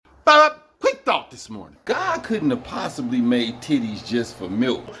Quick thought this morning. God couldn't have possibly made titties just for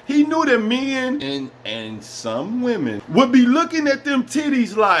milk. He knew that men and some women would be looking at them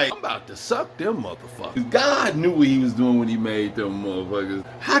titties like, I'm about to suck them motherfuckers. God knew what he was doing when he made them motherfuckers.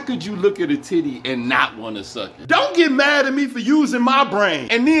 How could you look at a titty and not want to suck it? Don't get mad at me for using my brain.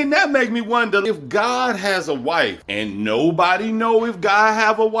 And then that make me wonder if God has a wife and nobody know if God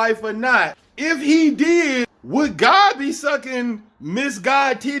have a wife or not. If he did, would God be sucking Miss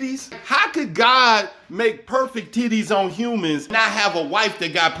God titties? How could God make perfect titties on humans and not have a wife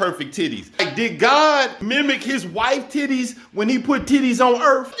that got perfect titties? Like, did God mimic his wife titties when he put titties on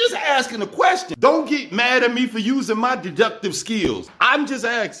earth? Just asking a question. Don't get mad at me for using my deductive skills. I'm just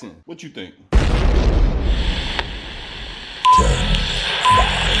asking. What you think? 10, 9,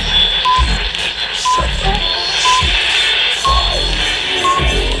 8, 7, 6, 5, 4.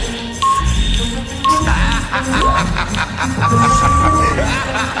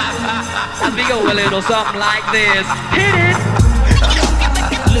 We go a little something like this. Hit it!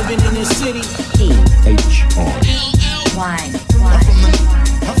 Living in the city. EHR. Why? I'm from the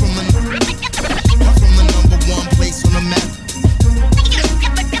number one place on the map.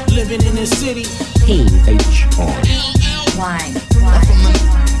 Living in the city. EHR. Why? I'm from the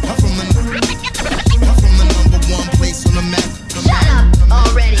number one place on the map. Shut up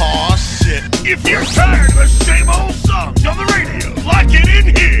already. Aw, shit. If you're tired of the same old songs on the radio, like it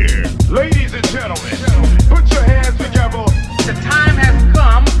in here. Ladies and gentlemen, put your hands together. The time has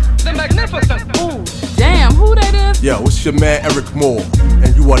come. The magnificent. Ooh, damn, who that is? Yo, it's your man Eryk Moore,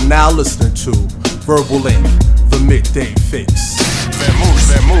 and you are now listening to Verbal Ink, the Midday Fixx.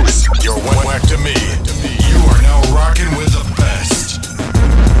 Vamoose, you're whack to me. You are now rocking with the best.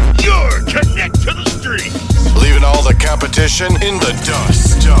 You're connect to the streets. Leaving all the competition in the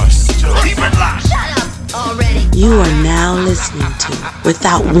dust. Keep it locked. Shut up already. You are now listening to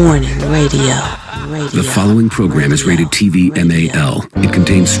Without Warning Radio. The following program is rated TV MAL. It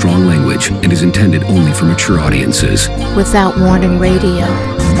contains strong language and is intended only for mature audiences. Without Warning Radio.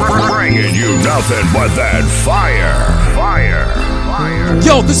 Bringing you nothing but that fire.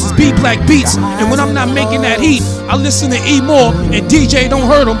 Yo, this is B Black Beats, and when I'm not making that heat, I listen to E Moore and DJ Don't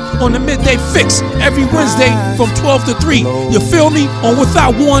Hurt 'Em on the Midday Fixx every Wednesday from 12 to 3. You feel me? On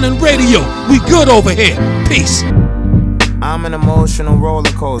Without Warning Radio. We good over here. Peace. I'm an emotional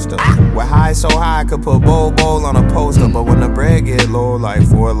roller coaster. With high so high I could put bowl on a poster. But when the bread get low, like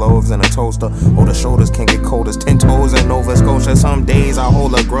 4 loaves in a toaster. Oh, the shoulders can get cold as 10 toes in Nova Scotia. Some days I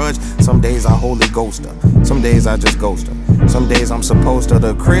hold a grudge, some days I holy ghost her. Some days I just ghost her. Some days I'm supposed to.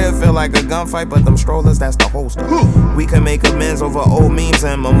 The crib feel like a gunfight, but them strollers, that's the holster. We can make amends over old memes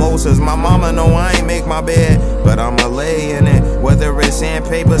and mimosas. My mama know I ain't make my bed, but I'ma lay in it. Whether it's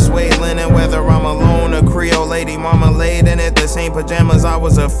sandpaper, suede linen, whether I'm alone, a Creole lady, mama laid in it. The same pajamas I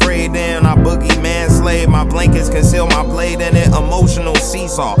was afraid in. I boogie man slave, my blankets conceal my blade in it. Emotional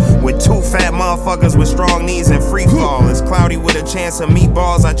seesaw with 2 fat motherfuckers with strong knees and free fall. It's cloudy with a chance of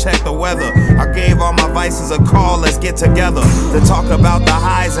meatballs. I check the weather. I gave all my vices a call. Let's get together to talk about the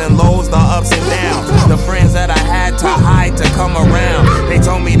highs and lows, the ups and downs. The friends that I had to hide to come around. They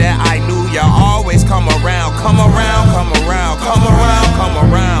told me that I knew you always come around. Come around, come around, come around, come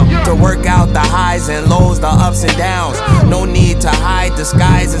around. To work out the highs and lows, the ups and downs. No need to hide, the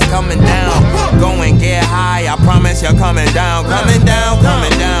skies is coming down. Go and get high, I promise you're coming down. Coming down,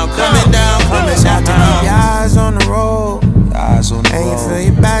 coming down, coming down, coming down. Keep your eyes on the road. And you feel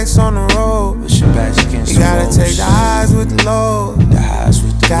your back's on the road. You gotta take the highs with the lows.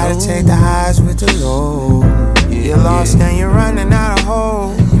 Gotta take the highs with the lows. You're lost and you're running out of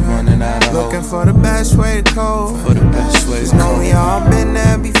hope. Looking for the best way to cope. Just know we all been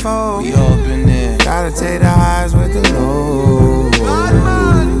there before. Gotta take the highs with the lows.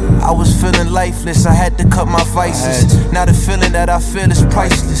 I was feeling lifeless, I had to cut my vices. Now the feeling that I feel is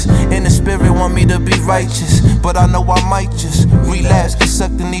priceless. And the spirit want me to be righteous, but I know I might just relapse, get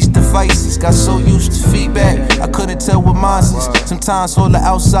sucked in these devices. Got so used to feedback, I couldn't tell what mine is. Sometimes all the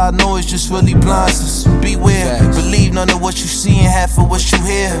outside noise just really blinds us. Beware, believe none of what you see and half of what you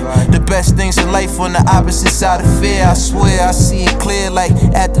hear. The best things in life on the opposite side of fear. I swear I see it clear like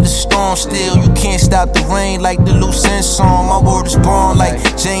after the storm. Still you can't stop the rain like the loose end song. My word is born like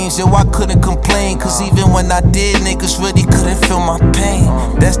James. Yo, I couldn't complain, cause even when I did, niggas really couldn't feel my pain.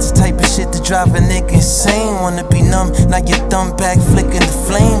 That's the type of shit that drive a nigga insane. Wanna be numb, now your thumb back, flicking the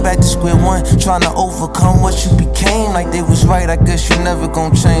flame. Back to square one, trying to overcome what you became. Like they was right, I guess you never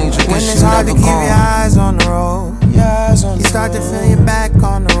gon' change. When it's hard to keep your eyes on the road, you start to feel your back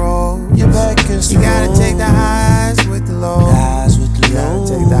on the road. You gotta take the highs with the lows. You gotta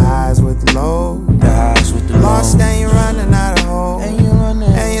take the highs with the lows. Lost and you're running out of hope.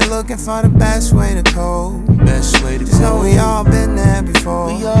 And you're looking looking for the best way to cope. Best way to Just know we all been there before.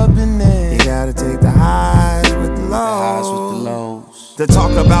 We all been there. You gotta take the highs with the lows. To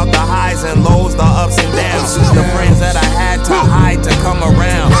talk about the highs and lows, the ups and downs. The friends that I had to hide to come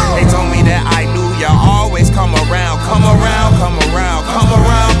around. They told me that I knew you always come around. Come around, come around, come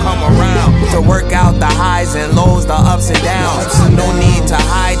around, come around. To work out the highs and lows, the ups and downs. No need to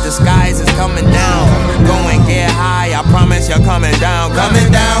hide, the skies is coming down. Go and get high, I promise you're coming down.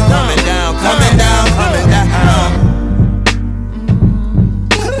 Coming down, coming down, coming down, coming down.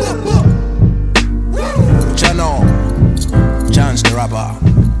 Chance the rapper,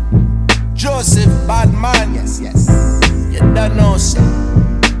 Joseph Badman. Yes. You don't know, sir.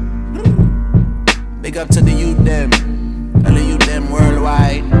 Big up to the youth them, and the youth them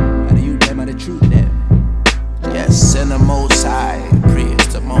worldwide, and the youth them are the truth them. Yes, and the Most High, praise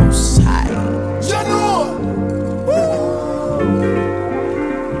the Most High.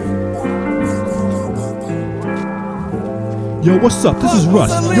 Yo, what's up? This is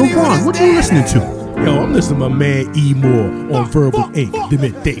Russ. Yo, Ron, what you listening to? Yo, I'm listening to my man E Moore on Verbal Inc., the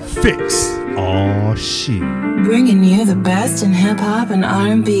Midday Fixx. Aw, shit. Bringing you the best in hip hop and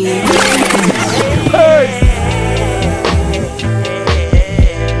R&B. Hey!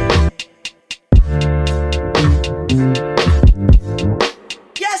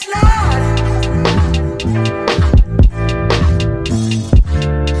 Yes, Lord.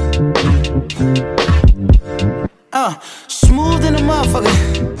 Smooth in the motherfucker.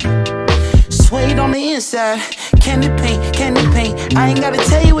 Suede on the inside. Candy paint, candy paint. I ain't gotta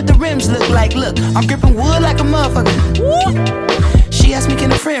tell you what the rims look like. Look, I'm gripping wood like a motherfucker. She asked me,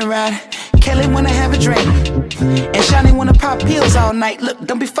 can a friend ride? Kelly wanna have a drink. And Shani wanna pop pills all night. Look,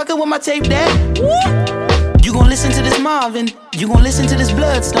 don't be fucking with my tape, dad. You gon' listen to this Marvin. You gon' listen to this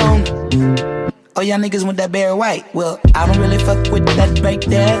Bloodstone. Oh, y'all niggas want that Barry White. Well, I don't really fuck with that right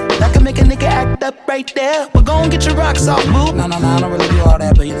there. That can make a nigga act up right there. Well, go and get your rocks off, boo. No, I don't really do all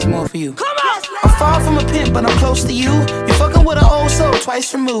that, but it's more for you. Come on! I'm far from a pimp, but I'm close to you. You fucking with an old soul,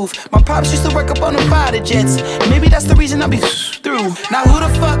 twice removed. My pops used to work up on them fighter jets. Maybe that's the reason I be through. Now who the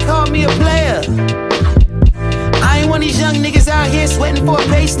fuck called me a player? I ain't one of these young niggas out here sweating for a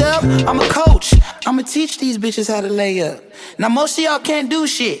pay stub. I'm a coach. I'ma teach these bitches how to lay up. Now most of y'all can't do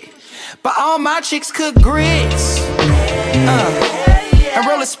shit, but all my chicks cook grits. And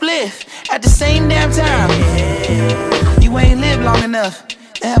roll a spliff at the same damn time. You ain't lived long enough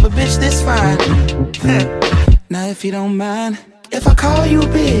to have a bitch this fine. Now if you don't mind, if I call you a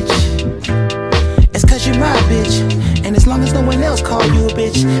bitch, it's cause you're my bitch. And as long as no one else call you a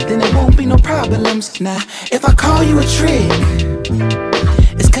bitch, then there won't be no problems. Now if I call you a trick,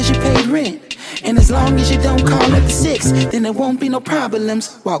 it's cause you paid rent. And as long as you don't call at the 6, then there won't be no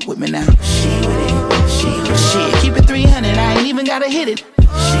problems. Walk with me now. She with it, she with it. Shit, keep it 300, I ain't even gotta hit it. She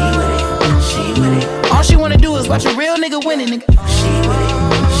with it, she with it. All she wanna do is watch a real nigga winning, nigga. She with it,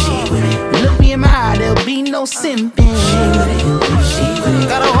 she with it. Look me in my eye, there'll be no simping. She with it, she with it.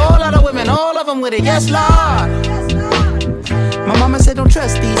 Got a whole lot of women, all of them with it. Yes, Lord. My mama said don't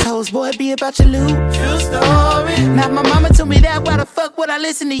trust these hoes, boy, be about your loot. True story. Now my mama told me that, why the fuck would I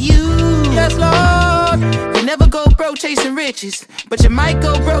listen to you? Yes, Lord. You never go broke chasing riches, but you might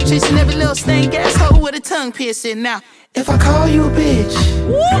go broke chasing every little stank ass hoe with a tongue piercing. Now, if I call you a bitch,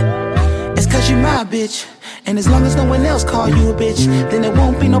 it's cause you my bitch. And as long as no one else call you a bitch, then there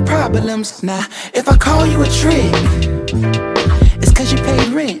won't be no problems. Now, if I call you a trick, it's cause you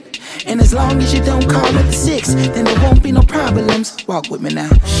paid rent. And as long as you don't call at the 6, then there won't be no problems. Walk with me now.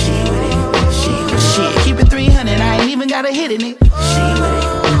 She with it, she with it. Shit, keep it 300, I ain't even gotta hit it, nigga. She with it,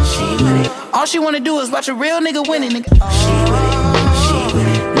 she with it. All she wanna do is watch a real nigga winning, nigga. She with it, she with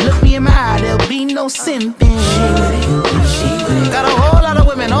it. Look me in my eye, there'll be no simping. She with it, she with it. Got a whole lot of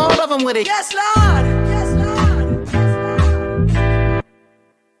women, all of them with it. Yes, Lord. Yes, Lord.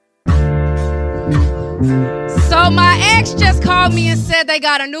 So my ex just called me and said they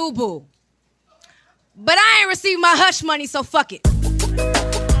got a new boo. But I ain't received my hush money, so fuck it.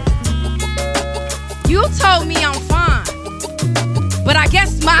 You told me I'm fine, but I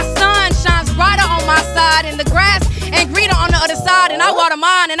guess my sun shines brighter on my side, and the grass ain't greener on the other side, and I water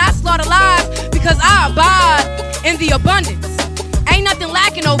mine and I slaughter lies because I abide in the abundance. Ain't nothing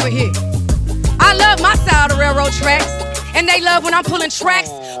lacking over here. I love my side of the railroad tracks, and they love when I'm pulling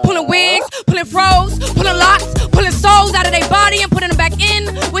tracks, pulling wigs, pulling froze, pulling locks, pulling souls out of their body and putting them back in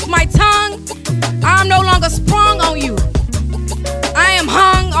with my tongue. I'm no longer sprung on you. I am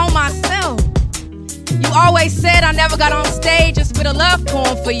hung on myself. You always said I never got on stage and spit a love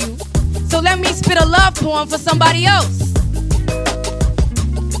poem for you. So let me spit a love poem for somebody else.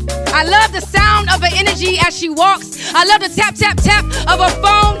 I love the sound of her energy as she walks. I love the tap, tap, tap of her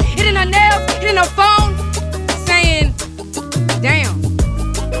phone. It in her phone saying, damn,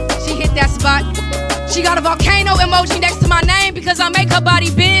 she hit that spot. She got a volcano emoji next to my name because I make her body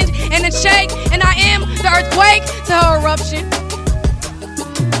bend and then shake, and I am the earthquake to her eruption.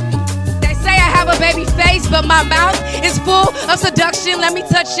 They say I have a baby face, but my mouth is full of seduction. Let me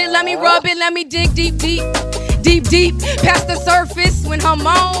touch it, let me rub it, let me dig deep, deep, deep, deep past the surface. When her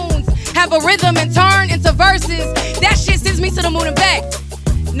moans have a rhythm and turn into verses, that shit sends me to the moon and back.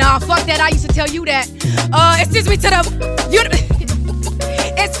 Nah, fuck that, I used to tell you that. It sends me to the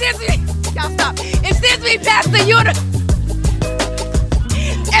it sends me, y'all stop. It sends me past the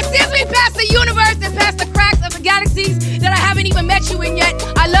it sends me past the universe and past the cracks of the galaxies that I haven't even met you in yet.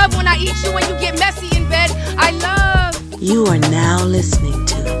 I love when I eat you when you get messy in bed. I love. You are now listening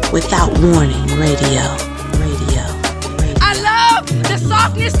to Without Warning Radio. I love the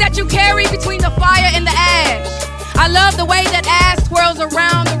softness that you carry between the fire and the ash. I love the way that ass twirls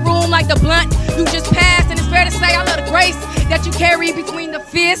around the room like the blunt you just passed. And it's fair to say I love the grace that you carry between the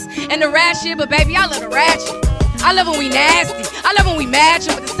fist and the ratchet. But baby, I love the ratchet. I love when we nasty. I love when we match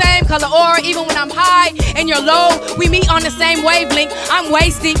up with the same color aura. Even when I'm high and you're low, we meet on the same wavelength. I'm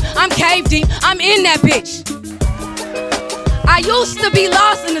wasting, I'm caved in, I'm in that bitch. I used to be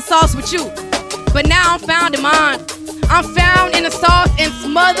lost in the sauce with you, but now I'm found in mine. I'm found in the sauce and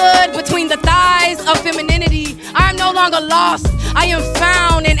smothered between the thighs of femininity. I'm no longer lost, I am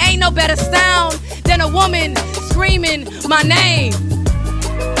found, and ain't no better sound than a woman screaming my name.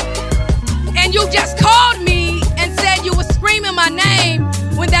 And you just called me and said you were screaming my name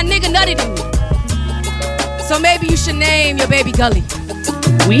when that nigga nutted in me. So maybe you should name your baby Gully.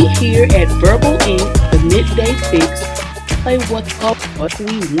 We here at Verbal Inc., the Midday Fixx, play what's up, what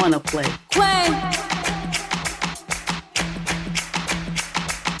we wanna play.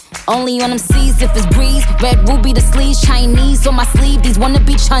 Only on them C's if it's breeze. Red ruby the sleeves, Chinese on my sleeve. These wanna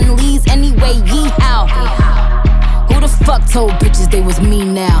be Chun-Lees anyway, yee-how. Who the fuck told bitches they was me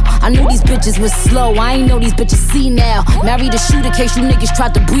now? I knew these bitches was slow, I ain't know these bitches see now. Married a shooter case you niggas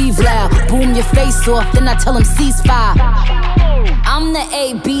tried to breathe loud. Boom your face off, then I tell them ceasefire. I'm the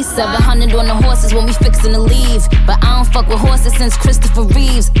AB, 700 on the horses when we fixin' to leave. But I don't fuck with horses since Christopher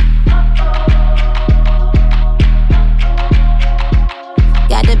Reeves.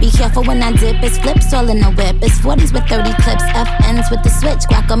 Gotta be careful when I dip, it's flips all in the whip. It's 40s with 30 clips, FNs with the switch,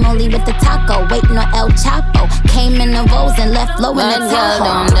 guacamole with the taco, waiting on El Chapo. Came in the rolls and left low in the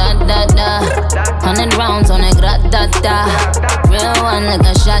Tahoe. Da-da-da, 100 rounds on a grat-da-da. Real one like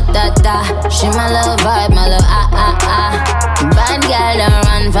a shot-da-da. She my little vibe, my little ah-ah-ah. Bad girl don't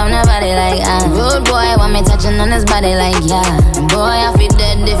run from nobody like rude boy want me touching on his body like yeah. Boy, I feel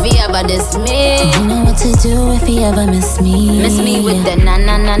dead if he ever diss me. You know what to do if he ever miss me. Miss me with the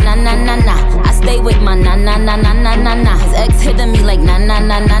na-na-na-na-na-na-na. I stay with my na-na-na-na-na-na-na. His ex hitting me like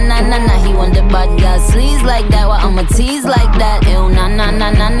na-na-na-na-na-na-na. He want the bad girl sleaze like that, while I'ma tease like that. Ew,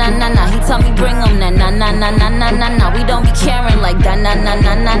 na-na-na-na-na-na-na. He tell me bring him that na-na-na-na-na-na-na. We don't be caring like that,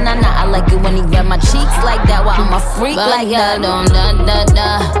 na-na-na-na-na-na. I like it when he grab my cheeks like that, while I'm a freak like that. Don't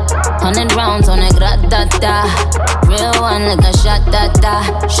da-da-da. 100 rounds on a grat-da-da. Real one like a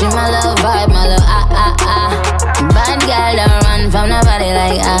shot-da-da. She my little vibe, my little ah-ah-ah. Bad girl don't run from nobody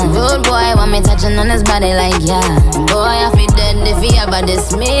like rude boy want me touching on his body like yeah. Boy, I feel dead if he ever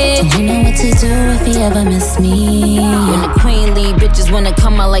diss me. You know what to do if he ever miss me. When the queen leave, bitches wanna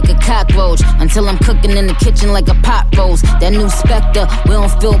come out like a cockroach. Until I'm cooking in the kitchen like a pot roast. That new Spectre, we don't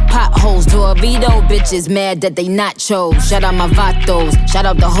fill potholes. Dorito bitches mad that they nachos. Shout out my vatos, shout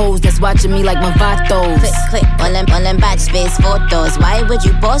out the hoes that's watching me like my vatos. Click, all them batch space photos. Why would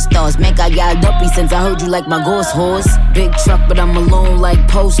you post those? Make I got dumpy since I heard you like my ghost horse. Big truck, but I'm alone like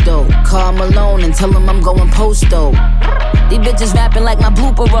Posto. Call Malone and tell him I'm going Posto. These bitches rapping like my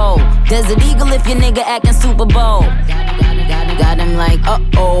blooper roll. Desert Eagle if your nigga acting Super Bowl. Got him like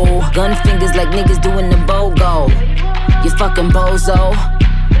uh-oh. Gun fingers like niggas doing the BOGO. You fucking bozo.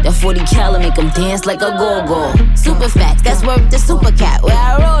 That 40 cal make them dance like a go-go. Super facts, that's worth the super cat. Where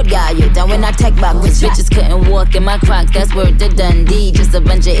I rode, got you down when I tech back. Cause bitches couldn't walk in my Crocs, that's worth the Dundee. Just a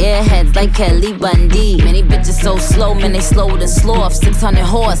bunch of airheads like Kelly Bundy. Many bitches so slow, man, they slower than sloth. 600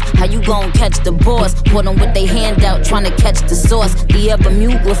 horse, how you gon' catch the boss? Put them with they hand out, trying to catch the sauce. The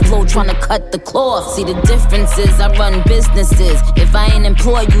Bermuda flow, trying to cut the cloth. See the differences, I run businesses. If I ain't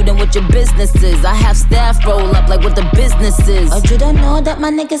employ you, then what your business is? I have staff roll up like what the business is. But you don't know that my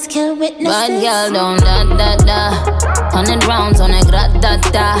niggas kill witnesses. Bad girl don't da-da-da. 100 rounds on a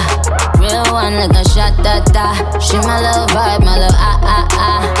grat-da-da. Real real one like a shot da. She my little vibe, my little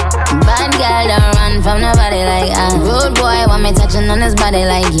Bad girl don't run from nobody like Rude boy want me touching on his body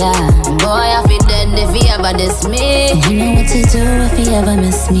like Boy I feel dead if he ever diss me. You know what to do if he ever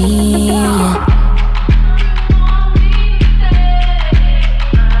miss me.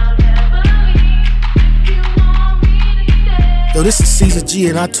 Yo, this is Caesar G,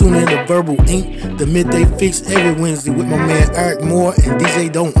 and I tune in to Verbal Inc., the Midday Fixx every Wednesday with my man Eryk Moore and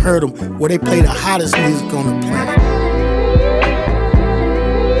DJ Don't Hurt 'Em, where they play the hottest music on the planet.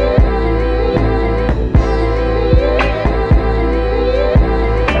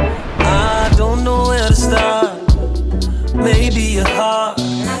 I don't know where to start. Maybe your heart,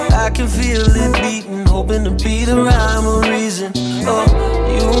 I can feel it beating, hoping to be the rhyme or reason. Oh,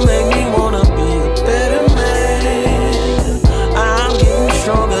 you make me wanna be a better man. I'm getting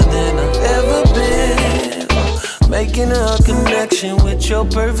stronger than I've ever been. Making a connection with your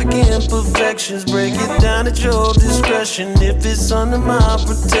perfect imperfections. Break it down at your discretion if it's under my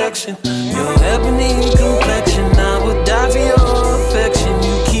protection. Your ebony complexion, I would die for your affection.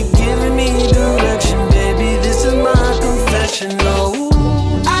 You keep giving me direction, baby, this is my confession. Oh,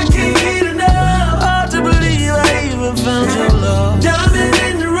 I can't get enough. Hard to believe I even found your love. Diamond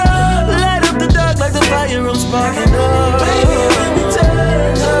in the rough, light up the dark like the fire I'm sparking up. Baby, when we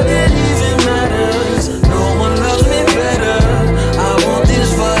touch, nothing even matters. No one loves me better. I want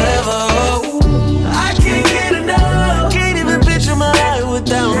this forever. I can't get enough. Can't even picture my life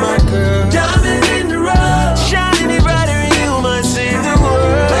without my girl. Diamond in the rough, shining brighter and you might save the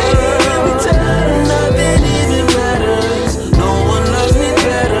world. Baby, when we touch, nothing even matters. No one loves me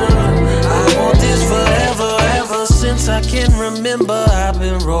better. I want this forever. Ever since I can remember, I've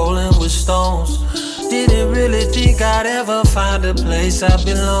been rolling with stones. Didn't really think I'd ever find a place I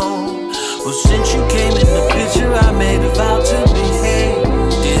belong. Well, since you came in the picture, I made a vow to behave.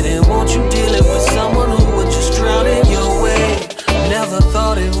 Didn't want you dealing with someone who would just drown in your way. Never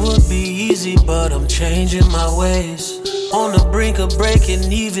thought it would be easy, but I'm changing my ways. On the brink of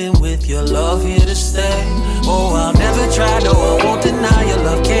breaking even with your love here to stay. Oh, I'll never try, no, I won't deny your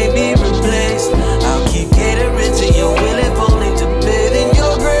love can't be replaced. I'll keep catering to your will if only to bathe in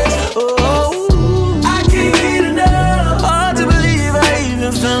your grace. Oh, I can't get enough. Hard to believe I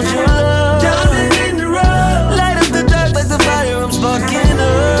even found your love. Diamond in the rough, light up the dark like the fire I'm sparking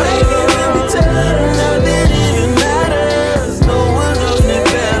up. Baby, when we touch, nothing even matters. No one loves me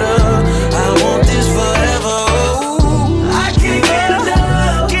better. I want this forever. Oh, I can't get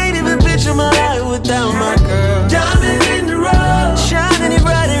enough. Can't even picture my life without my girl. Diamond in the rough, shining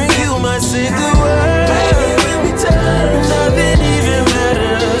brighter and you might save the world. Baby, when we touch, nothing even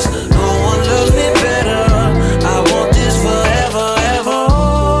matters. No one loves me better. I want this forever, ever.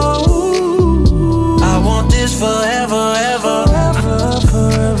 I want this forever, ever.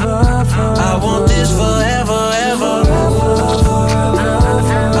 I want this forever, ever.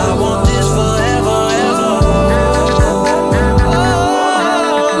 I want this forever, ever.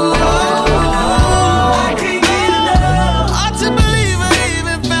 I can't get enough. Hard to believe I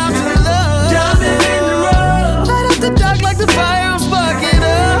even found your love. Diamond in the rough, light up the dark like the fire I'm sparking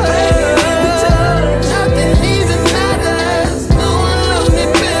up. Baby, when we touch, nothing even matters. No one loves me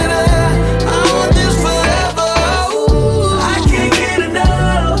better. I want this forever. I can't get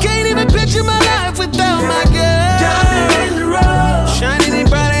enough. Can't even picture my life without my girl. Diamond in the rough, shining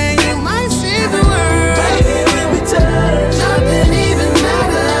brighter and you might see the world. Baby, when we touch, nothing even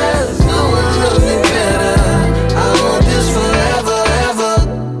matters. No one loves me better. I want this forever, ever.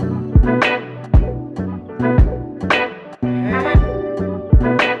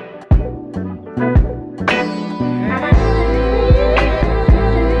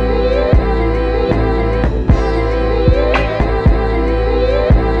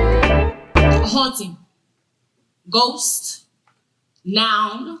 Haunting, ghost,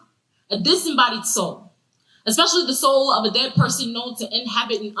 noun, a disembodied soul, especially the soul of a dead person known to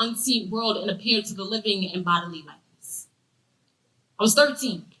inhabit an unseen world and appear to the living in bodily likeness. I was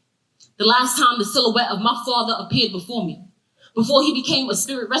 13, the last time the silhouette of my father appeared before me, before he became a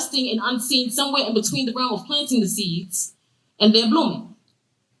spirit resting and unseen somewhere in between the realm of planting the seeds and their blooming.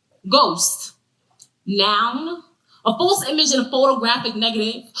 Ghost, noun, a false image in a photographic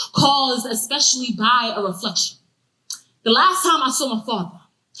negative caused especially by a reflection. The last time I saw my father,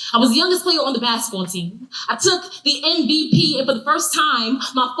 I was the youngest player on the basketball team. I took the MVP, and for the first time,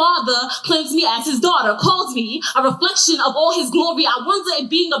 my father claims me as his daughter, calls me a reflection of all his glory. I wonder if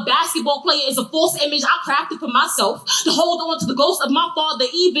being a basketball player is a false image I crafted for myself to hold on to the ghost of my father,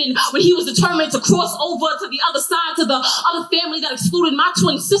 even when he was determined to cross over to the other side, to the other family that excluded my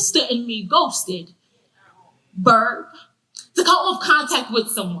twin sister and me. Ghosted. Verb, to cut off contact with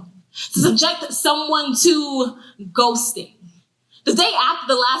someone. to subject someone to ghosting. The day after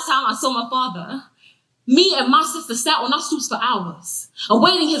the last time I saw my father, me and my sister sat on our stoops for hours,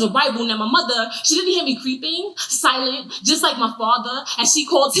 awaiting his arrival. Now, my mother, she didn't hear me creeping, silent, just like my father, and she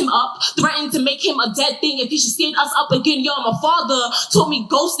called him up, threatened to make him a dead thing if he should stand us up again. Yo, my father taught me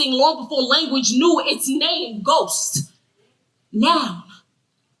ghosting long before language knew its name, ghost. Now,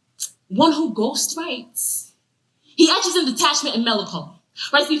 one who ghosts writes. He etches in detachment and melancholy.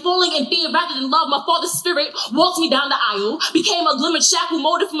 Writes me falling in fear rather than love. My father's spirit walked me down the aisle, became a glimmered shackle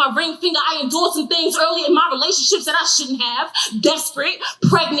molded from my ring finger. I endured some things early in my relationships that I shouldn't have. Desperate,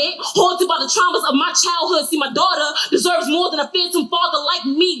 pregnant, haunted by the traumas of my childhood. See, my daughter deserves more than a phantom father like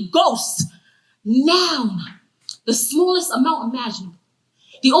me, ghost. Now, the smallest amount imaginable.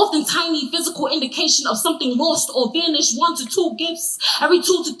 The often tiny physical indication of something lost or vanished, 1 to 2 gifts every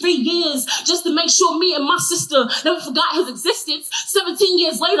 2 to 3 years, just to make sure me and my sister never forgot his existence. 17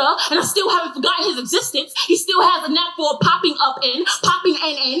 years later, and I still haven't forgotten his existence. He still has a knack for popping up in, popping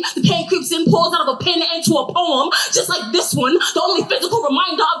in. The pen creeps in, pulls out of a pen into a poem, just like this one. The only physical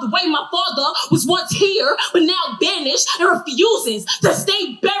reminder of the way my father was once here, but now banished and refuses to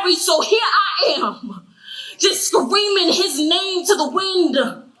stay buried. So here I am, just screaming his name to the wind.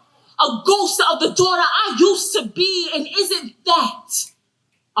 A ghost of the daughter I used to be. And isn't that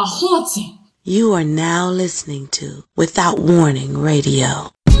a haunting? You are now listening to Without Warning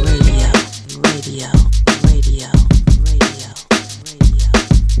Radio.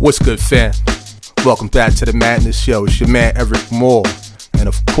 What's good, fam? Welcome back to the Madness Show. It's your man Eryk Moore. And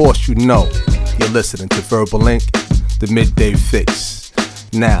of course, you know you're listening to Verbal Ink, the Midday Fixx.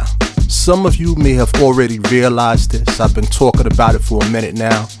 Now, some of you may have already realized this. I've been talking about it for a minute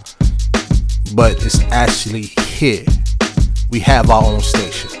now, but it's actually here. We have our own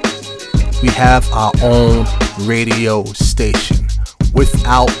station. We have our own radio station,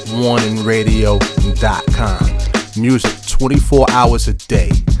 withoutwarningradio.com. Music 24 hours a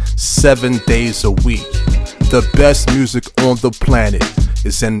day, 7 days a week. The best music on the planet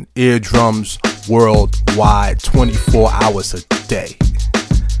is in eardrums worldwide, 24 hours a day.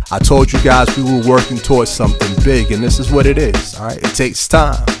 I told you guys we were working towards something big, and this is what it is, all right? It takes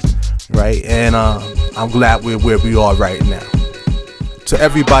time, right? And I'm glad we're where we are right now. To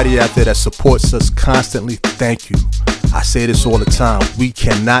everybody out there that supports us constantly, thank you. I say this all the time. We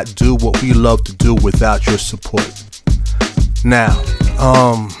cannot do what we love to do without your support. Now,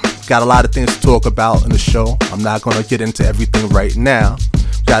 got a lot of things to talk about in the show. I'm not going to get into everything right now.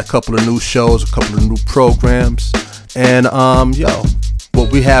 Got a couple of new shows, a couple of new programs, and what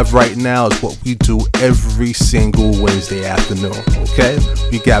we have right now is what we do every single Wednesday afternoon, okay?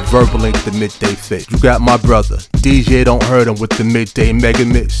 We got Verbal Ink, the Midday Fixx. You got my brother, DJ Don't Hurt Him with the Midday Mega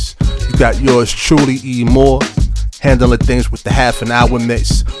Mix. You got yours truly, E Moore, handling things with the half an hour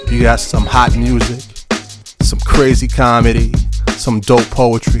mix. You got some hot music, some crazy comedy, some dope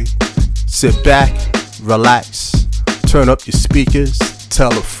poetry. Sit back, relax, turn up your speakers,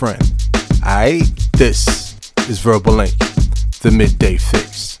 tell a friend. Alright? This is Verbal Ink, the Midday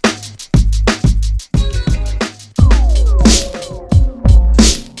Fixx.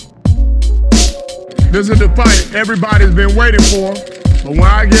 This is the fight everybody's been waiting for. But when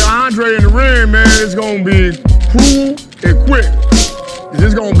I get Andre in the ring, man, it's gonna be cool and quick.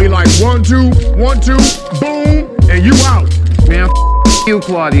 It's gonna be like 1, 2, 1, 2, boom, and you out. Man, you,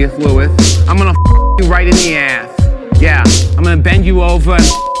 Claudius Lewis. I'm gonna you right in the ass. Yeah, I'm gonna bend you over and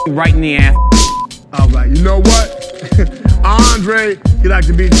you right in the ass. All right, you know what? Andre, he like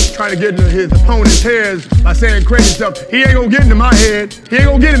to be trying to get into his opponent's heads by saying crazy stuff. He ain't gonna get into my head. He ain't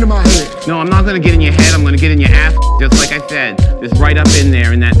gonna get into my head. No, I'm not gonna get in your head. I'm gonna get in your ass, just like I said. Just right up in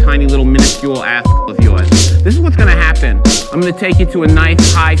there in that tiny little minuscule ass of yours. This is what's gonna happen. I'm gonna take you to a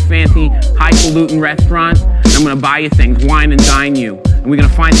nice, high, fancy, highfalutin restaurant, and I'm gonna buy you things, wine and dine you. And we're gonna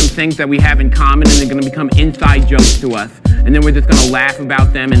find some things that we have in common, and they're gonna become inside jokes to us. And then we're just gonna laugh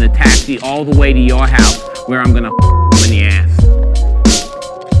about them in the taxi all the way to your house, where I'm gonna in the ass.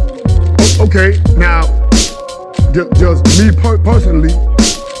 Okay, now, just me personally,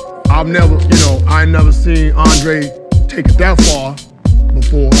 I ain't never seen Andre take it that far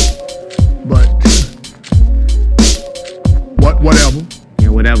before, but whatever. Yeah,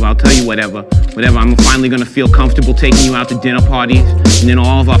 whatever, I'll tell you whatever. Whatever, I'm finally gonna feel comfortable taking you out to dinner parties, and then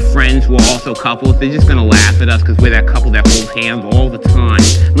all of our friends who are also couples, they're just gonna laugh at us because we're that couple that holds hands all the time.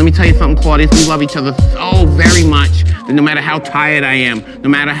 Let me tell you something, Claudius, we love each other so very much that no matter how tired I am, no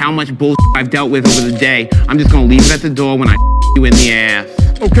matter how much bullshit I've dealt with over the day, I'm just gonna leave it at the door when I you in the ass.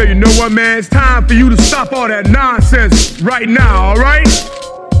 Okay, you know what, man? It's time for you to stop all that nonsense right now, all right? He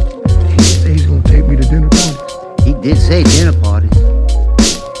said he's gonna take me to dinner parties. He did say dinner parties.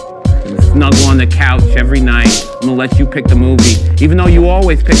 on the couch every night. I'm gonna let you pick the movie, even though you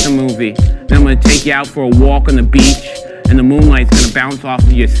always pick the movie. Then I'm gonna take you out for a walk on the beach, and the moonlight's gonna bounce off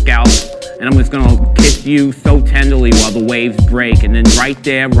of your scalp, and I'm just gonna kiss you so tenderly while the waves break, and then right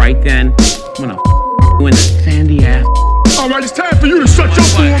there, right then, I'm gonna you in the sandy ass. All right, it's time for you to shut your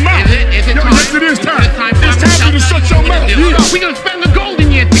fool mouth. Is it time? Yes, it is time. It's time for you to shut your mouth. We're gonna spend the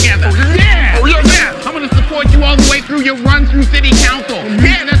golden years together. Yeah. I'm gonna support you all the way through your run through city council.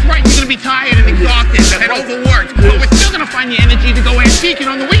 Yeah, that's right. You're gonna be tired and exhausted and overworked, but we're still gonna find your energy to go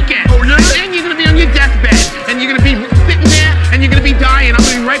antiquing on the weekend. And you're gonna be on your deathbed, and you're gonna be sitting there, and you're gonna be dying. I'm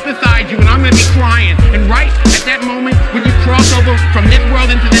gonna be right beside you, and I'm gonna be crying. And right at that moment, when you cross over from this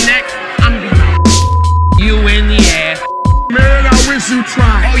world into the next, I'm gonna be you in the ass. Man, I wish you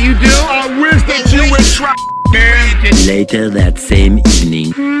tried. Oh, you do? I wish that you would try, man. Later that same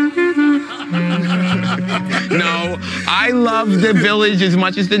evening. No, I love the village as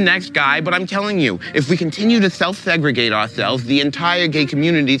much as the next guy, but I'm telling you, if we continue to self-segregate ourselves, the entire gay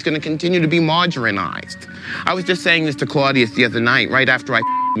community is going to continue to be marginalized. I was just saying this to Claudius the other night, right after I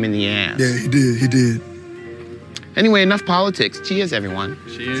him in the ass. Yeah, he did. Anyway, enough politics. Cheers, everyone.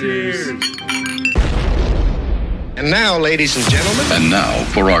 Cheers. And now, ladies and gentlemen. And now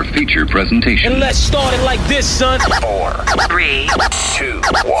for our feature presentation. And let's start it like this, son. 4, 3, 2,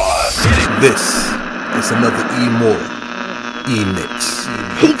 1. This is another E-More E-Mix.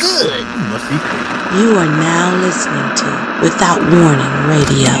 He good. You are now listening to Without Warning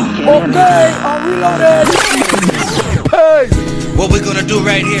Radio. Okay, are we on that? Hey! What we're gonna do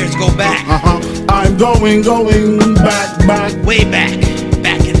right here is go back. I'm going back. Way back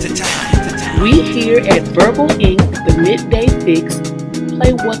into time. We here at Verbal Inc., the Midday Fixx,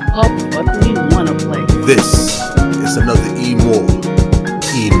 play what fuck we wanna play. This is another E-More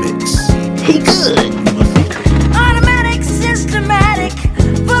E-Mix. He good. Automatic, systematic,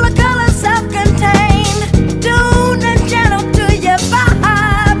 full of color, self-contained, tuned and channeled to your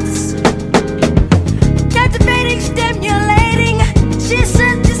vibes. Captivating, stimulating, she's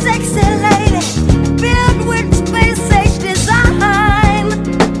such a sexy lady, built with space-age design.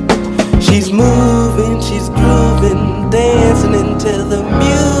 She's moving, she's grooving, dancing until the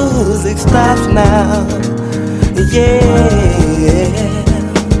music stops now. Yeah.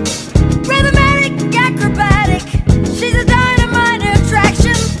 Rhythmatic, acrobatic, she's a dynamite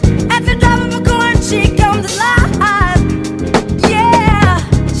attraction. At the drop of a coin, she comes alive. Yeah,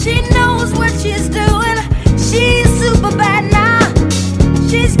 she knows what she's doing. She's super bad now.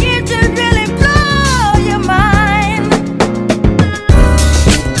 She's here to really blow your mind.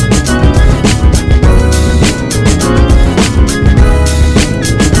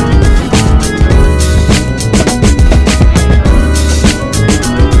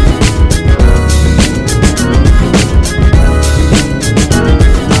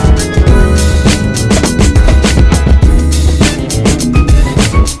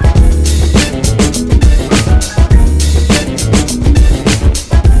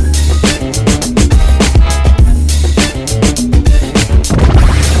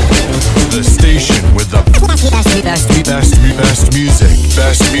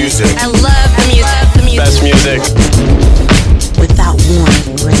 Best music. I love the music. Best music. Without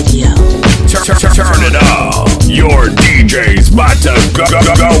Warning Radio. Turn it up. Your DJ's about to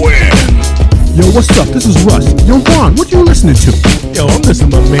go in. Yo, what's up? This is Russ. Yo, Vaughn, what you listening to? Yo, I'm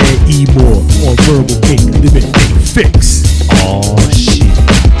listening to my man E-More on Verbal Inc., the Midday Fixx. Oh, shit.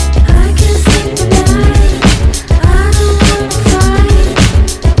 I can sleep tonight. I don't wanna fight.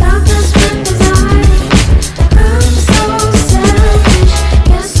 About this one desire. I'm so selfish.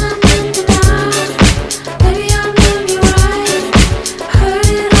 Guess I'm in denial. Baby, I'm doing you right. Heard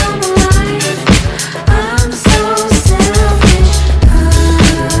it all my life. I'm so selfish.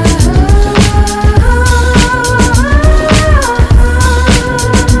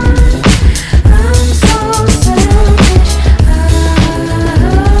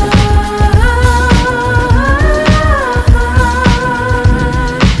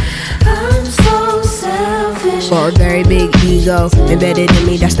 For a very big ego embedded in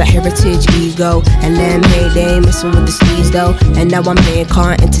me, that's the heritage ego. And them, hey, they ain't messing with the steez though. And now I'm here,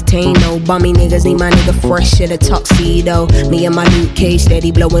 can't entertain no bummy niggas. Need my nigga fresh in a tuxedo. Me and my Luke Cage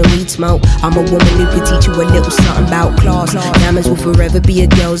steady blowing weed smoke. I'm a woman who can teach you a little something about class. Diamonds will forever be a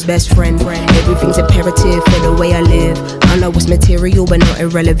girl's best friend. Everything's imperative for the way I live. I know it's material but not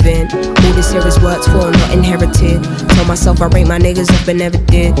irrelevant. All this here is worked for, not inherited. Tell myself I rate my niggas up and never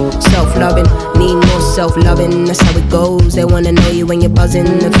did. Self-loving, need more self-loving. That's how it goes. They wanna know you when you're buzzing.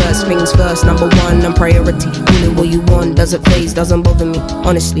 The first things first, number one, I'm priority. Call it what you want, doesn't phase, doesn't bother me,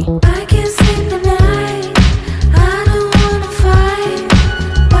 honestly. I can't sleep at night. I don't wanna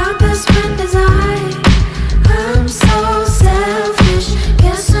fight. My best friend is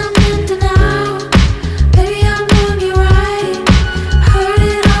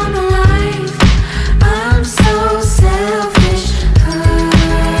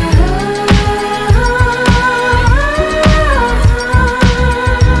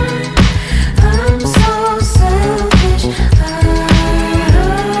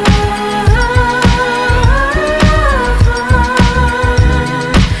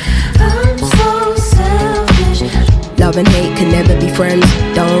Love and hate can never be friends.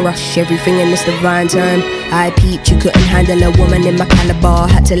 Don't rush everything in this divine time. I peeped, you couldn't handle a woman in my caliber.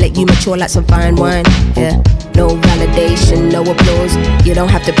 Had to let you mature like some fine wine. Yeah, no validation, no applause. You don't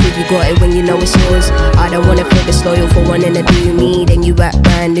have to prove you got it when you know it's yours. I don't wanna feel disloyal for wanting to do me. Then you act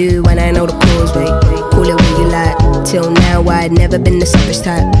brand new when I know the cause. Wait, call it what you like. Till now I'd never been the selfish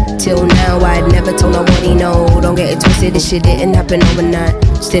type. Till now I'd never told nobody no. Don't get it twisted, this shit didn't happen overnight.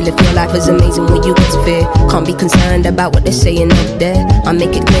 Still if your life is amazing when you get to fear. Can't be concerned about what they're saying up there. I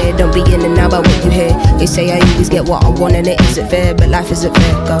make it clear, don't be in and out about what you hear. They say I always get what I want and it isn't fair, but life isn't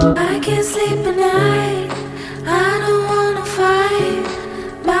fair, go. I can't sleep at night, I don't wanna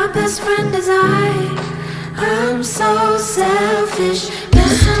fight. My best friend is I'm so selfish.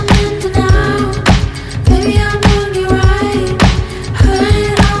 Guess I'm in denial. Baby, I'm on you right. Heard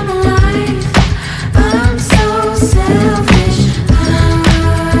it all my life. I'm so selfish.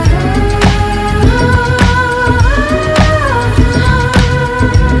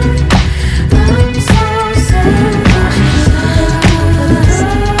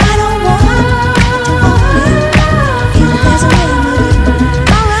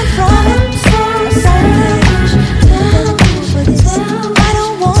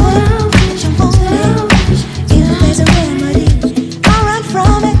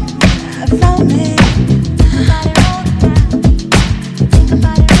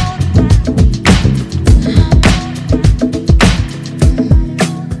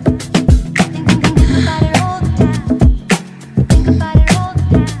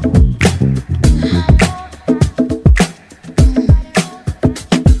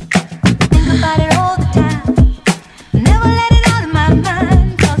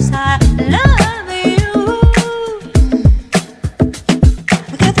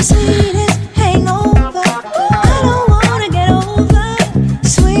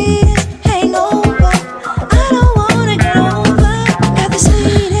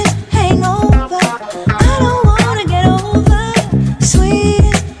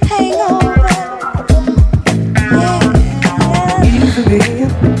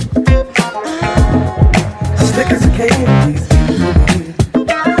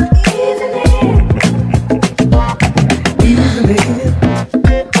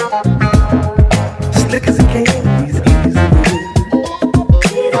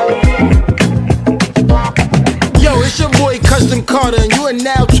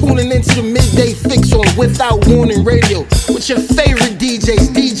 Midday Fixx on Without Warning Radio with your favorite DJs,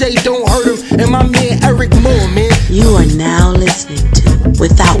 DJ Don't Hurt 'Em, and my man Eryk Moore, man. You are now listening to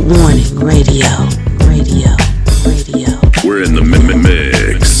Without Warning Radio. We're in the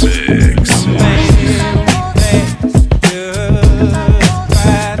mix.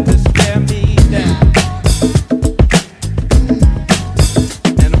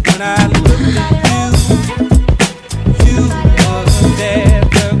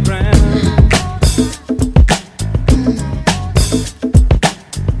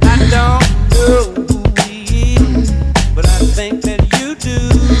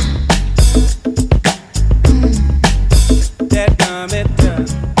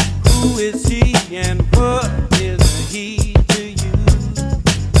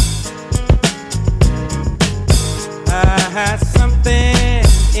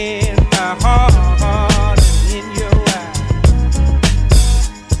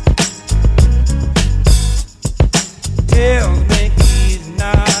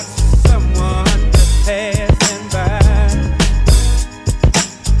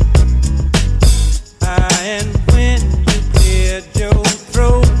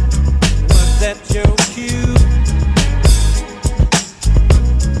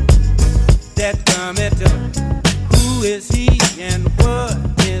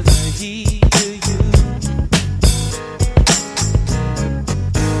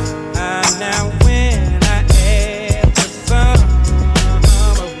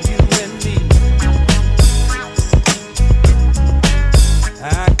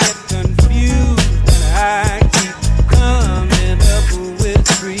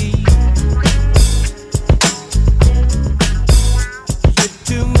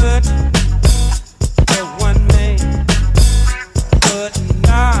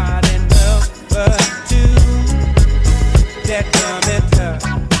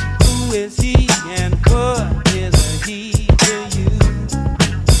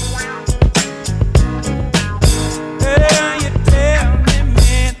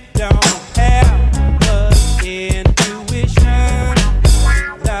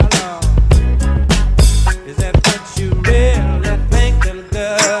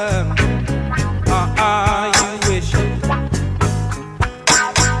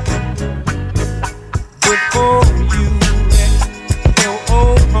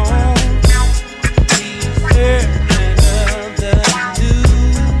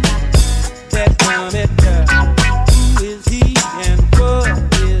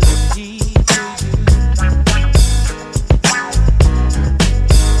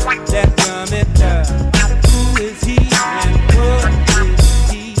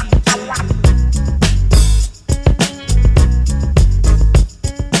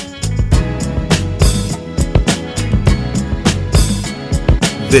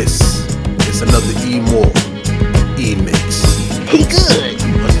 This is another E-More E-Mix. He good.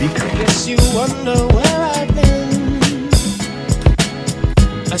 Must be crazy. Guess you wonder where I've been.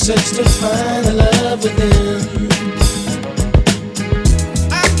 I searched to find the love within.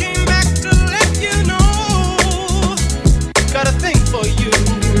 I came back to let you know. Got a thing for you,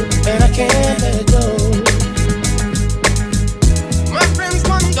 and I can't let it go. My friends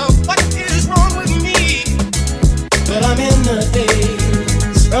wonder what is wrong with me, but I'm in the daze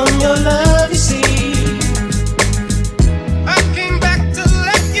from your love, you see. I came back to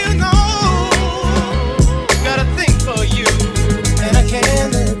let you know. Got a thing for you, and I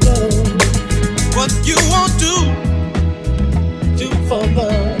can't let go. What you won't do for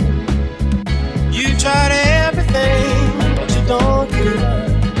love. You tried everything, but you don't give up.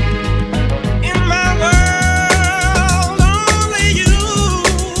 In my world, only you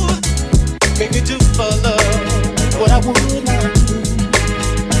make me do for love what I would not do.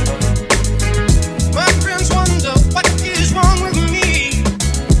 My friends wonder what is wrong with me,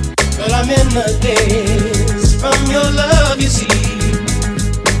 but I'm in the daze from your love, you see.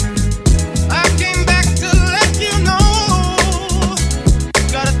 I came back to let you know.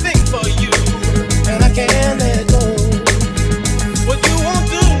 Got a thing for you, and I can't let go. What you won't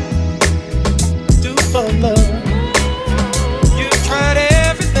do for love. You tried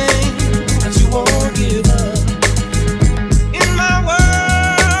everything, but you won't give up. In my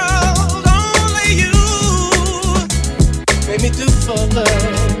world, only you make me do for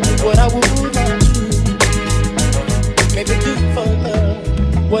love what I would not do. Make me do for love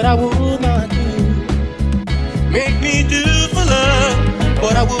what I would not do. Make me do for love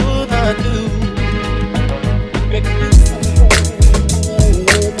what I would not do. Make me do for love what I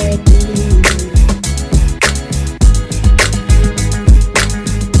would not do.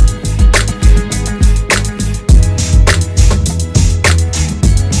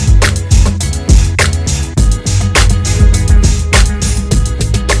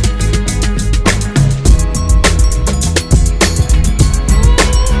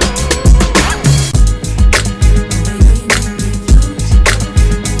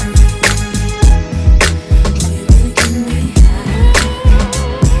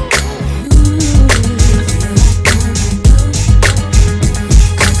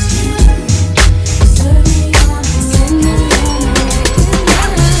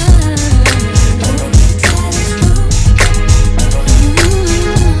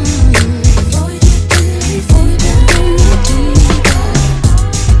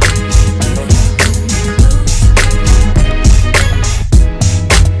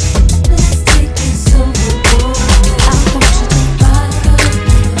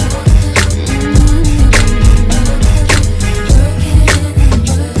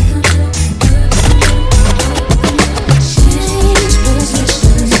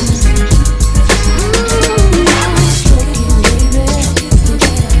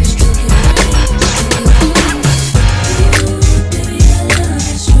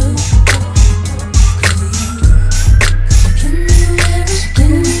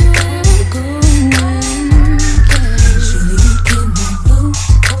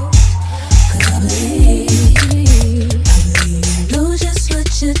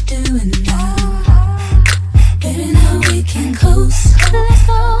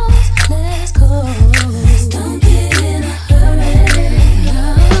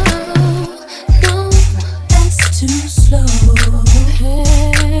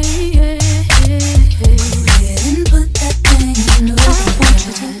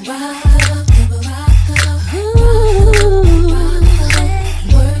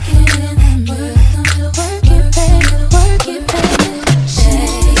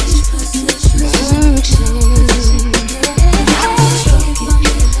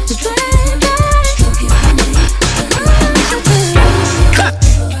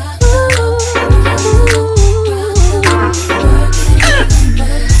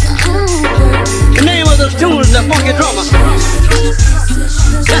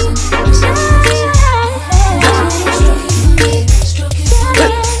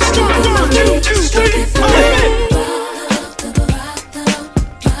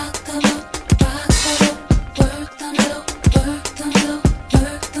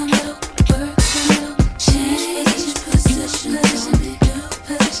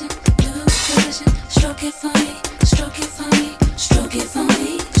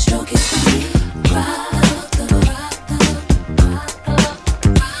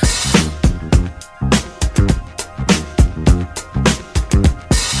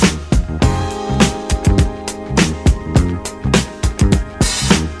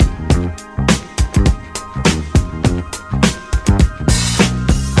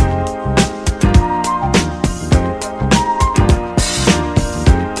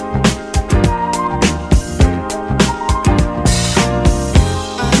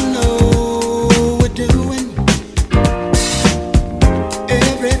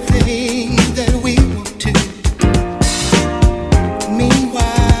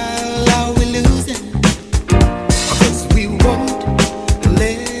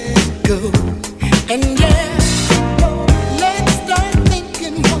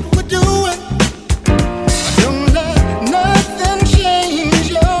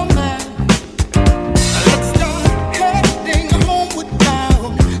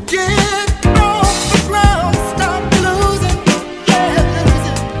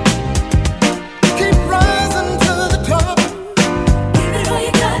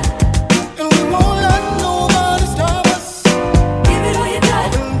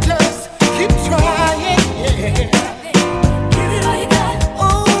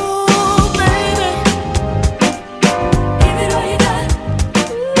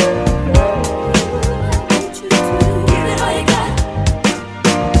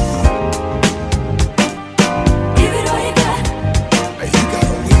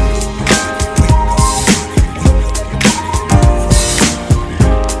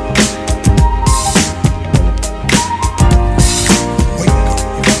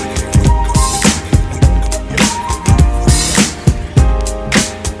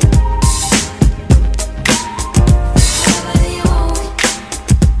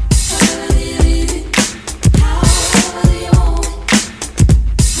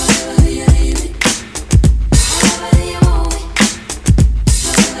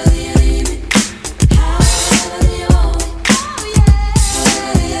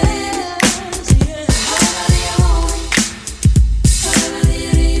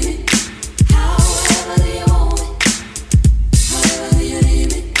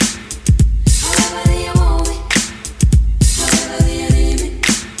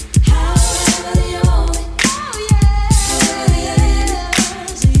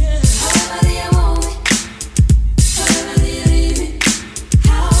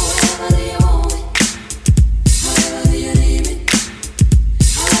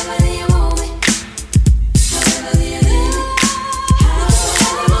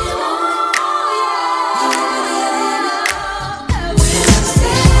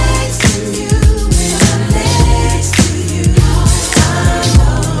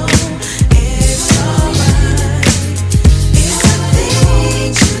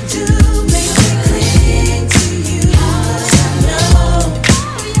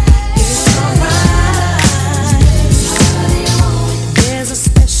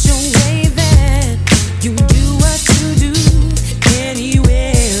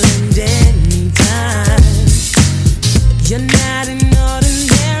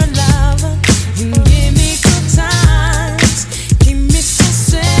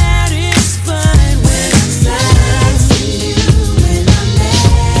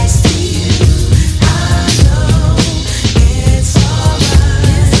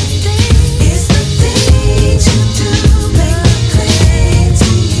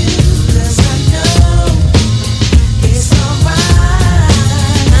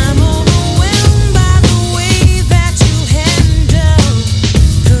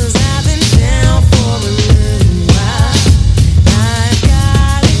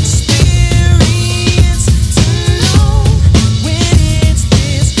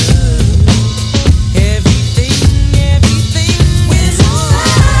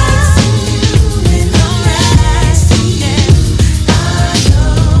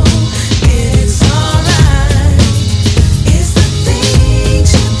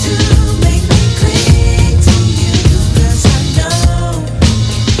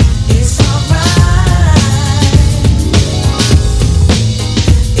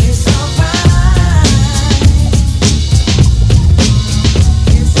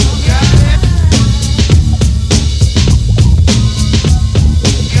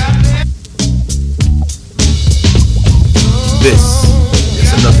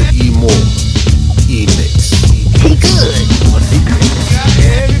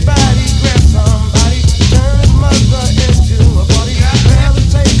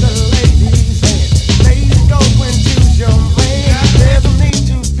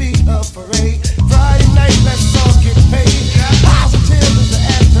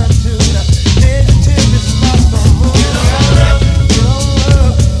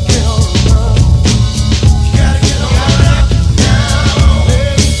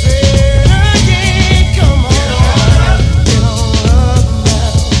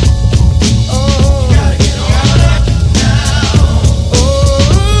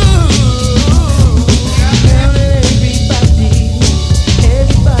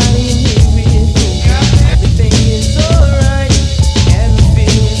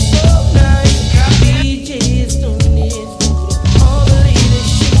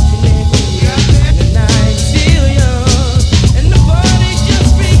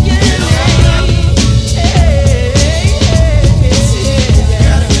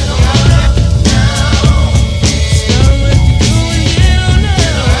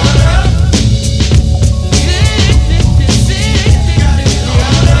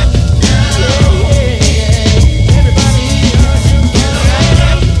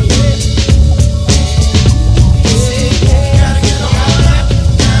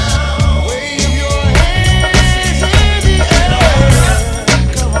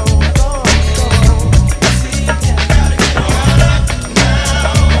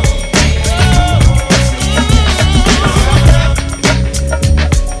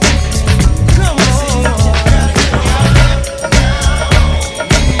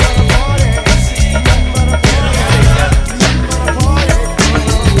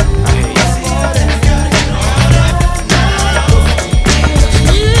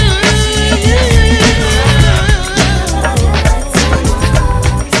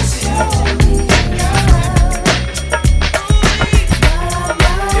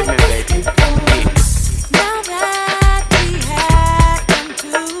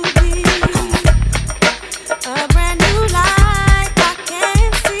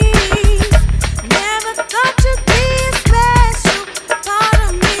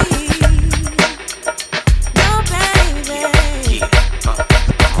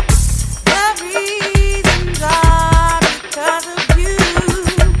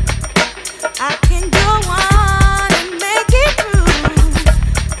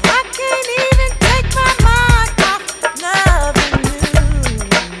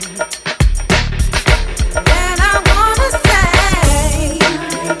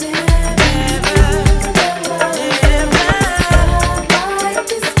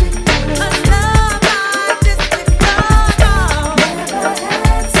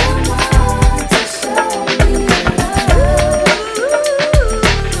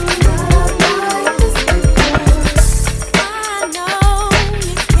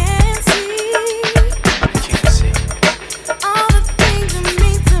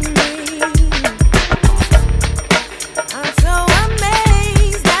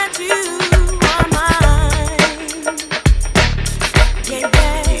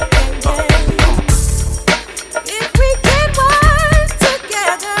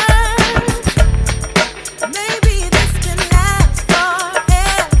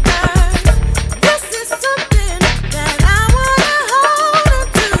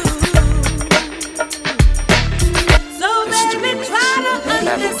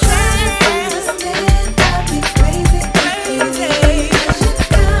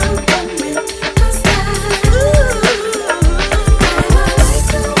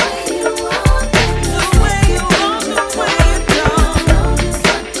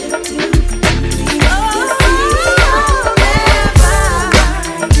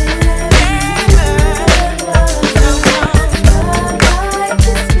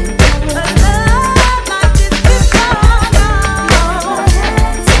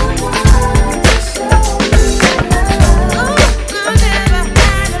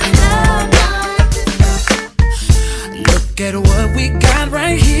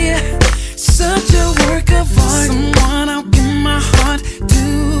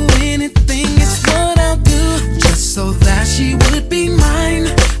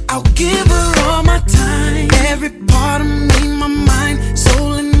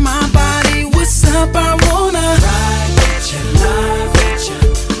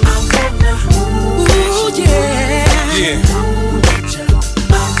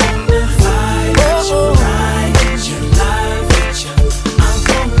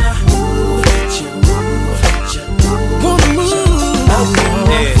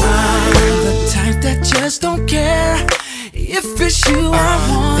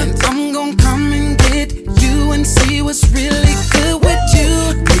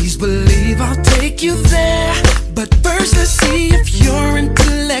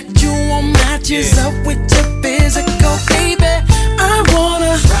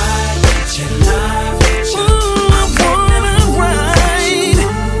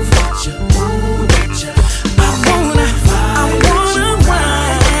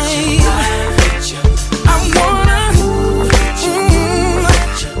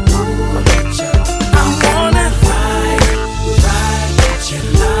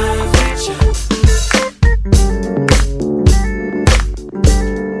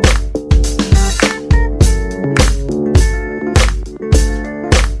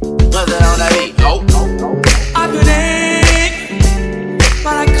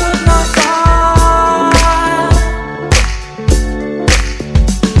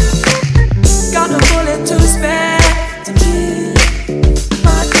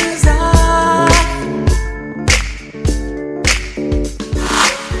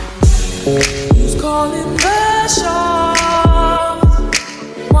 Who's calling the shots?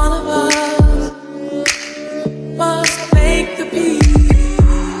 One of us must make the peace.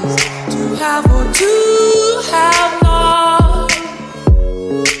 To have or to have not.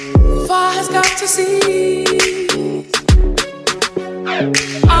 The fire has got to cease.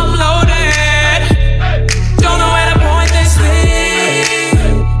 I'm loaded. Don't know where to point this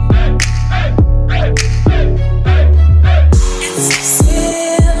thing. It's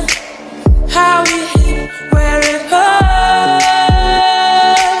still how we hit where it hurts.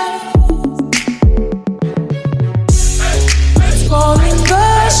 It's calling the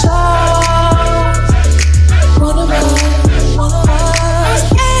shots. One of us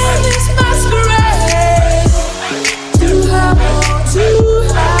in this masquerade. To have more, to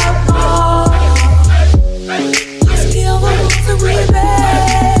have more. Let's kill the ones that we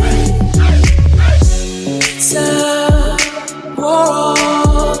made. It's a war.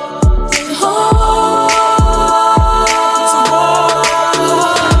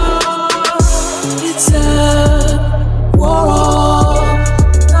 It's a war on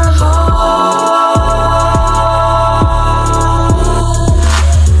the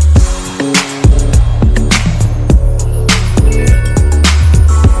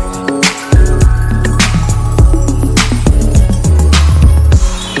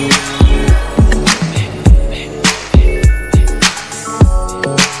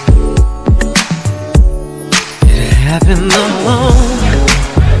Happened alone.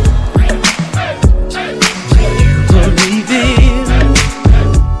 You were leaving,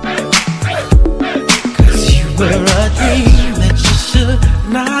 'cause you were a dream that you should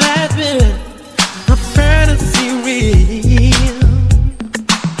not have been. A fantasy real.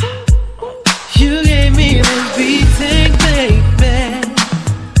 You gave me this beating, baby.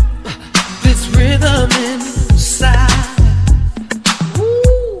 This rhythm inside.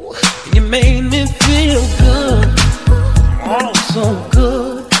 Ooh, you made me feel good. Oh, so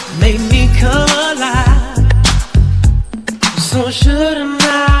good, made me come alive. So shouldn't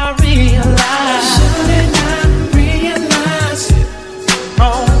I realize? Shouldn't I realize it?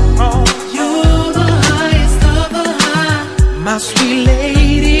 Oh, you're the highest of the high, my sweet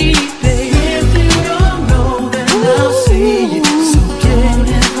lady, baby. If you don't know, then I'll see it. So don't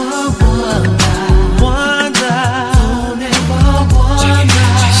ever wonder. Don't ever wonder.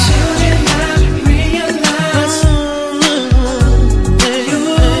 Shouldn't I realize?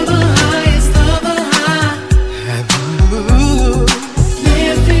 You're the highest of the high.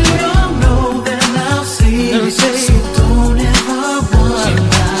 If you don't know, then I'll see it. So don't ever wonder.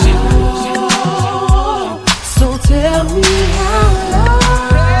 So tell me how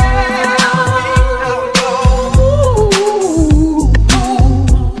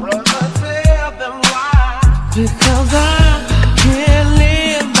because I can't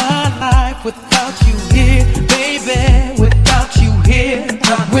live my life without you here, baby. Without you here,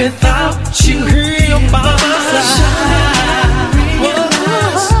 without you here by my side.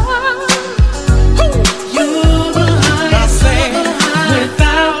 You're the highest of the high.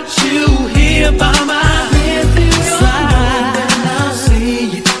 Without you here by my side, then I'll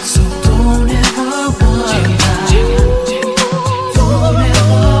see it. So don't ever wonder. Don't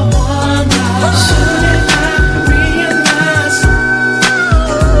ever wonder. Shouldn't I realize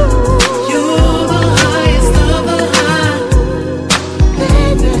you're the highest of the high,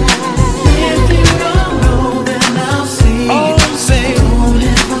 baby?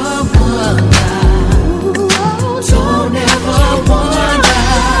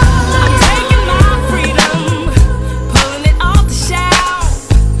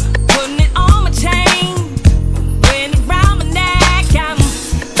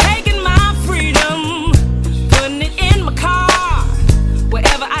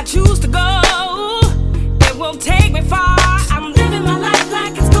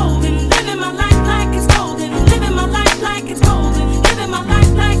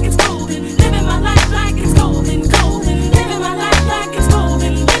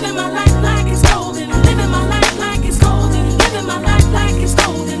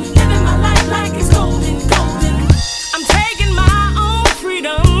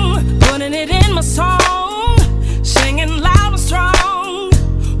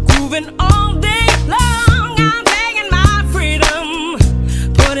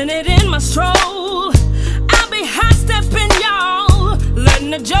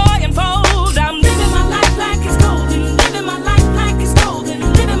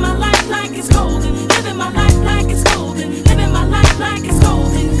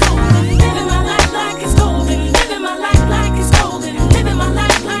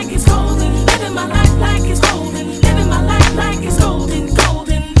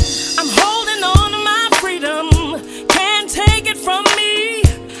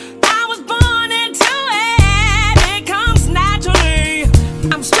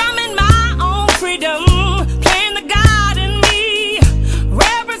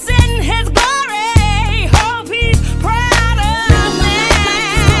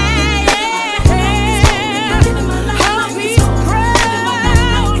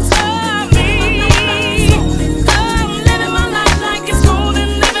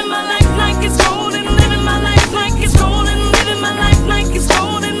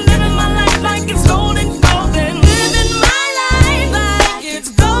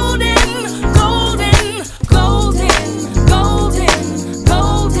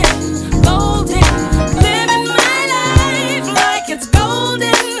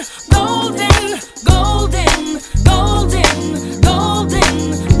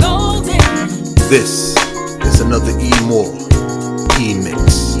 This is another E-More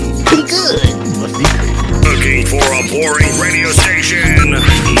E-Mix. Pretty good. Looking for a boring radio station?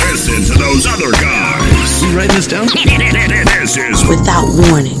 Listen to those other guys. You writing this down? This is Without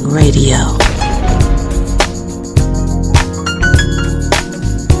Warning Radio.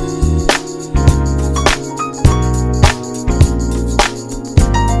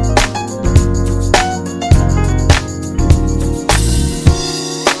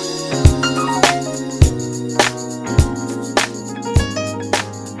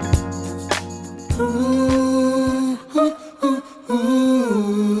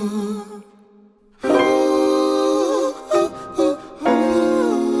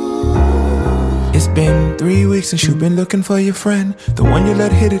 Since you've been looking for your friend, the one you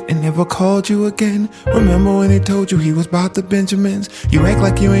let hit it and never called you again. Remember when he told you he was about the Benjamins? You act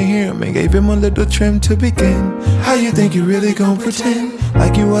like you ain't hear him and gave him a little trim to begin. How you think you really gon' pretend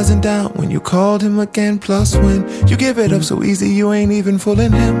like you wasn't down when you called him again? Plus when you give it up so easy you ain't even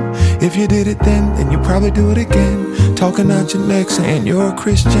fooling him. If you did it then you probably do it again. Talking out your neck saying you're a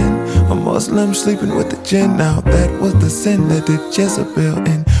Christian, a Muslim sleeping with the jinn. Now that was the sin that did Jezebel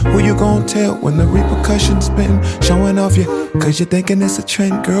in. Who you gon' tell when the repercussions spin? Showing off you cause you're thinking it's a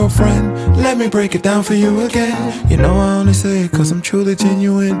trend. Girlfriend, let me break it down for you again. You know I only say it cause I'm truly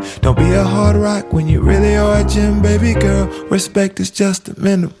genuine. Don't be a hard rock when you really are a gem. Baby girl, respect is just the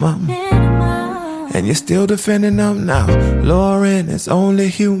minimum. And you're still defending them now. Lauren is only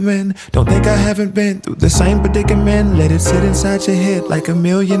human. Don't think I haven't been through the same predicament. Let it sit inside your head like a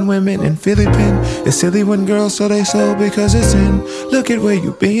million women in Philippines. It's silly when girls sell they soul because it's in. Look at where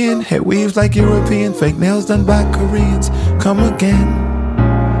you been. Hair weaves like European. Fake nails done by Koreans. Come again.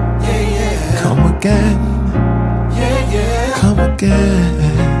 Yeah, yeah. Come again. Yeah, yeah. Come again.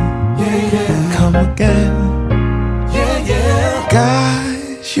 Yeah, yeah. Come again. Yeah, yeah.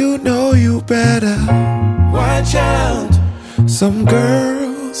 Guys, you know you better watch out. Some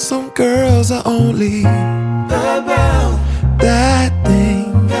girls are only about that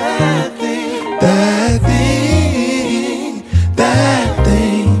thing, that thing, that thing, that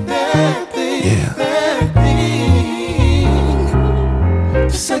thing, that thing, yeah. That thing.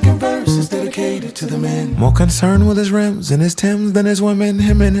 The second verse is dedicated to the man. More concerned with his rims and his Timbs than his women.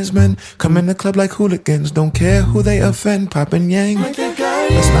 Him and his men come in the club like hooligans. Don't care who they offend. Poppin' yang.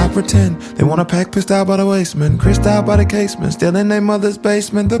 Let's not pretend they wanna pack pissed out by the waistman, crissed out by the casement, still in their mother's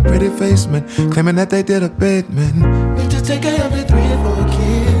basement. The pretty face men claiming that they did a bid, man. They just take every 3 or 4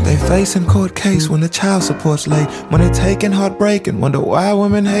 kids. They facing court case when the child support's late. When they taking heartbreaking, wonder why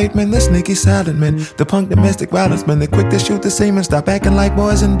women hate men. The sneaky silent men, the punk domestic violence men. They quick to shoot the semen, stop acting like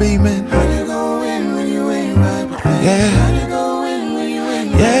boys and be men. How you gon' win when you ain't right with them? Yeah. How you gon' win when you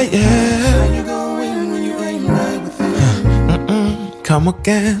ain't right? Yeah, yeah. How you gon' win when you ain't right with them? Come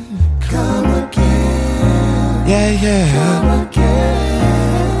again. Come again. Yeah, yeah. Come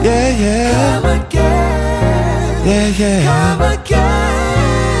again. Yeah, yeah. Come again. Yeah, yeah. Come again.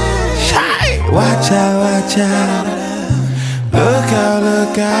 Shy. Watch out, watch out. Look out,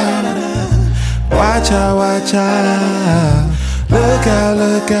 look out. Watch out, watch out. Look out,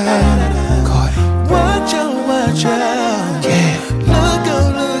 look out. Watch out, watch out. Yeah. Look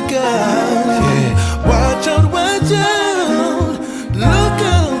out, look out. Yeah. Watch out, watch out. Look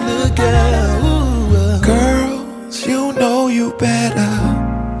out, look out. Ooh. Girls, you know you better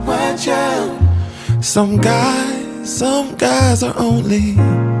watch out. Some guys are only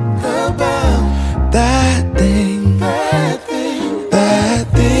about that thing, that thing, that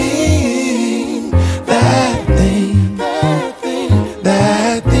thing, that thing, that thing,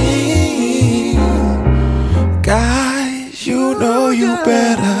 that thing. Guys, you know you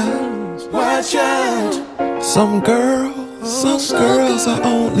better watch out. Some girls are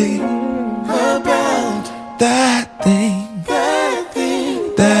only about that thing, that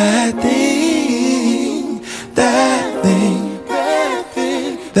thing, that thing, that thing, that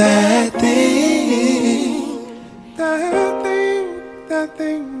thing, that thing, that thing, that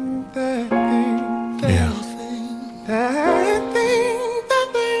thing, that thing, yeah. That thing, that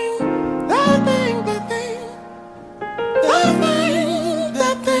thing, that thing, that thing, that thing,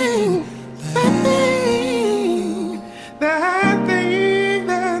 that thing, that thing, that thing,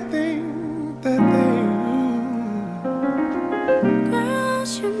 that thing, that thing.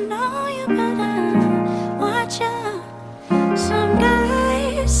 Girls, you know you better watch out. Some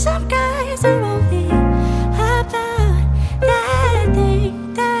guys are only about that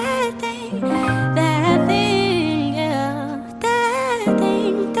thing, that thing, that thing, yeah. That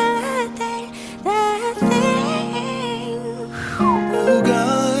thing, that thing, that thing. Oh,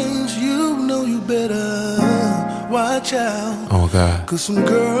 guys, you know you better watch out. Oh God. Cause some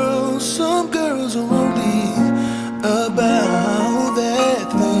girls was a roadie about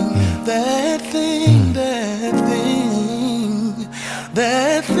that thing, that thing, that thing,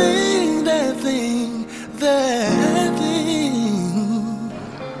 that thing, that thing, that thing.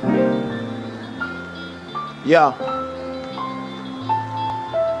 Yo.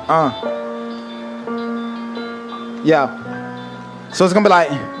 Yo. So it's gonna be like,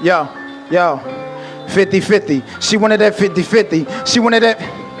 yo, 50-50. She wanted that 50-50. She wanted that,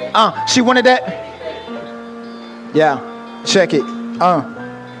 she wanted that. Yeah, check it.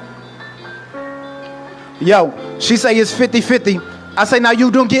 Yo, she say it's 50-50. I say, now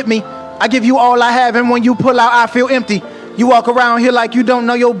you don't get me. I give you all I have, and when you pull out, I feel empty. You walk around here like you don't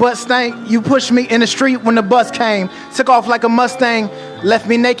know your butt stank. You pushed me in the street when the bus came. Took off like a Mustang. Left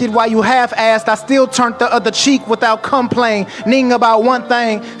me naked while you half-assed. I still turned the other cheek without complaining about one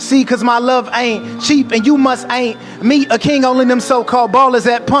thing. See, cause my love ain't cheap and you must ain't me a king. Only them so-called ballers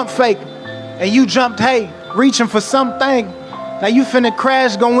that pump fake. And you jumped, hey, reaching for something. Now you finna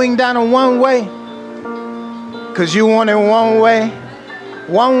crash, going down a one way. Cause you want it one way,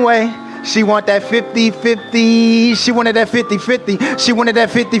 one way. She want that 50-50. She wanted that 50-50. She wanted that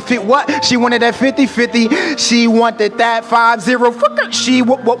 50-50. What? She wanted that 50-50. She wanted that 5-0. She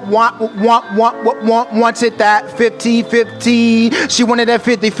wanted that 50-50. She wanted that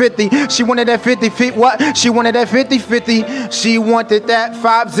 50-50. She wanted that 50-50. What? She wanted that 50-50. She wanted that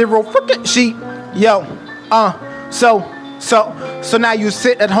 5-0. She, yo, So now you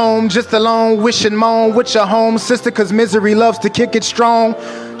sit at home just alone, wish and moan with your home sister, cause misery loves to kick it strong.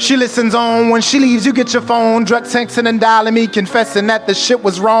 She listens on. When she leaves, you get your phone. Drug texting and dialing me, confessing that the shit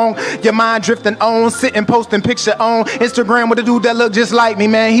was wrong. Your mind drifting on, sitting, posting picture on Instagram with a dude that look just like me,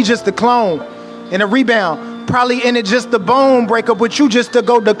 man. He just a clone. In a rebound. Probably in it just a bone. Break up with you just to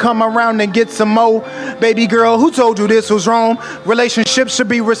go to come around and get some more. Baby girl, who told you this was wrong? Relationships should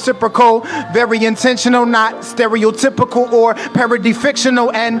be reciprocal. Very intentional, not stereotypical or parody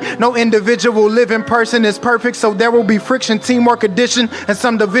fictional. And no individual living person is perfect, so there will be friction, teamwork, addition, and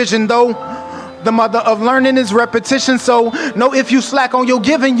some division though. The mother of learning is repetition, so know if you slack on your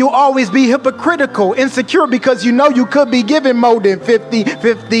giving, you'll always be hypocritical, insecure because you know you could be giving more than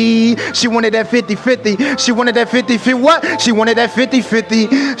 50-50. She wanted that 50-50. She wanted that 50-50. What? She wanted that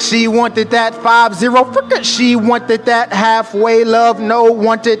 50-50. She wanted that 5-0. She wanted that halfway love. No,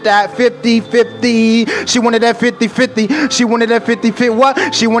 wanted that 50-50. She wanted that 50-50. She wanted that 50-50.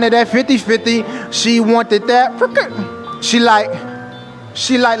 What? She wanted that 50-50. She wanted that. She like.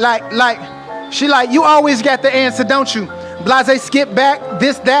 She like, you always got the answer, don't you? Blase, skip back,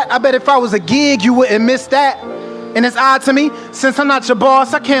 this, that. I bet if I was a gig, you wouldn't miss that. And it's odd to me, since I'm not your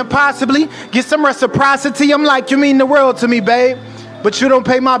boss, I can't possibly get some reciprocity. I'm like, you mean the world to me, babe, but you don't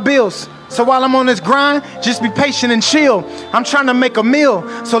pay my bills. So while I'm on this grind, just be patient and chill. I'm trying to make a meal,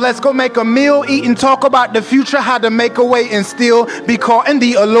 so let's go make a meal, eat and talk about the future, how to make a way and still be caught in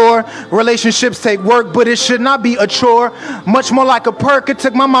the allure. Relationships take work, but it should not be a chore. Much more like a perk. It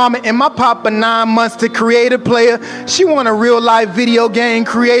took my mama and my papa 9 months to create a player. She want a real life video game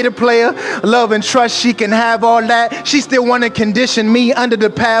creator player. Love and trust, she can have all that. She still want to condition me under the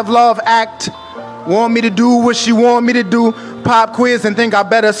Pavlov act. Want me to do what she want me to do. Pop quiz and think I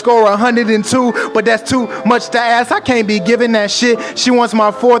better score 102, but that's too much to ask. I can't be giving that shit. She wants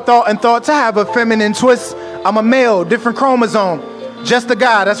my forethought and thought to have a feminine twist. I'm a male, different chromosome, just a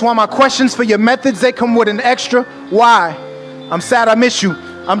guy. That's why my questions for your methods, they come with an extra why. I'm sad I miss you.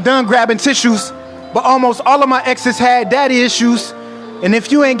 I'm done grabbing tissues, but almost all of my exes had daddy issues. And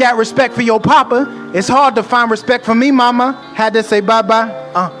if you ain't got respect for your papa, it's hard to find respect for me, mama. Had to say bye-bye.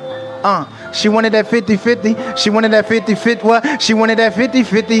 She wanted that 50-50. She wanted that 50-50. What? She wanted that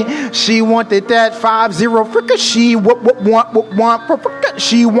 50-50. She wanted that 5-0. She want.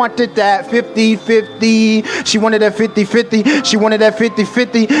 She wanted that 50-50. She wanted that 50-50. She wanted that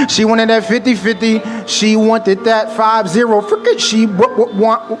 50-50. She wanted that 50-50. She wanted that 5-0. She want.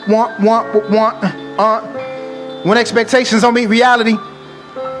 When expectations don't meet reality,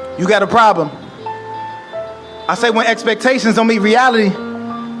 you got a problem. I say when expectations don't meet reality,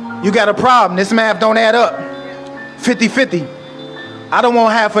 you got a problem. This math don't add up. 50-50. I don't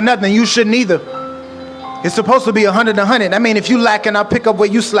want half for nothing. You shouldn't either. It's supposed to be 100-100. I mean, if you lacking, I'll pick up where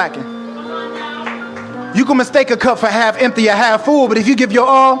you slacking. You can mistake a cup for half empty or half full, but if you give your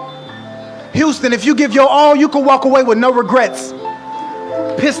all, Houston, if you give your all, you can walk away with no regrets.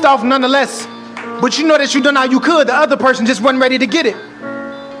 Pissed off nonetheless, but you know that you done all you could. The other person just wasn't ready to get it.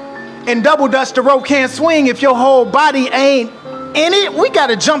 In double dutch, the rope can't swing if your whole body ain't in it. We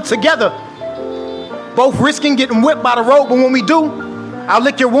gotta jump together, both risking getting whipped by the rope, but when we do, I'll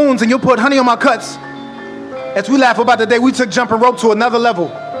lick your wounds and you'll put honey on my cuts. As we laugh about the day we took jumping rope to another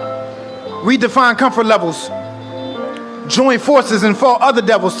level. Redefine comfort levels. Join forces and fought other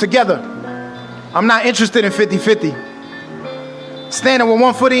devils together. I'm not interested in 50-50. Standing with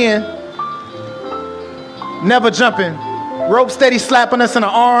one foot in, never jumping. Rope steady slapping us in the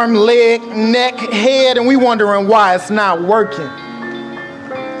arm, leg, neck, head, and we wondering why it's not working.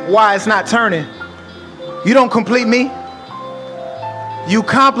 Why it's not turning. You don't complete me. You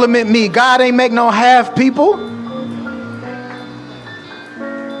compliment me. God ain't make no half people.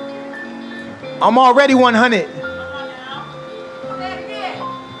 I'm already 100.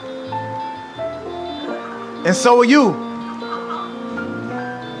 And so are you.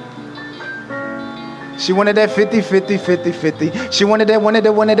 She wanted that 50, 50, 50, 50. She wanted that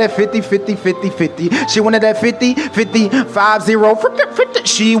 50, 50, 50, 50. She wanted that 50, 50, 50, 50. She wanted that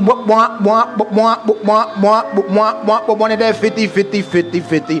 50, 50, 50, 50. She wanted that 50, 50, 50,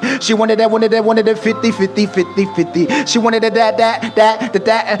 50. She wanted that.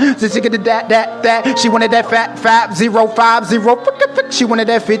 She wanted that 50, 50. She wanted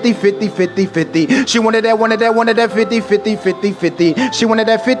that 50, 50, 50, 50. She wanted that 50, 50, 50, 50. She wanted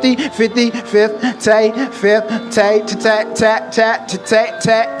that 50, 50, 50. Fifth, tat, tat, tat, tat, tat,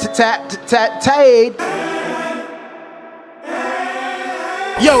 tat, tat, tat, tat.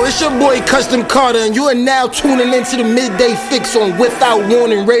 Yo, it's your boy Custom Carter, and you are now tuning into the Midday Fixx on Without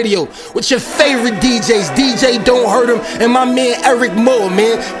Warning Radio with your favorite DJs, DJ Don't Hurt Him, and my man Eryk Moore,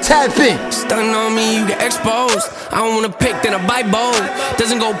 man. Tap in. Stun on me, you get exposed. I don't wanna pick, then I bite bold.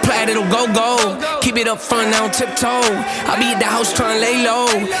 Doesn't go plat, it'll go gold. Keep it up front, now tiptoe. I be at the house trying to lay low.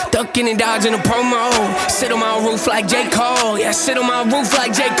 Ducking and dodging a promo. Sit on my roof like J. Cole. Yeah, sit on my roof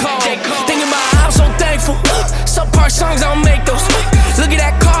like J. Cole. Thinking about how I'm so thankful. Subpart songs, I don't make those. Look at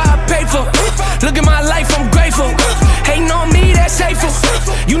that car I paid for. Look at my life, I'm grateful. Hating on me, that's hateful.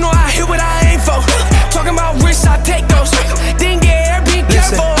 You know I hit what I aim for. Talking about risks, I take those. Didn't get air, be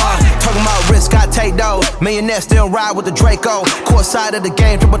careful. Talking about risk, I take those. Millionaire still ride with the Draco. Court side of the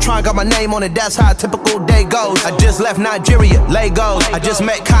game, Tripletron got my name on it. That's how a typical day goes. I just left Nigeria, Lagos. I just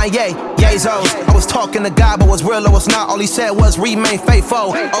met Kanye, Yazos. I was talking to God, but was real or was not. All he said was remain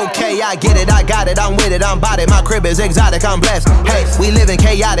faithful. Okay, I get it, I got it, I'm with it, I'm about it. My crib is exotic, I'm blessed. Hey, we living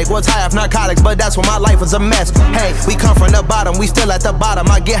chaotic, was high off narcotics, but that's when my life was a mess. Hey, we come from the bottom, we still at the bottom.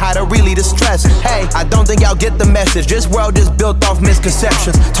 I get high to really distress. Hey, I don't think y'all get the message. This world is built off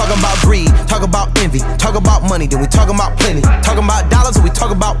misconceptions. Talking about greed, talk about envy, talk about money, then we talking about plenty. Talking about dollars, then we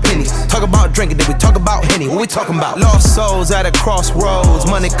talk about pennies. Talk about drinking, then we talk about Henny. What we talking about? Lost souls at a crossroads,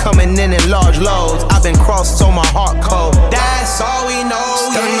 money coming in large loads. I've been crossed, so my heart cold. That's all we know.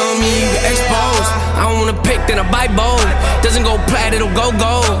 Stun on me, you get exposed. I don't wanna pick, then I bite bold. Doesn't go plat, it'll go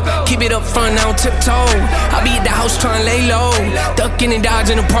gold. Keep it up front, now tiptoe. I be at the house trying to lay low. Ducking and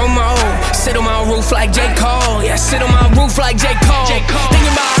dodging a promo. Sit on my roof like J. Cole. Yeah, sit on my roof like J. Cole.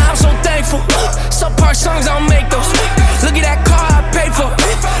 Thinking about how I'm so thankful. Subpart songs, I don't make those. Look at that car I paid for.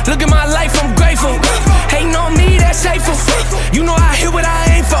 Look at my life, I'm grateful. Hating on me, that's hateful. You know I hit what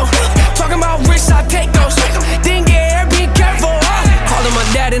I aim for. Talking about risks, I take those. Didn't get air, be careful. Called him my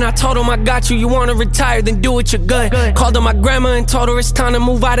dad and I told him I got you. You wanna retire, then do it, you're good. Called him my grandma and told her it's time to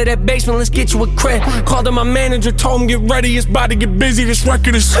move out of that basement, let's get you a crib. Called him my manager, told him get ready, it's about to get busy, this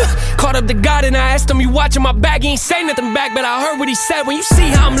record is Called up the God and I asked him, you watching my back? He ain't say nothing back, but I heard what he said. When you see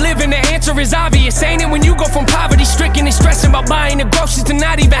how I'm living, the answer is obvious, ain't it? When you go from poverty stricken and stressing about buying the groceries to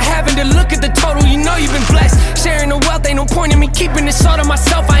not even having to look at the total, you know you've been blessed. Sharing the wealth, ain't no point in me keeping this all to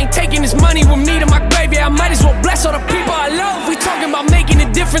myself. I ain't taking this money with me to my grave, yeah, I might as well bless all the people I love. We talking about making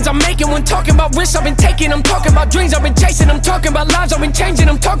a difference I'm making. When talking about risks I've been taking, I'm talking about dreams I've been chasing. I'm talking about lives I've been changing.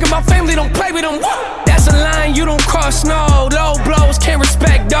 I'm talking about family, don't play with them. That's a line you don't cross, no. Low blows, can't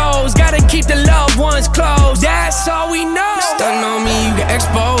respect those. Gotta keep the loved ones close. That's all we know. Stun on me, you get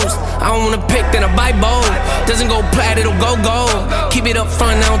exposed. I don't wanna pick, then I bite bold. Doesn't go plat, it'll go gold. Keep it up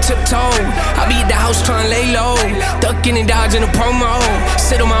front, now tiptoe. I be at the house trying to lay low. Ducking and dodging a promo.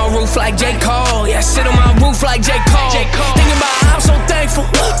 Sit on my roof like J. Cole. Yeah, sit on my roof like J. Cole. Thinking about how I'm so thankful.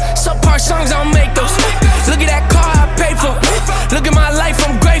 Subpart songs, I don't make those. Look at that car I paid for. Look at my life,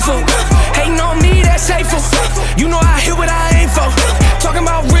 I'm grateful. Hating on me, that's hateful. You know I hit what I aim for. Talking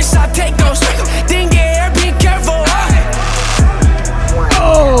about risks, I take those. Didn't get air, be careful.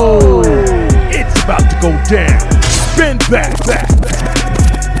 Oh, it's about to go down. Spin back.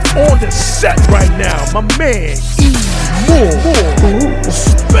 On the set right now, my man E. Moore.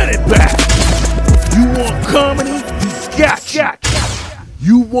 Spin it back. You want comedy? He got you.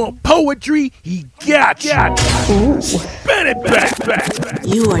 You want poetry? He got you. Spin it back.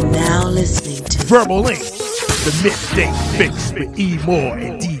 You are now listening to Verbal Ink, the Midday Fixx with E. Moore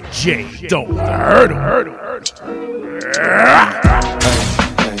and DJ Don't Hurt Him.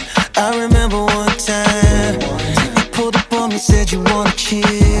 I remember one time you pulled up on me, said you wanna chill.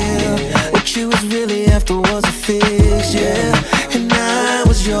 What you was really after was a fix, yeah. And I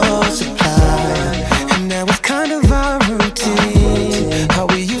was your supply, and that was kind of our routine. How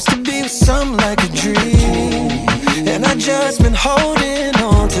we used to be was something like a dream. And I just been holding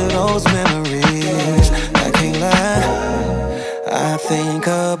on to those memories. I can't lie, I think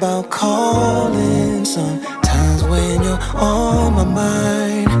about calling sometimes when you're on my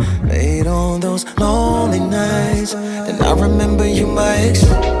mind. Late on those lonely nights, and I remember you, my ex.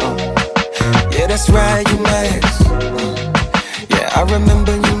 Yeah, that's right, you my ex. Yeah, I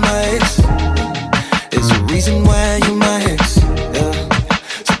remember you, my ex. There's a reason why you my ex. Yeah,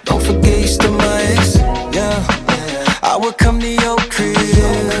 so don't forget you still my ex. Yeah, I would come to your crib.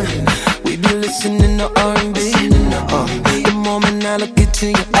 We'd be listening to R&B. The moment I look into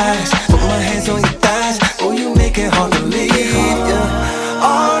your eyes, put my hands on your thighs. Oh, you make it hard to leave. Yeah,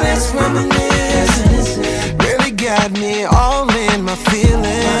 all this reminiscence really got me all in my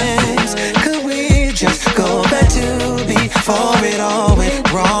feelings. Could we just go back to before it all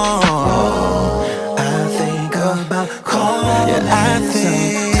went wrong? I think about calling. Yeah, I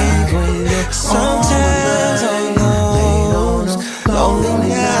think sometimes on those lonely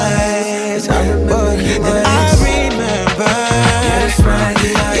nights, but then I remember. Yeah, that's right,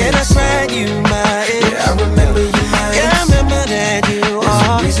 yeah, that's right, you my ex. Yeah, I remember you my ex. Yeah, I remember that you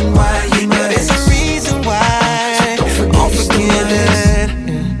are. There's a reason why you my ex. There's a reason why. So don't forget that.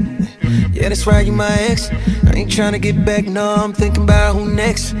 Yeah, that's right, you my ex. I ain't tryna get back, no, I'm thinking about who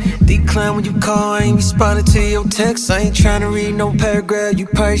next. Decline when you call, I ain't responding to your text. I ain't tryna read no paragraph, you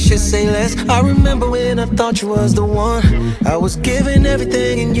probably should say less. I remember when I thought you was the one. I was giving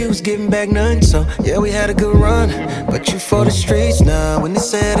everything and you was giving back none. So yeah, we had a good run, but you for the streets now. When it's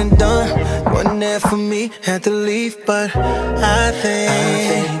said and done, wasn't there for me, had to leave. But I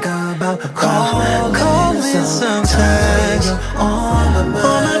think about calling sometimes on my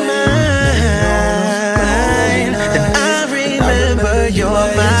mind. And I remember you're my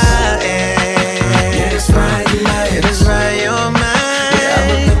ex. Yeah, that's right, you're my ex. Yeah, that's right, you're my ex. Yeah, I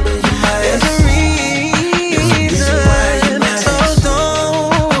remember you my ex. There's a reason, so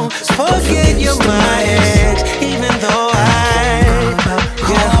don't forget you're my ex. Even though I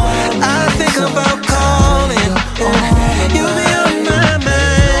think about calling, you be on my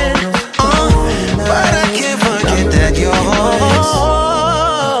mind. But I can't forget that you're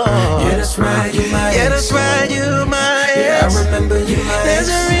yeah, that's right, you're my ex. Yeah, that's right, you're my ex. Yeah, I remember you my ex. There's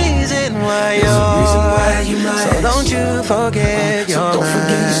a reason why you're my ex. So don't you forget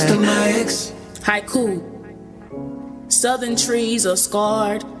you're my ex. Haiku. Southern trees are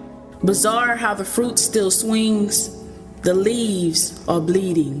scarred. Bizarre how the fruit still swings. The leaves are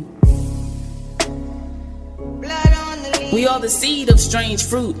bleeding. We are the seed of strange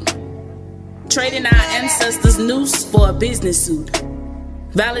fruit. Trading our ancestors' noose for a business suit.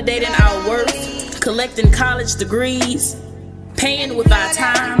 Validating our worth, collecting college degrees, paying with our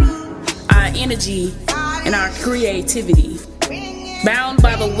time, our energy, and our creativity. Bound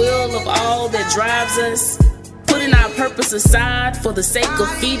by the will of all that drives us, putting our purpose aside for the sake of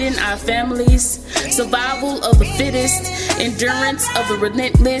feeding our families, survival of the fittest, endurance of the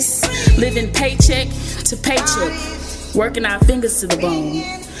relentless, living paycheck to paycheck, working our fingers to the bone,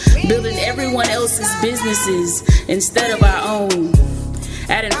 building everyone else's businesses instead of our own.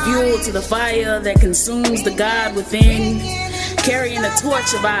 Adding fuel to the fire that consumes the God within, carrying the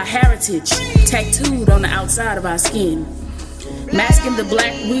torch of our heritage tattooed on the outside of our skin. Masking the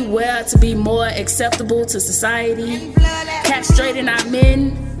black we wear to be more acceptable to society, castrating our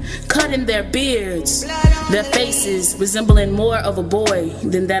men, cutting their beards, their faces resembling more of a boy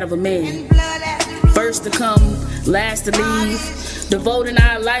than that of a man. First to come, last to leave, devoting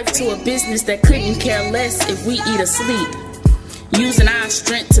our life to a business that couldn't care less if we eat or sleep. Using our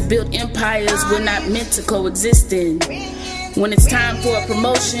strength to build empires we're not meant to coexist in. When it's time for a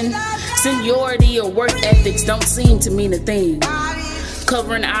promotion, seniority or work ethics don't seem to mean a thing.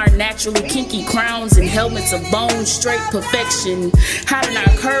 Covering our naturally kinky crowns and helmets of bone straight perfection, hiding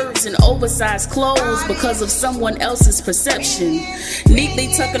our curves in oversized clothes because of someone else's perception, neatly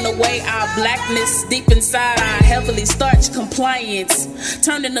tucking away our blackness deep inside our heavily starched compliance,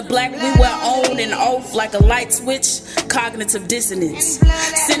 turning the black we wear on and off like a light switch, cognitive dissonance,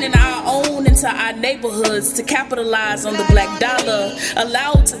 sending our own into our neighborhoods to capitalize on the black dollar,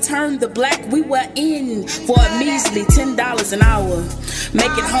 allowed to turn the black we wear in for a measly $10 an hour.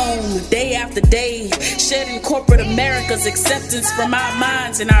 Make it home day after day, shedding corporate America's acceptance from our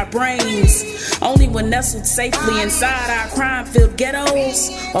minds and our brains. Only when nestled safely inside our crime-filled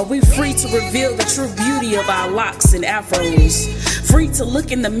ghettos are we free to reveal the true beauty of our locks and afros. Free to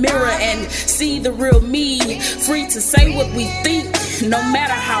look in the mirror and see the real me. Free to say what we think, no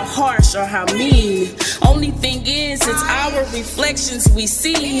matter how harsh or how mean. Only thing is, it's our reflections we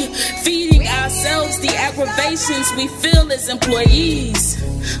see, feeding ourselves the aggravations we feel as employees.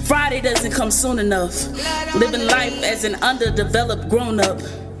 Friday doesn't come soon enough. Living life as an underdeveloped grown-up.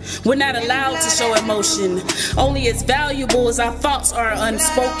 We're not allowed to show emotion, only as valuable as our thoughts are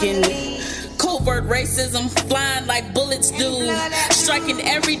unspoken. Covert racism flying like bullets do, striking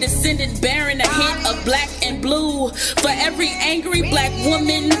every descendant bearing a hint of black and blue. For every angry black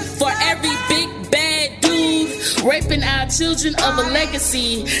woman, for every big bad dude, raping our children of a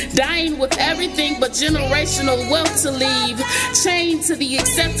legacy, dying with everything but generational wealth to leave, chained to the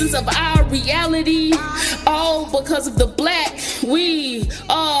acceptance of our reality, all because of the black we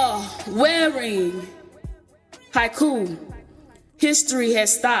are wearing. Haiku. History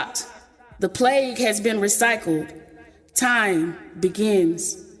has stopped. The plague has been recycled. Time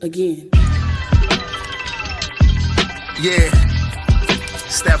begins again. Yeah,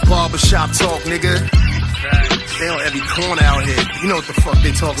 it's that barbershop talk, nigga. They on every corner out here. You know what the fuck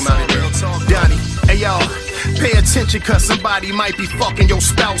they talking about in here. Donnie, hey y'all, pay attention cause somebody might be fucking your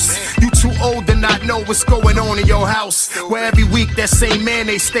spouse. You too old to not know what's going on in your house. Where every week that same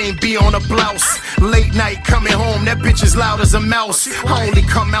mayonnaise stain be on a blouse. Late night coming home, that bitch is loud as a mouse. I only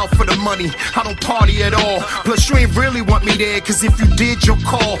come out for the money, I don't party at all. Plus you ain't really want me there, cause if you did you'll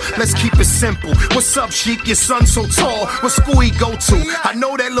call. Let's keep it simple. What's up, Sheik? Your son so tall. What school he go to? I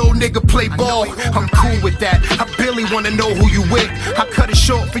know that little nigga play ball. I'm cool with that. I barely wanna know who you with. I cut it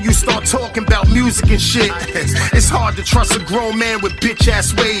short for you start talking about music and shit. It's hard to trust a grown man with bitch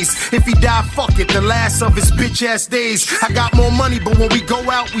ass ways. If he die, fuck it, the last of his bitch ass days. I got more money, but when we go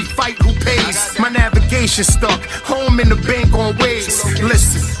out, we fight who pays. My navigation stuck, home in the bank on ways.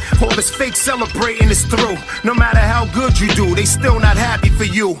 Listen, all this fake celebrating is through. No matter how good you do, they still not happy for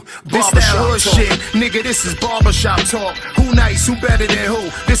you. This that hood shit, nigga, this is barbershop talk. Who nice, who better than who?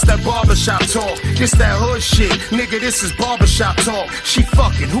 This that barbershop talk. This that hood shit, nigga, this is barbershop talk. She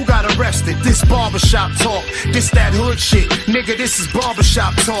fucking, who got arrested? This barbershop talk. This that hood shit, nigga, this is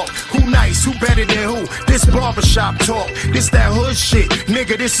barbershop talk. Who nice, who better than who? This barbershop talk. This that hood shit,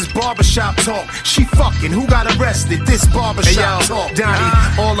 nigga, this is barbershop talk. She fucking, who got arrested? This barbershop talk.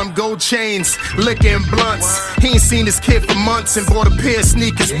 Donnie, all them gold chains, licking blunts. He ain't seen his kid for months and bought a pair of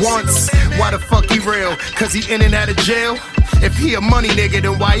sneakers once. Why the fuck he real? Cause he in and out of jail? If he a money nigga,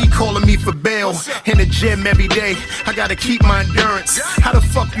 then why he calling me for bail? In the gym every day, I gotta keep my endurance. How the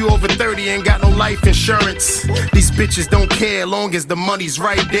fuck you over 30 ain't got no life insurance? These bitches don't care long as the money's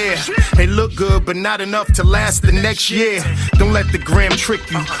right there. They look good, but not enough to last the next year. Don't let the gram trick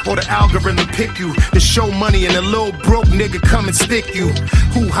you, or the algorithm pick you. The show money and a little broke nigga come and stick you.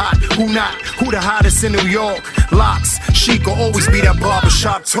 Who hot, who not, who the hottest in New York? Locks, Sheik will always be that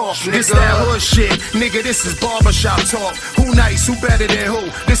barbershop talk. This that hood shit, nigga, this is barbershop talk. Who nice, who better than who?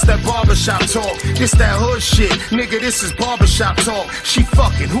 This that barbershop talk. This that hood shit, nigga, this is barbershop talk. She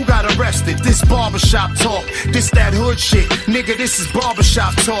fucking, who got arrested? This barbershop talk. This that hood shit, nigga, this is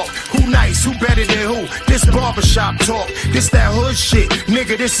barbershop talk. Who nice, who better than who? This barbershop talk. This that hood shit,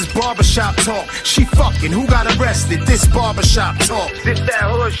 nigga, this is barbershop talk. She fucking, who got arrested? This barbershop talk. This that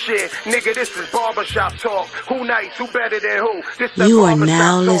hood shit, nigga, this is barbershop talk. Who nice, who better than who? This that You are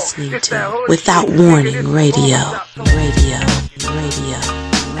now listening to Without Warning Radio.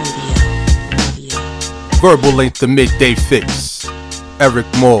 Verbal link to Midday Fixx.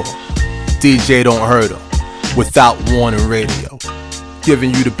 Eryk Moore. DJ Don't Hurt Him. Without Warning Radio.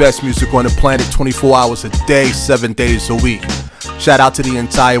 Giving you the best music on the planet 24 hours a day, 7 days a week. Shout out to the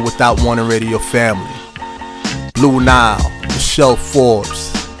entire Without Warning Radio family. Blue Nile, Michelle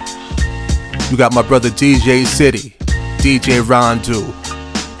Forbes. You got my brother DJ City, DJ Rondu.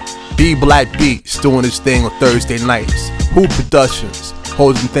 B Black Beats doing his thing on Thursday nights. Who Productions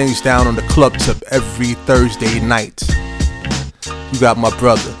holding things down on the club tip every Thursday night. You got my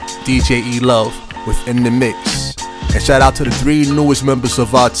brother DJ E Love within the mix. And shout out to the 3 newest members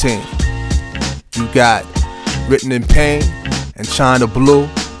of our team. You got Written in Pain and China Blue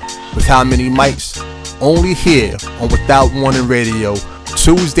with How Many Mics, only here on Without Warning Radio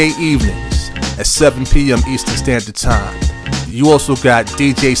Tuesday evenings at 7 p.m. Eastern Standard Time. You also got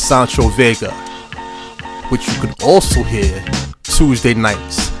DJ Sancho Vega, which you can also hear Tuesday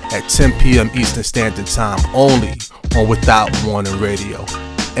nights at 10 p.m. Eastern Standard Time, only on Without Warning Radio.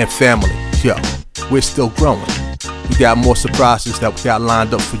 And family, yo, we're still growing. We got more surprises that we got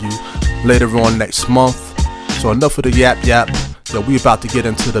lined up for you later on next month. So enough of the yap. Yo, we about to get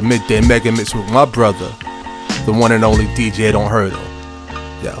into the midday mega mix with my brother, the one and only DJ Don't Hurt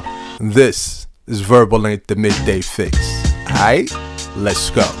Him. Yo, this is Verbal Ain't the Midday Fixx. Alright, let's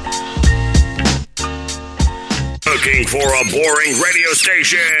go. Looking for a boring radio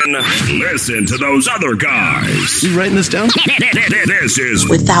station? Listen to those other guys. You writing this down? This is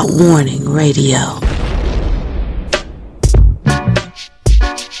Without Warning Radio.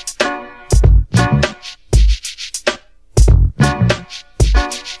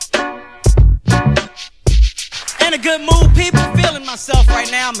 In a good mood, people. Feeling myself right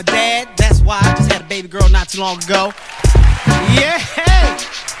now. I'm a dad. That's why I just had a baby girl not too long ago. Yeah, hey,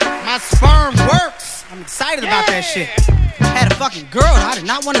 my sperm works. I'm excited about that shit. Had a fucking girl. I did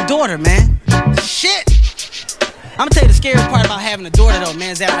not want a daughter, man. Shit. I'm gonna tell you the scary part about having a daughter, though,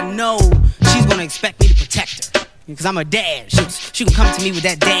 man, is that I know she's gonna expect me to protect her. Because I'm a dad. She can come to me with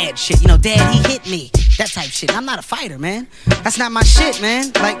that dad shit. You know, dad, he hit me. That type shit. And I'm not a fighter, man. That's not my shit,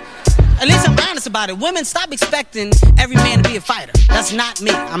 man. Like, at least I'm honest about it. Women, stop expecting every man to be a fighter. That's not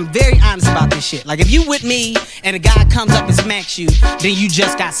me. I'm very honest about this shit. Like, if you with me and a guy comes up and smacks you, then you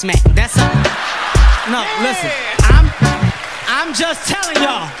just got smacked. That's something. No, listen. I'm just telling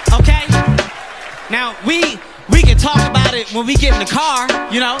y'all, okay? Now, we can talk about it when we get in the car.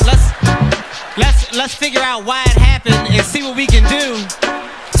 You know, let's figure out why it happened and see what we can do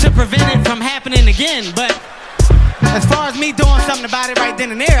to prevent it from happening again. But as far as me doing something about it right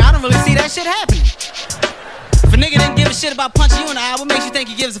then and there, I don't really see that shit happening. If a nigga didn't give a shit about punching you in the eye, what makes you think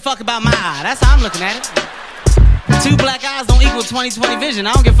he gives a fuck about my eye? That's how I'm looking at it. 2 black eyes don't equal 20/20 vision.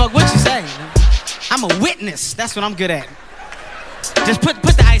 I don't give a fuck what you say. I'm a witness. That's what I'm good at. Just put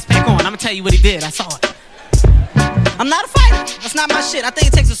the ice pack on. I'm gonna tell you what he did. I saw it. I'm not a fighter. That's not my shit. I think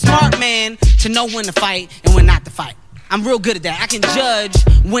it takes a smart man to know when to fight and when not to fight. I'm real good at that. I can judge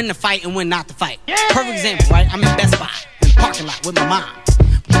when to fight and when not to fight. Perfect example, right? I'm in Best Buy in the parking lot with my mom,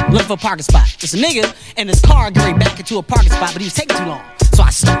 looking for a parking spot. There's a nigga in his car going back into a parking spot, but he was taking too long. So I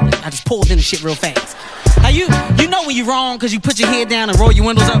stopped it. I just pulled in the shit real fast. Now you know when you're wrong because you put your head down and roll your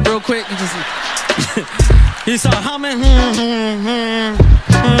windows up real quick. You just you start humming.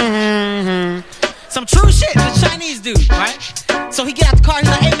 Some true shit the Chinese dude, right? So he get out the car, he's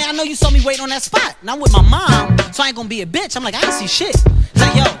like, hey man, I know you saw me waiting on that spot. And I'm with my mom, so I ain't gonna be a bitch. I'm like, I ain't see shit. He's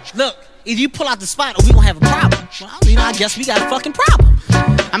like, yo, look, either you pull out the spot or we gonna have a problem. Well, you know, I guess we got a fucking problem.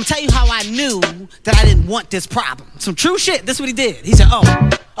 I'm telling you how I knew that I didn't want this problem. Some true shit, this is what he did. He said,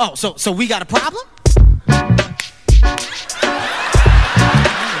 oh, so we got a problem?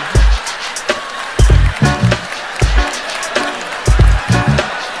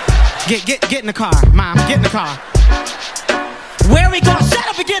 Get in the car, mom, get in the car. Where we going? Shut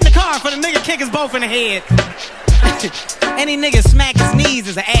up and get in the car for the nigga kick us both in the head. Any nigga smack his knees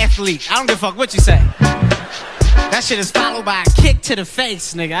is an athlete. I don't give a fuck what you say. That shit is followed by a kick to the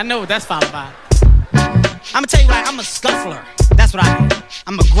face, nigga. I know what that's followed by. I'ma tell you what, I'm a scuffler. That's what I am.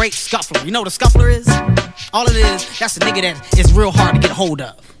 I'm a great scuffler. You know what a scuffler is? All it is, that's a nigga that is real hard to get hold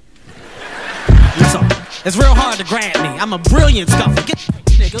of. That's all. It's real hard to grab me. I'm a brilliant scuffler. Get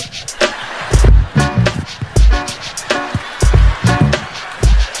nigga.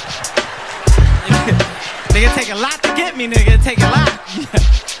 Nigga, take a lot to get me, nigga. It take a lot.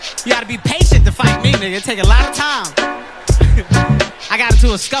 You gotta be patient to fight me, nigga. It take a lot of time. I got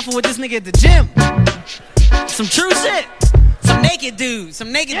into a scuffle with this nigga at the gym. Some true shit. Some naked dude at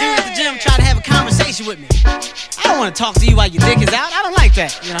the gym tried to have a conversation with me. I don't want to talk to you while your dick is out. I don't like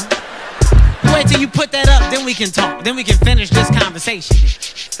that, you know. You wait till you put that up, then we can talk. Then we can finish this conversation.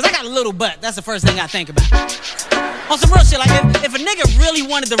 Cause I got a little butt. That's the first thing I think about. On some real shit, like if a nigga really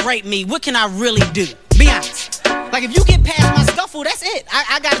wanted to rape me, what can I really do? Be honest. Like if you get past my scuffle, that's it.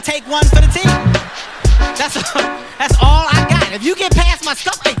 I gotta take one for the team. That's all I got. If you get past my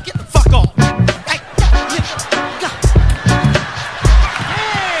scuffle, hey, get the fuck off. Hey, go.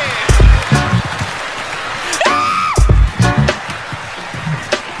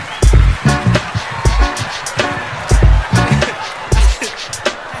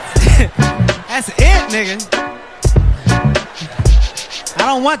 That's it, nigga. I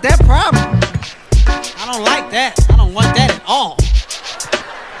don't want that problem. I don't like that. I don't want that at all.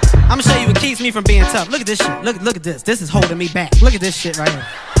 I'm gonna show you what keeps me from being tough. Look at this shit. Look at this. This is holding me back. Look at this shit right here.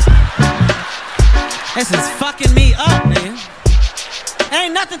 This is fucking me up, man. There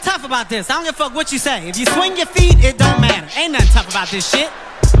ain't nothing tough about this. I don't give a fuck what you say. If you swing your feet, it don't matter. Ain't nothing tough about this shit.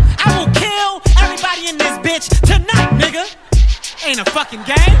 I will kill everybody in this bitch tonight, nigga. Ain't a fucking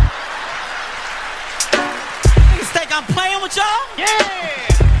game. Niggas think I'm playing with y'all? Yeah.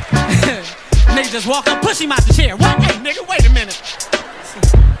 Nigga just walk up, push him out the chair. What? Hey, nigga, wait a minute.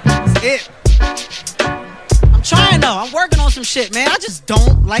 That's it. I'm trying though. I'm working on some shit, man. I just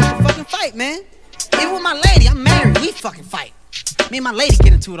don't like to fucking fight, man. Even with my lady, I'm married. We fucking fight. Me and my lady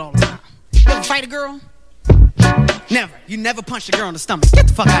get into it all the time. You ever fight a girl? Never. You never punch a girl in the stomach. Get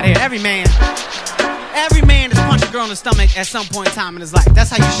the fuck out of here. Every man has punched a girl in the stomach at some point in time in his life. That's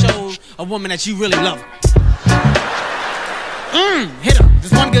how you show a woman that you really love her. Hit her.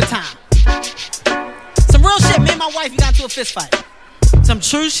 Just one good time. Some real shit. Me and my wife, we got into a fist fight. Some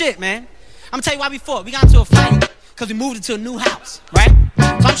true shit, man. I'm gonna tell you why we fought. We got into a fight because we moved into a new house, right?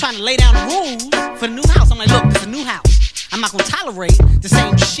 So I'm trying to lay down the rules for the new house. I'm like, look, this is a new house. I'm not gonna tolerate the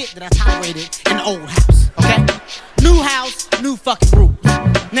same shit that I tolerated in the old house, okay? New house, new fucking rules.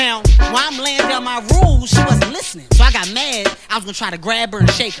 Now, while I'm laying down my rules, she wasn't listening. So I got mad. I was gonna try to grab her and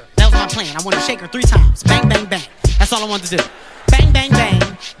shake her. That was my plan. I wanted to shake her 3 times. Bang, bang, bang. That's all I wanted to do. Bang, bang, bang.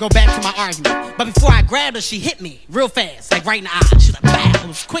 Go back to my argument. But before I grabbed her, she hit me real fast, like right in the eye. She was like, bam. It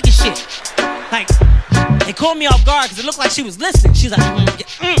was quick as shit. Like, it caught me off guard because it looked like she was listening. She was like,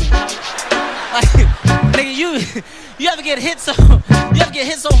 Like, nigga, you ever get hit so hard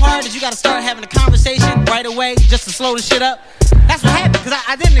that you gotta start having a conversation right away just to slow the shit up? That's what happened, because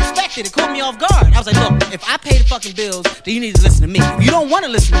I didn't expect it. It caught me off guard. I was like, look, if I pay the fucking bills, then you need to listen to me. If you don't want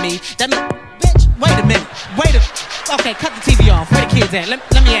to listen to me, that means, bitch, wait a minute. Okay, cut the TV off. Where the kids at? Let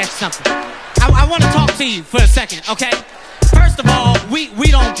me ask you something. I want to talk to you for a second, okay? First of all, we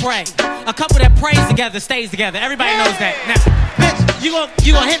don't pray. A couple that prays together stays together. Everybody knows that. Now, bitch, you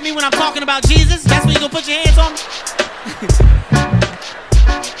gonna hit me when I'm talking about Jesus? That's when you gonna put your hands on me?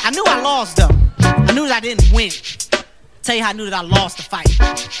 I knew I lost, though. I knew that I didn't win. Tell you how I knew that I lost the fight.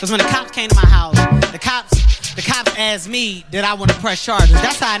 Because when the cops came to my house, the cops asked me did I want to press charges.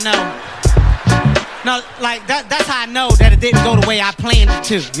 That's how I know. No, like, that's how I know that it didn't go the way I planned it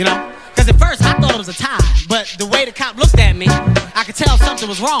to, you know? Because at first, I thought it was a tie. But the way the cop looked at me, I could tell something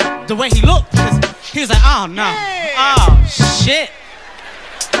was wrong. The way he looked. He was like, oh, no. Yeah. Oh, shit.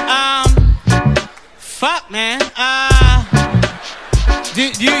 Fuck, man. Do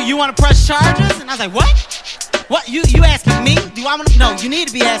you want to press charges? And I was like, what? What? You asking me? Do I want to? No, you need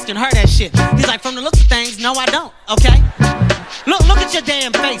to be asking her that shit. He's like, from the looks of things, no, I don't. Okay? Look at your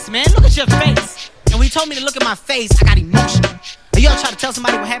damn face, man. Look at your face. And when he told me to look at my face, I got emotional. You ever try to tell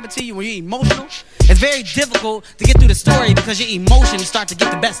somebody what happened to you when you're emotional? It's very difficult to get through the story because your emotions start to get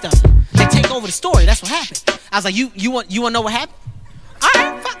the best of you. They take over the story. That's what happened. I was like, you want to know what happened? All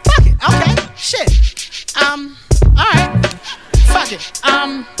right, fuck it. Okay, shit. All right, fuck it.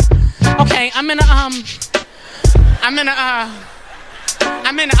 Okay, I'm in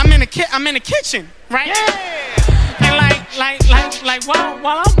the kitchen, right? Yeah. And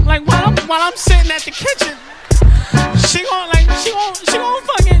while I'm sitting at the kitchen, she gon'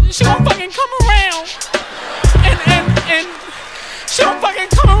 fucking come around and she gon' fucking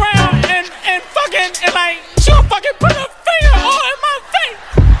come around and she gon' fucking put her finger all in my face.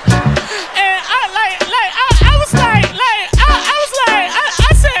 And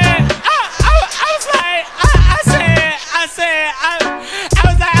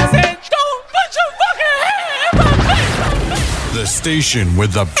I said, don't put your fucking hand in my face. The station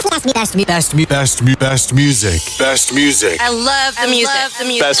with the best music. I love the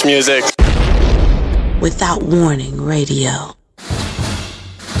music. Best music. Without Warning Radio.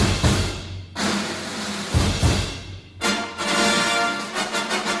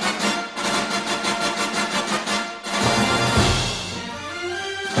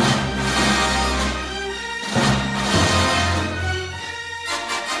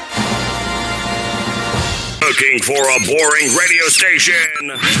 Looking for a boring radio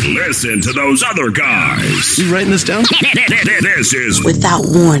station? Listen to those other guys. You writing this down? This is Without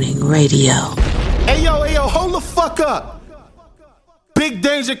Warning Radio. Hey yo, hold the fuck up. Big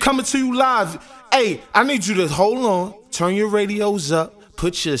Danger coming to you live. Hey, I need you to hold on, turn your radios up,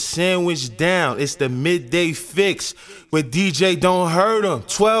 put your sandwich down. It's the Midday Fixx with DJ Don't Hurt 'Em,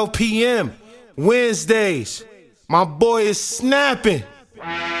 12 p.m. Wednesdays. My boy is snapping.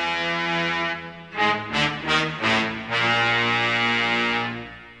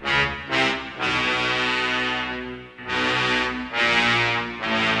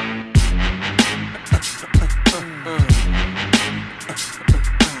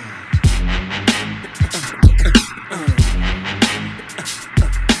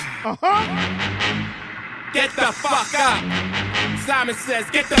 Get the fuck up. Simon says,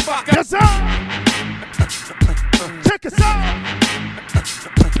 get the fuck up. Yes, sir. Check us out.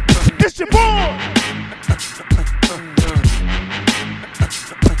 It's your boy.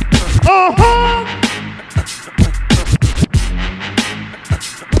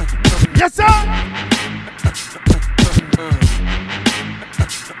 Yes, sir.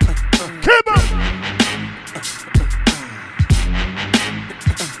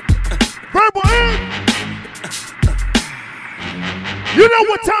 You know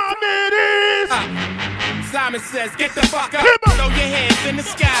what time it is? Simon says, get the fuck up. Throw your hands in the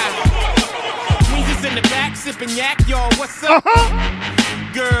sky. Weezer's in the back, sipping yak, y'all, what's up?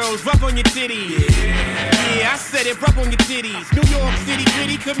 Girls, rub on your titties. Yeah, I said it, rub on your titties. New York City,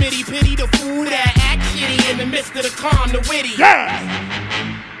 gritty committee, pity the fool that act shitty in the midst of the calm, the witty.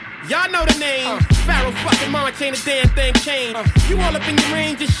 Y'all know the name. Pharaoh fucking March ain't a damn thing changed. You all up in your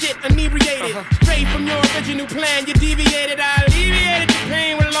range of shit, inebriated. Straight from your original plan, you deviated. I alleviated the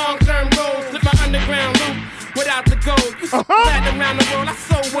pain with long-term goals. Slip my underground loop without the gold. You splat around the world, I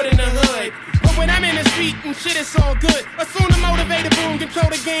sold wood in the hood. But when I'm in the street and shit, it's all good. Assume the motivator boom, control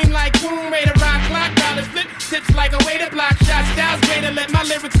the game like boom. Raider rock, clock, dollars flip, tips like a way to block shots. Styles way to let my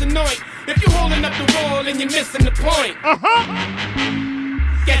lyrics annoy. If you holding up the wall and you're missing the point.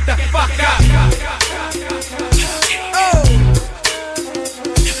 Get the fuck up. Oh.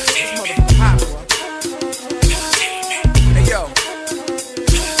 Hey yo,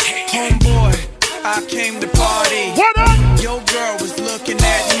 homeboy, I came to party. What up? Your girl was looking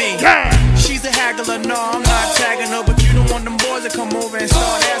at me. Yeah. She's a haggler, no, I'm not tagging her, but you don't want them boys to come over and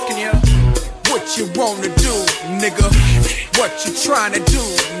start asking you what you wanna do, nigga. What you trying to do,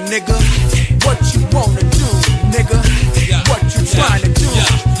 nigga. What you wanna do, nigga. What you trying to do.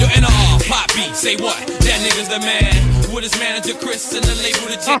 Yo, NR, Pop beat, say what? That nigga's the man. With his manager Chris and the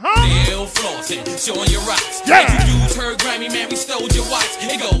label the chick. Still flossing, showing your rocks. Yeah. You dudes heard Grammy, man, we stole your watch.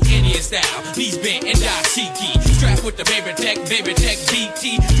 It go Indian style, knees bent and dashiki. Strapped with the baby tech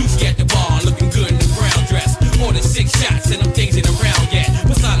BT. Juicy at the bar, looking good in the brown dress. More than 6 shots and them things ain't around yet.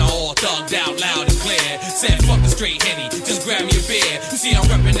 Persona all thugged out loud and clear. Said fuck the straight Henny, just grab me a beer. You see I'm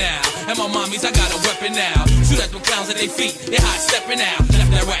reppin' now, and my mommies, I got a weapon now. Shoot at them clowns at their feet, they hot stepping out. Left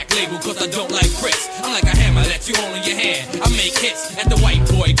that rack label cause I don't like Chris. I'm like a hammer that you hold in your hand. I make hits at the white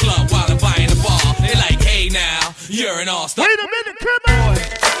boy club while I'm buying the bar. They like, hey now, you're an all-star. Wait a minute, come on. Boy,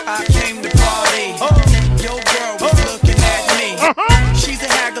 I came to party. Your girl was looking at me. She's a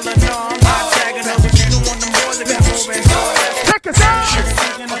haggler, no, I'm not tagging her, but you don't want them boys to come over and start asking. Check us out. She's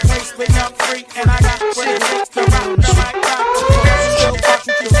in a place with no free, and I got what it takes to rock the mic out. Still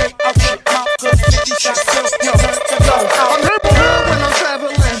watching you say, oh shit, mouth good, 50 shots, still yo, to go. I'm good when I'm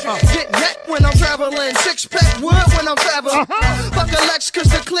traveling, get neck when I'm traveling, 6-pack wood when I'm traveling. Fuck a Lex cause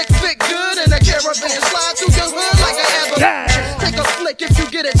the click fit good, and the caravan slide through your hood like an avalanche. Take a flick if you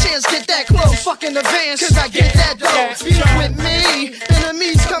get a chance, get that close, fuck in advance, cause I get that dough. Eat with me,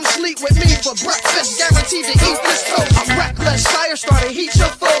 enemies come sleep with me for breakfast, guaranteed to eat this toast. I'm reckless, fire starter, heat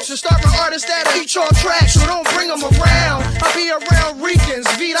your folks, and start my artists that'll eat your tracks, so don't bring them around. I be around Ricans,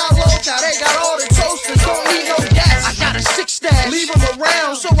 Vida Loca, they got all the toasters, don't need no gas. I got a 6 stash, leave them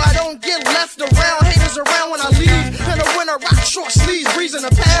around, so I don't get left around. Haters around when I leave, in the winter rock short sleeves, breezing a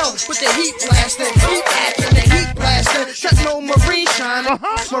pound, with the heat blasting, heat acting, the heat blasting, techno marine shining,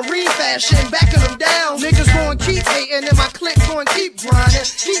 marine fashion, backing them down. Niggas gon' keep hating, and my clique gon' keep grinding,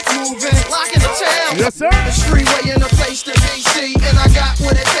 keep moving, locking the town. Yes, sir. The freeway in the place to DC, and I got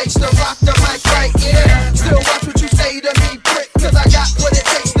what it takes to rock the mic right, yeah. Still watch what you say to me, prick, cause I got what it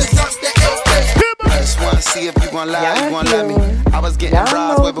takes to dump the AK. I just wanna see if you gon' lie, you gon' love me. I was getting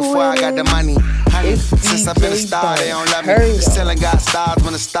bras way before I got the money. Honey, since I've been a star, they don't love me. The ceiling got stars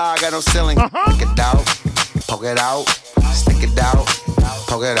when the star got no ceiling. Stick it out, poke it out, stick it out,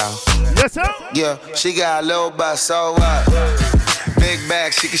 poke it out. Yes, sir. Yeah, she got a little butt, so what? Big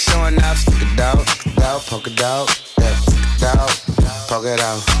bag, she can show enough. Stick it out, poke it out, stick it out, poke it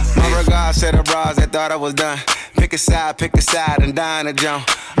out. My regards to the bras that thought I was done. Pick a side, and dying to jump.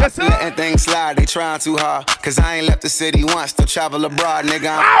 Yes, sir. Letting things slide, they trying too hard. Cause I ain't left the city once, still travel abroad, nigga.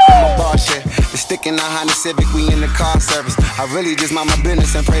 I'm a boss shit. The stick in the Honda Civic, we in the car service. I really just mind my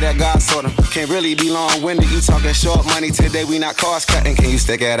business and pray that God sort them. Can't really be long-winded, you talking short money today, we not cost cutting. Can you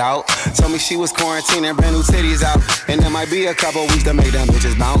stick it out? Told me she was quarantining, brand new titties out. And there might be a couple weeks to make them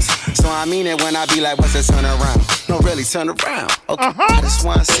bitches bounce. So I mean it when I be like, what's the turn around? No, really, turn around. Okay, I just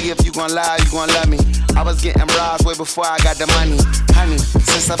wanna see if you gon' lie, you gon' love me. I was getting bras way before I got the money. Honey,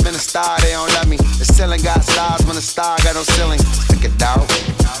 since I've been a star, they don't love me. The ceiling got stars when the star got no ceiling. Stick it out,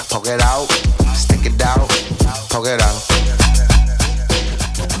 poke it out, stick it out, poke it out.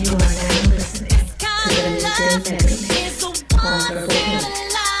 You are now listening to the Midday Fixx on the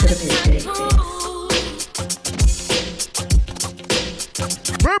Midday Fixx.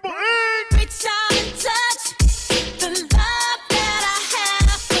 Rebel Inc. Reach out and touch the love that I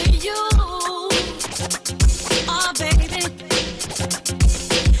have for you. Oh, baby.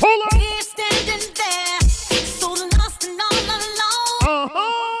 Hold on. You're standing there, so lost and all alone.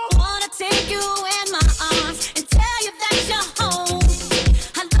 Wanna take you in my arms and tell you that you're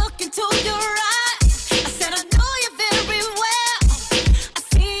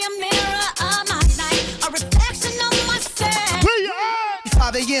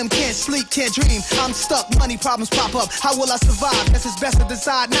can't dream. I'm stuck, money problems pop up. How will I survive? Guess it's best to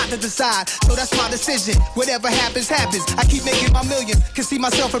decide not to decide. So that's my decision. Whatever happens, happens. I keep making my millions. Can see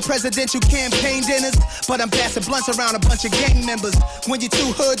myself in presidential campaign dinners, but I'm passing blunts around a bunch of gang members. When you're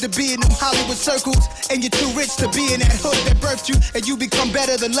too hood to be in them Hollywood circles, and you're too rich to be in that hood that birthed you, and you become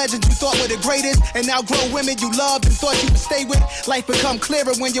better than legends you thought were the greatest, and now grow women you loved and thought you would stay with. Life become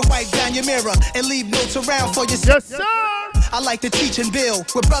clearer when you wipe down your mirror and leave notes around for yourself. Yes, sir. I like to teach and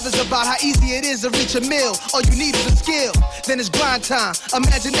build with brothers about how easy it is to reach a mill. All you need is a skill, then it's grind time.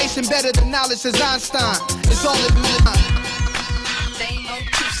 Imagination better than knowledge, says Einstein. It's all in mind.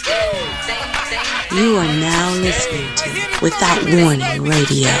 You are now listening to Without Warning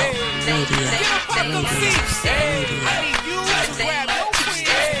Radio.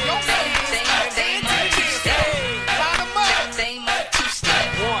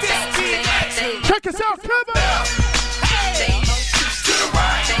 Check us out, come on!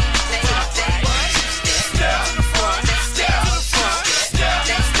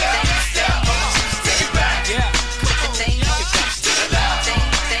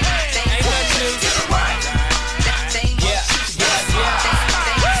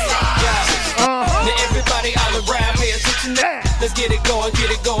 Let's get it going, get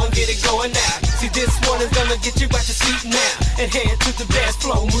it going, get it going now. See, this one is gonna get you out your seat now. And head to the dance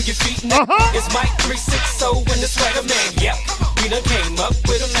floor, move your feet now. It's Mike 360 and the Swagger Man, yep. We done came up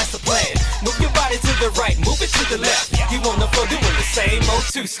with a master plan. Move your body to the right, move it to the left. You on the floor doing the same old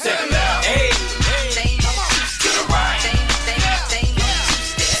two-step. Hey, to the right, step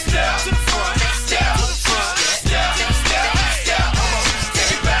to the front, step to the front, step, step, step.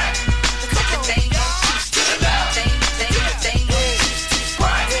 Take it back.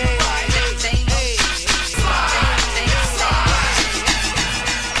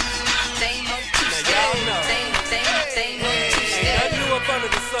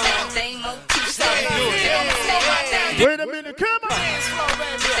 Wait a minute, come on!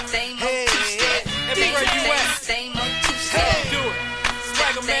 Hey, everywhere you at, hey, do it.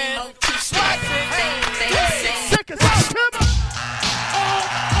 Swagger Man, swagger, check us out, come on!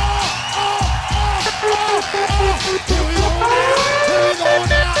 Here we go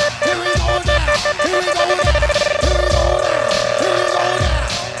now, here we go now, here we go now, here we go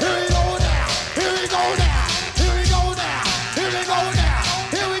now, here we go now, here we go now, here we go now, here we go now,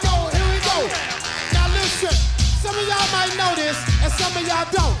 here we go, here we go. Now listen, some of y'all might know this, and some of y'all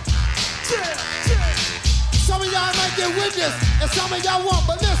don't. Some of y'all might get with this, and some of y'all won't,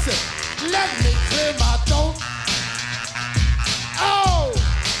 but listen, let me clear my throat. Oh!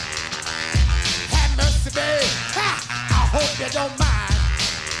 Have mercy, babe. Ha! I hope you don't mind.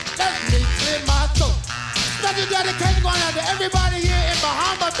 Let me clear my throat. Special dedication going out to everybody here in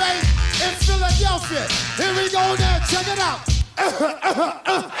Bahama Bay, in Philadelphia. Here we go now, check it out.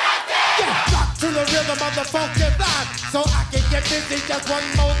 Yeah, rock to the rhythm of the funky rhyme, so I can get busy just one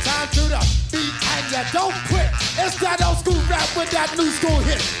more time to the beat, and you don't quit. It's that old school rap with that new school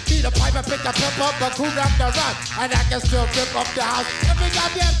hit. Need a pipe and pick a pep up, a cool rap the rhyme, and I can still rip up the house. Every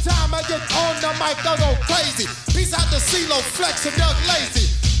goddamn time I get on the mic, I go crazy. Peace out to CeeLo, Flex, and Doug Lazy.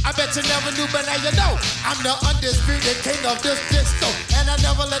 I bet you never knew, but now you know. I'm the undisputed king of this disco, and I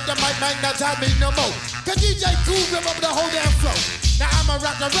never let the mic magnetize me no more. Cause DJ Cool rip up the whole damn flow. Now I'ma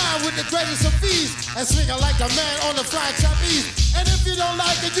rock around with the greatest of ease, and swing it like a man on the flying trapeze. And if you don't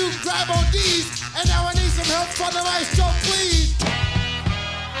like it, you grab on these. And now I need some help for the maestro, please.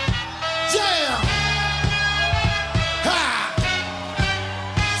 Yeah! Ha!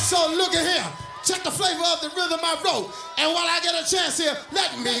 So look at here. Check the flavor of the rhythm I wrote. And while I get a chance here,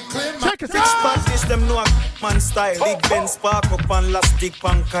 let me clear my throat. But this them know a man style. Big Ben spark up and last stick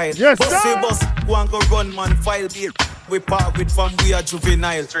pan kyle. Yes, bus go and go run man file beer. We part with from we are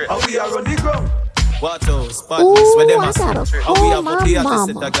juvenile. And we are on the ground. What else? Badness, where them a say? And we have up the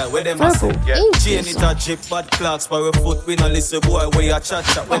artist that a guy, where them a say? Chain it a chip, bad clocks, for a foot, we no listen boy, where you chat,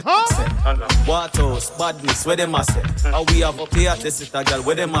 where them a say? What else? Badness, where them a say? And we have up the artist that a guy,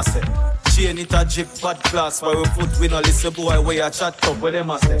 where them a say? Chain it a chip, bad clocks, for a foot, we no listen boy, where you chat up, where them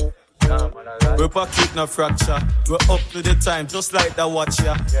a say? We pocket no fracture. We're up to the time, just like the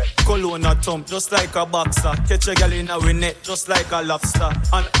watcher. Cologne a thump, just like a boxer. Catch a girl in a net, just like a lobster.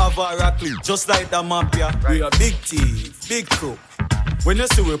 And have a rackle, just like the mafia. We are big thief, big crook. When you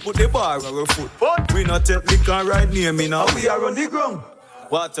see we put the bar on our foot, we not take liquor right near me now. We are on the ground.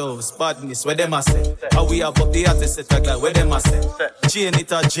 What else? Badness, where them a say? How we have up the artist set a girl, where them a say? Chain it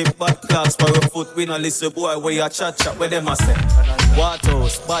a drip, bad clocks for a foot. We no listen, boy, where you chat, where them a say? What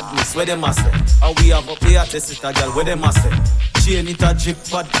else? Badness, where them a say? How we have up the artist set a girl, where them a say? Chain it a drip,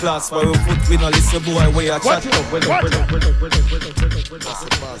 bad clocks for a foot. We no listen, boy, where you chat, where them.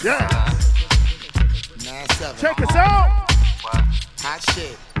 Yeah. 9-7. Check us out. Hot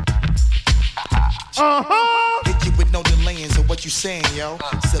shit. Hit you with no delaying, so what you saying, yo?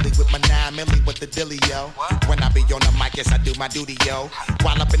 Silly with my 9 milli with the dilly, yo. When I be on the mic, yes, I do my duty, yo.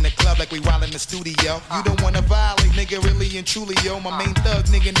 While up in the club like we while in the studio. You don't wanna violate, nigga, really and truly, yo. My main thug,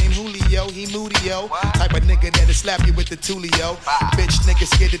 nigga named Julio, he moody, yo. Type of nigga that'll slap you with the tulio. Bitch, nigga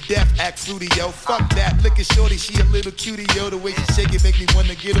scared to death, act fruity, yo. Fuck that, look at shorty, she a little cutie, yo. The way she shake it make me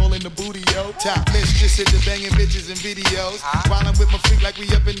wanna get all in the booty, yo. Top mistress into banging bitches and videos. While I'm with my freak like we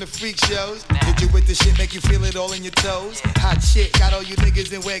up in the freak shows. Hit you with the shit, make you feel it all in your toes. Hot shit, got all you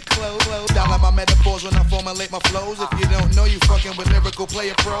niggas in wet clothes. Down like my metaphors when I formulate my flows. If you don't know, you fucking with lyrical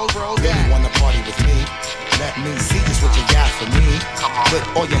player pros, bro. Yeah. You wanna party with me? Let me see just what you got for me. Put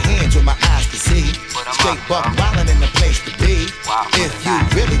all your hands with my eyes to see. Straight buck wildin' in the place to be. If you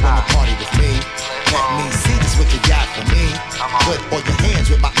really wanna party with me, let me see just what you got for me. Put all your hands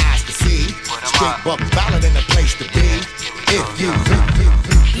with my eyes to see. Straight buck wildin' in the place to be. If you really.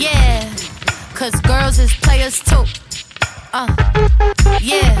 Yeah, cause girls is players too.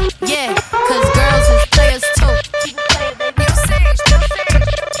 Yeah, yeah, cause girls is players too.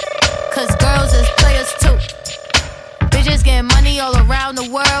 Cause girls is players too. Bitches getting money all around the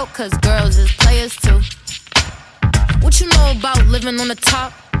world, cause girls is players too. What you know about living on the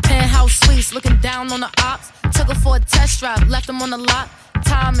top? Penthouse suites, looking down on the ops. Took her for a test drive, left them on the lot.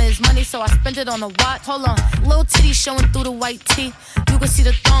 Time is money, so I spent it on a watch. Hold on, little titty showing through the white tee. You can see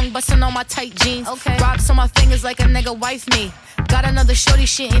the thong busting on my tight jeans. Okay. Rocks on my fingers like a nigga wife me. Got another shorty,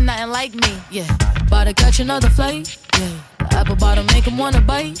 she ain't nothing like me. Yeah, about to catch another flight. Yeah, the apple bottom make him wanna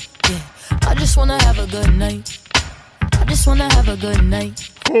bite. Yeah, I just wanna have a good night. I just wanna have a good night.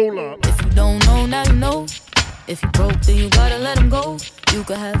 Hold up. If you don't know, now you know. If you broke, then you gotta let him go. You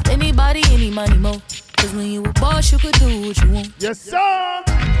could have anybody, any money, mo. Cause when you a boss, you could do what you want. Yes, sir.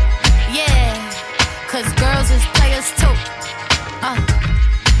 Yeah, cause girls is players too.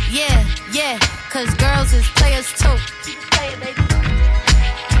 Yeah, yeah, cause girls is players too.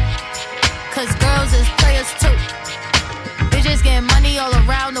 Cause girls is players too. Bitches getting money all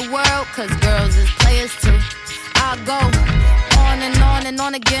around the world, cause girls is players too. I go on and on and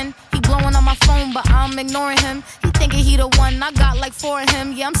on again. He blowing on my phone, but I'm ignoring him. He thinking he the one, I got like 4 of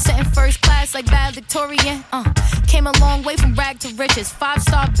him. Yeah, I'm sitting first class like bad Victorian. Came a long way from rag to riches.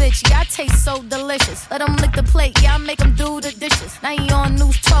 5-star bitch, yeah, I taste so delicious. Let him lick the plate, yeah, I make him do the dishes. Now he on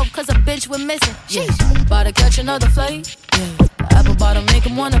news 12, cause a bitch went missing. Sheesh, about to catch another flight. Yeah, the apple bottom make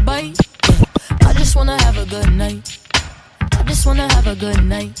him wanna bite. Yeah, I just wanna have a good night. I just wanna have a good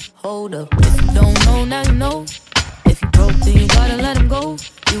night. Hold up, if you don't know, now you know. If you broke, then you gotta let him go.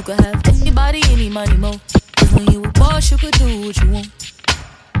 You could have anybody, any money, mo. Cause when you a boss, you could do what you want.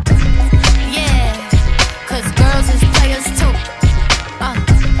 Yeah, cause girls is players too.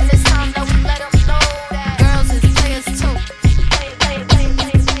 And it's time that we let them know that girls is players too.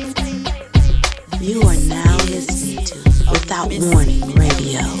 You are now listening to Without Warning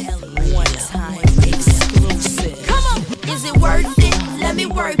Radio. Come on, is it worth it? Let me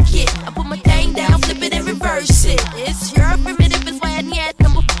work it. I put my thing down, flip it and reverse it. It's your primitive, it's why I need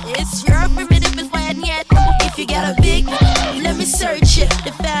number. It's your primitive, it's why I need number. If you got a big, let me search it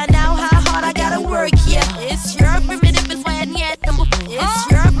to find out how hard I gotta work. Yeah, it's your primitive, it's why I need number. It's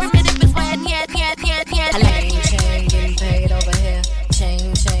your primitive, it's why I need. Chain getting paid over here.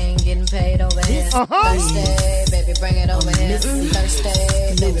 Chain getting paid over here. Thursday, baby, bring it over here.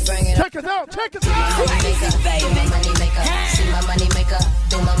 Thursday, baby, bring it. Check it out, check it out. Do my money maker, see my money maker,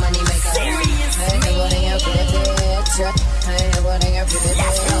 do my money maker. Hey, what in your pretty bitch? Hey, what in your pretty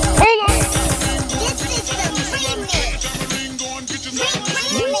bitch? Hold on. This is the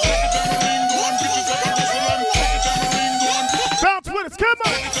remix. Bounce with us, come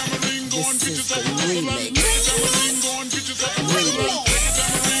on. This is the remix.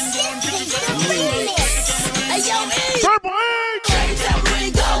 Purple Egg.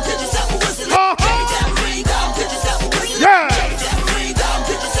 Yeah.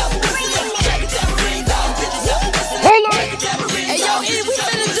 Hold on. Hey yo, E, we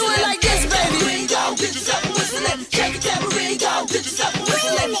finna do it like this, baby.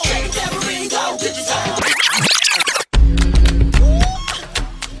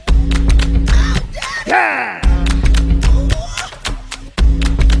 Yeah.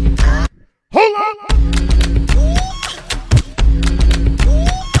 Hold on.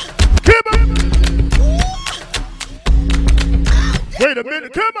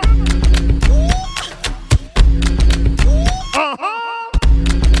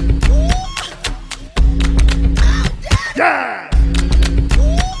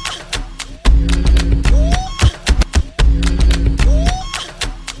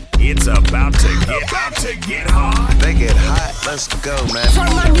 what's the go, man? Turn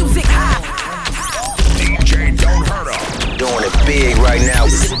my music high. DJ Don't Hurt 'em. Doing it big right now.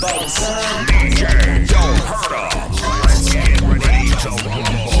 DJ Don't Hurt 'em. Let's get ready to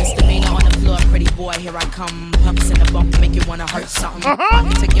rumble. Misdemeanor on the floor, pretty boy, here I come. Pumps in the bump, make you wanna hurt something. I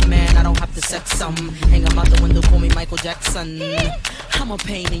can take your man, I don't have to sex some. Hang him out the window, call me Michael Jackson. I'm a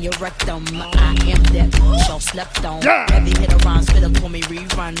pain in your rectum. I am that so slept on. Heavy hit around, spit up, call me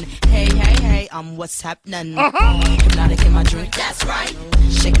rerun. Hey, hey, hey, I'm what's happening. Hypnotic in my drink, that's right.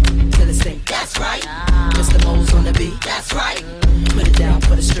 Shake it till it's stink, that's right. Mr. Mo's on the beat, that's right. Put it down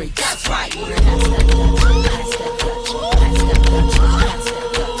for the street, that's right. Pass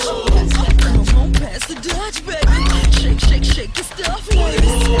that Come on, pass the Dutch, baby. Shake, shake, shake your stuff, baby.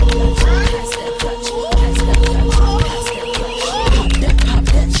 Pop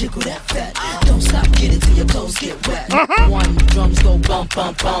that, jiggle that fat. Don't stop, get it till your clothes get wet. One, drums go bump,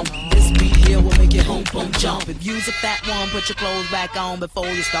 bump, bump. This beat here will make it home, boom, jump. If you's a fat one, put your clothes back on before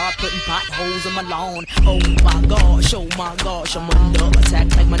you start putting potholes in my lawn. Oh my gosh, I'm under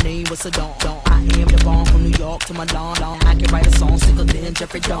attack like my name was Saddam. I am the bomb from New York to my lawn. I can write a song sicker than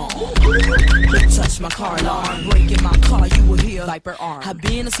Jeffrey Dawn. Don't touch my car alarm, breaking my car, you will hear Viper arm. I've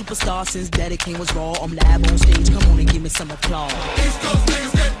been a superstar since Daddy King was raw. I'm live on stage, come on and give me some applause. East Coast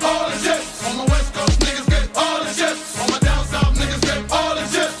niggas get all the chips. On my West Coast niggas get all the chips. On my down south niggas get all the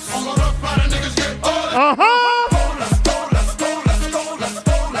chips. On my rough rider niggas get all the chips.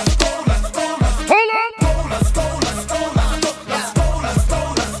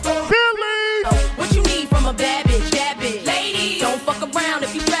 What you need from a bad bitch, that bitch? Lady, don't fuck around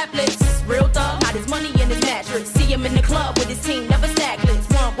if you strapless. Real thug, hot his money in his mattress. See him in the club with his team, never stackless.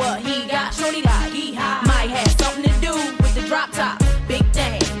 Want what he got, shorty like he high. Might have something to do with the drop top. Big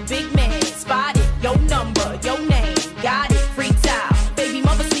thing, big man, spotted. Your number, your name, got it. Freaks out, baby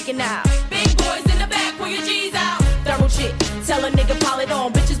mother sneaking out. Big boys in the back, pull your G's out. Thorough shit, tell a nigga pile it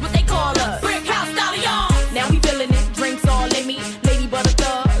on. Bitches what they call us. Brick house stallion. Now we feeling it, drinks all in me. Lady but a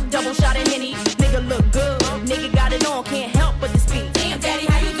thug, double shot of Henny. Nigga look good, nigga got it on, can't help but to speak. Damn daddy,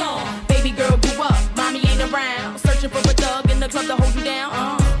 how you doing? Baby girl grew up, mommy ain't around. Searching for a thug in the club to hold you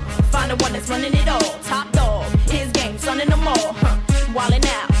down. Find the one that's running it all. Top dog, his game, son in the mall. Wildin'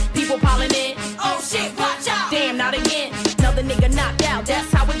 out, people piling in. Oh shit, watch out. Damn, not again. Another nigga knocked out, that's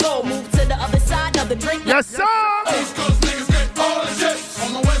how we go. Move to the other side, another drink. Yes, sir. East Coast niggas get all the chips.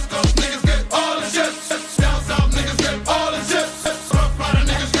 On the West Coast niggas get all the chips. Down south niggas get all the chips. Rough rider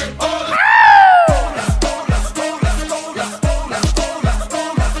niggas get all the chips.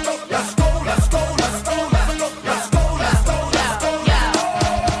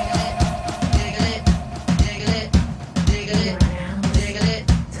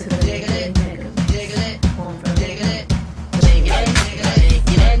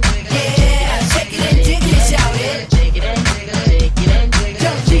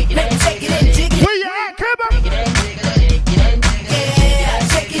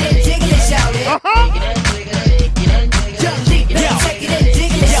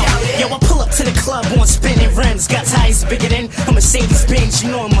 Yo, I pull up to the club on spinning rims. Got tires bigger than a Mercedes Benz.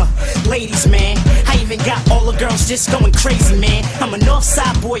 You know I'm a ladies man. I even got all the girls just going crazy, man. I'm a north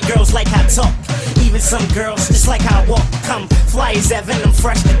side boy, girls like how I talk. Even some girls just like how I walk. Come fly as ever, I'm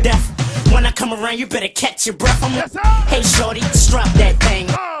fresh to death. When I come around, you better catch your breath. I'm like, hey shorty, just drop that thing.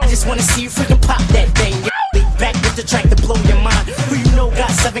 I just wanna see you freaking pop that thing. Back with the track to blow your mind. Who you know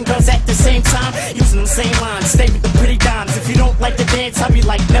got 7 girls at the same time? Using them same lines, stay with the pretty dimes. If you don't like the dance, I'll be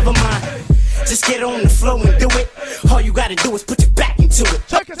like, never mind. Just get on the flow and do it. All you gotta do is put your back into it.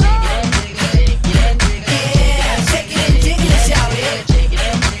 Check it out.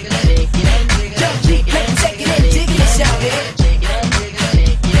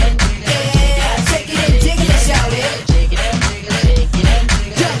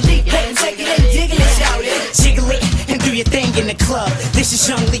 In the club, this is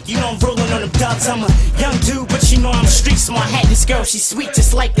Young Leak, you know I'm rolling on them dubs. I'm a young dude, but you know I'm street smart. Had this girl, she's sweet,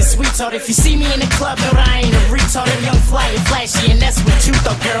 just like the sweetheart. If you see me in the club, know that I ain't a retard. I'm young, fly, and flashy, and that's what you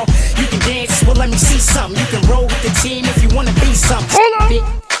thought, girl. You can dance, well let me see something. You can roll with the team if you wanna be something. Hold on.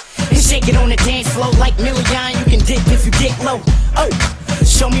 And shake it on the dance floor like Million. You can dip if you get low. Oh,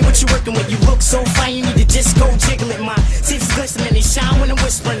 show me what you're working with. You look so fine, you need to just go jiggle it. My teeth glisten and they shine when I'm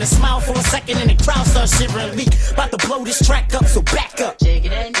whispering. A smile for a second and the crowd starts shivering. Leak, about to blow this track up, so back up.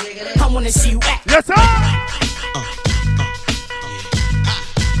 I wanna see you act. Yes, sir.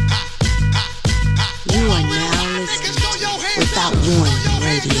 You are now listening Without Warning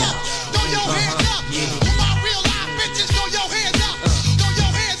Radio.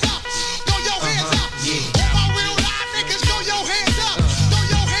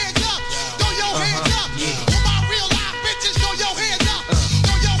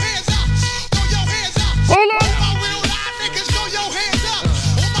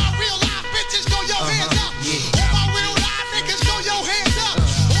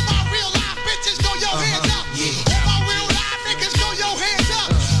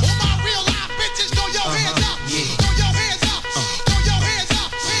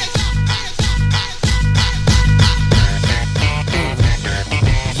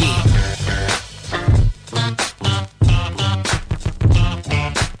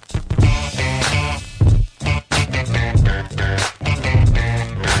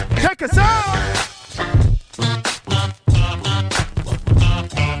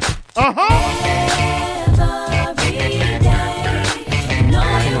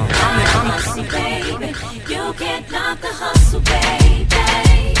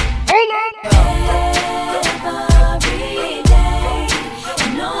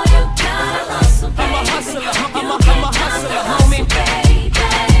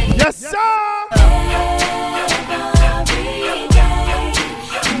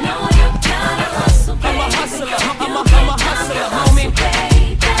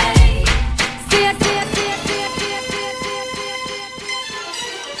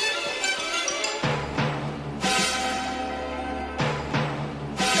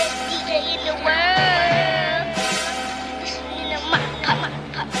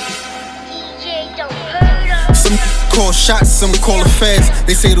 call shots, some call it fast.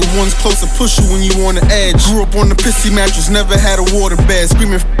 They say the ones closer push you when you on the edge. Grew up on the pissy mattress, never had a water bed.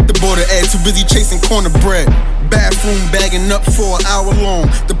 Screaming the border ad, too busy chasing cornbread. Bathroom bagging up for an hour long.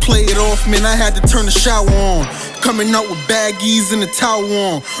 To play it off, man, I had to turn the shower on. Coming out with baggies and a towel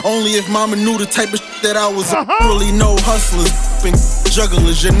on. Only if mama knew the type of shit that I was really no hustlers and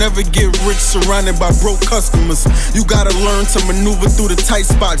jugglers. You never get rich surrounded by broke customers. You gotta learn to maneuver through the tight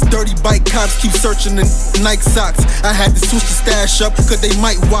spots. Dirty bike cops keep searching the Nike socks. I had to switch the stash up, cause they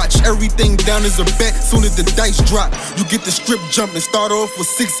might watch. Everything down is a bet, soon as the dice drop. You get the strip jumping, start off with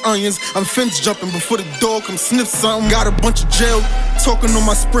 6 onions. I'm fence jumping before the dog come sniff something. Got a bunch of jail talking on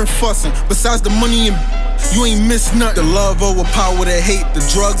my sprint fussing. Besides the money and you ain't miss nothing. The love overpower the hate, the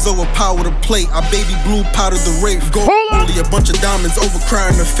drugs overpower the plate. I baby blue powder the rape. Gold only a bunch of diamonds over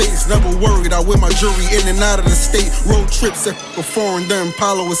crying the face. Never worried, I wear my jewelry in and out of the state. Road trips if a foreign, the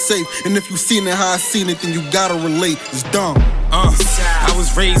Impala was safe. And if you seen it how I seen it, then you gotta relate. It's dumb. I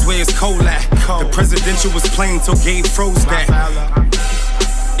was raised where it's cold at. The presidential was plain till Gabe froze that.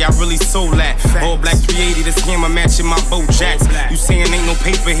 I really sold that. All black 380, this game I'm matching my bow jacks. You saying ain't no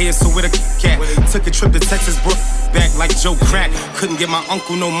paper here, so where the cat? Took a trip to Texas, brought back like Joe Crack. Couldn't get my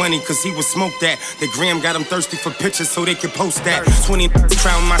uncle no money, cause he would smoke that. The gram got him thirsty for pictures, so they could post that. 20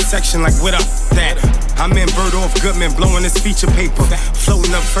 crowd my section, like what up that? I'm in Bird-Off Goodman, blowing this feature paper.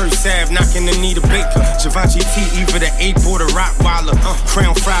 Floating up First Ave, knocking the Anita Baker. Givenchy T, either the 8 or the Rottweiler.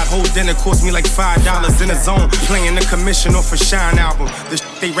 Crown fried, whole dinner cost me like $5 in a zone. Playing the commission off a Shine album. The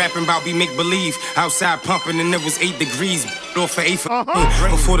shit they rapping about be make-believe. Outside pumping and it was 8 degrees. Off for 8 for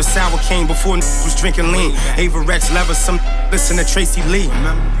before the sour came, before was drinking lean. Ava Rex lever, some listen to Tracy Lee.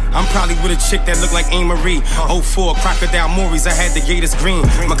 I'm probably with a chick that look like A. Marie. 04, Crocodile Maurice, I had the Gators green.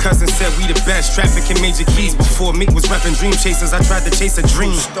 My cousin said we the best, trafficking major keys. Before Meek was repping Dream Chasers, I tried to chase a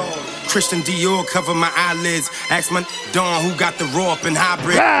dream. Christian Dior cover my eyelids. Ask my Dawn who got the raw up and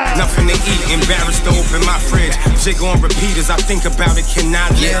hybrid. Nothing to eat, embarrassed to open my fridge. Jig on repeat as I think about it, can I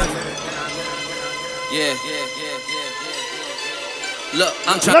live? Yeah. Look,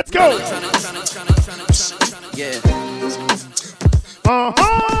 I'm trying. Let's go. Yeah.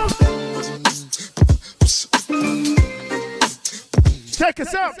 Check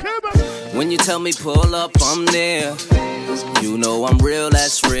us out, Cuba. When you tell me pull up, I'm there. You know I'm real,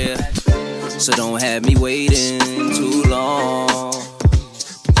 that's real. So don't have me waiting too long.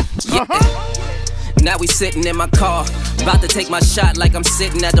 Yeah. Now we sitting in my car, about to take my shot like I'm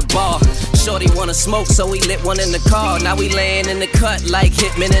sitting at the bar. Shorty wanna smoke, so we lit one in the car. Now we laying in the cut like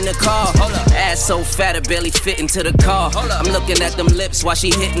Hitman in the car. Ass so fat it barely fit into the car. I'm looking at them lips while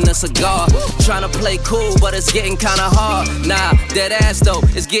she hitting a cigar. Trying to play cool, but it's getting kinda hard. Nah, dead ass though,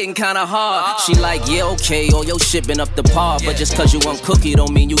 it's getting kinda hard. She like, yeah, okay, all your shit been up to par. But just cause you want cookie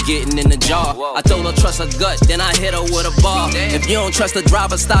don't mean you getting in the jar. I told her trust her gut, then I hit her with a bar. If you don't trust the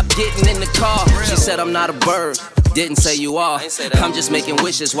driver, stop getting in the car. She said I'm not a bird. Didn't say you are. I'm just making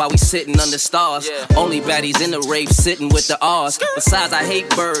wishes while we sitting under stars. Only baddies in the rave sitting with the R's. Besides, I hate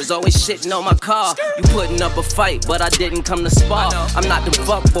birds, always shitting on my car. You putting up a fight, but I didn't come to spar. I'm not them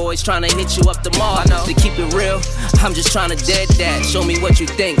fuck boys trying to hit you up the mall. To keep it real, I'm just trying to dead that. Show me what you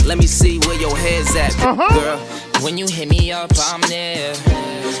think, let me see where your head's at, girl. When you hit me up, I'm there.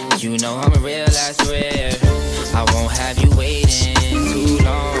 You know I'm a real ass rare. I won't have you waiting too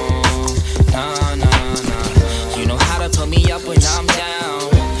long. No. You know how to put me up when I'm down,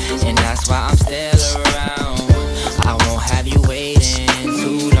 and that's why I'm still around. I won't have you waiting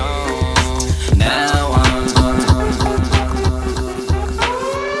too long. Now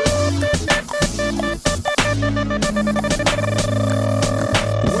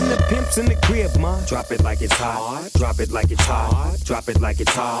When the pimp's in the crib, ma, drop it like it's hot. Drop it like it's hot. Drop it like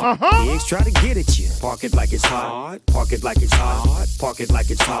it's hot. Pigs try to get at you. Park it like it's hot. Park it like it's hot. Park it like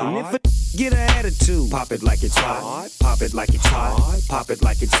it's hot. And if a get an attitude, pop it like it's hot. Pop it like it's hot. Pop it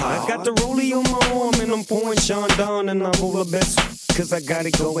like it's hot. I got the rollie on my arm and I'm pouring Sean down and I'm over best cause I got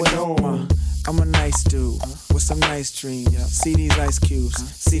it going on. I'm a nice dude with some nice dreams. See these ice cubes,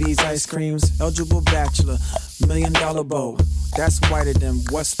 see these ice creams. Eligible bachelor, $1 million bow. That's whiter than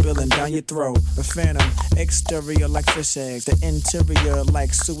what's spilling down your throat. A phantom, exterior like fish eggs. The interior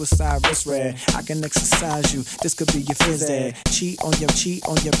like suicide wrist rag. I can exercise you, this could be your phys ed. Cheat on your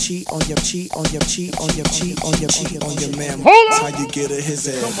man. That's how you get a his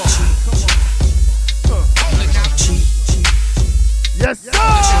head. Yes, sir.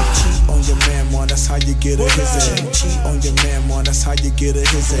 Cheat on your man, man. That's how you get a his head. Cheat on your man, man. That's how you get a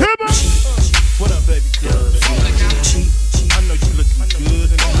his head. What up, baby girl? Cheat. I know you looking good.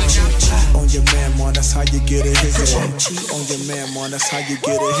 Cheat on your man, man. man, that's how you get a his head. Cheat on your man, man, that's how you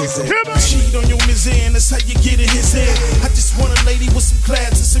get a his head. Cheat on your man, that's how you get a his head. I just want a lady with some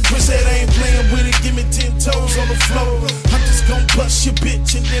class and some grisette. I ain't playing with it, give me 10 toes on the floor. I'm just gon' bust your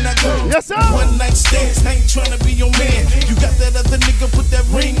bitch and then I go. Yes, sir. One night stands, I ain't tryna be your man. You got that other nigga, put that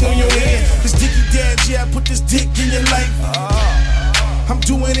ring on your hand. This dicky dad, yeah, I put this dick in your life. I'm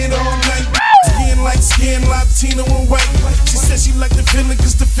doing it all night. Skin Latino and white. She said she liked the feeling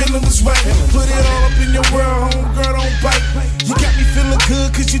cause the feeling was right. Put it all up in your world, homegirl, don't bite. You got me feeling good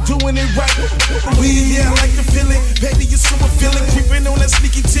cause you're doing it right. Yeah, I like the feeling. Baby, you're so feeling. Creeping on that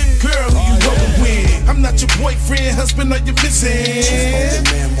sneaky tip, girl, who you rolling with? I'm not your boyfriend, husband, are you missing? Cheat on your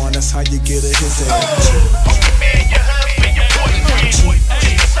man, man, that's how you get a his head. On your man, your husband, your boyfriend.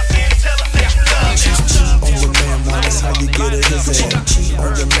 Cheat on your man, man, that's how you get a his head. Cheat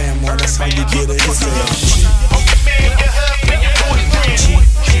on your man, man, that's how you get a his head. on your man, your husband, your boyfriend.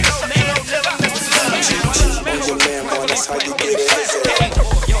 On your man, man, that's how you get a his head.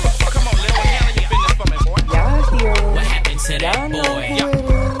 Y'all hear it. What happened to that Y'all know boy? who it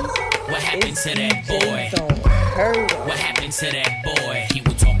is. What happened to that boy? What happened to that boy? He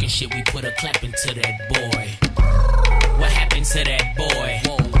was talking shit, we put a clap into that boy. What happened to that boy?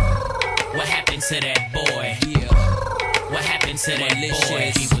 What happened to that boy? Yeah. What happened to that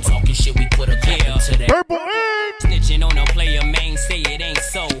boy? He was talking shit, we put a clap into that. Purple ink. Snitching on a player, main say it ain't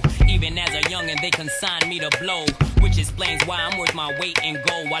so. Even as a youngin', they consigned me to blow, which explains why I'm worth my weight in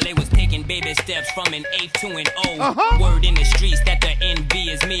gold. While they was taking baby steps from an 8 to an O. Word in the streets that the NB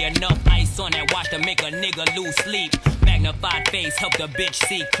is me. Enough ice on that watch to make a nigga lose sleep. Magnified face help the bitch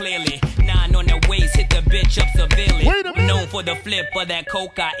see clearly. 9 on the waist hit the bitch up severely. Known for the flip of that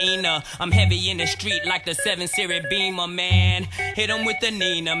cocaine. I'm heavy in the street like the 7 Series Beamer, man. Hit him with the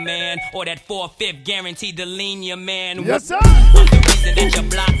Nina, man. Or that 4/5 guaranteed to lean your man. Yes, sir. I'm the reason that your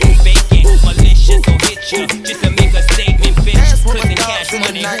block is vacant. Malicious will hit you just to make a statement, bitch. Clicking cash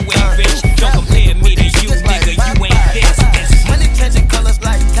money, who ain't rich? Don't compare me to you, nigga. You ain't this. Money changing colors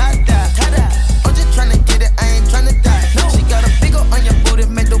like tie-dye. I'm just tryna get it, I ain't tryna die. She got a big ol' on your booty,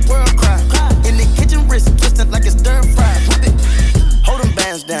 make the world cry. In the kitchen, wrist twisted like it's stir fry. Hold them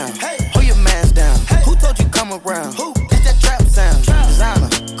bands down, hold your mans down. Who told you come around? It's that trap sound. Designer,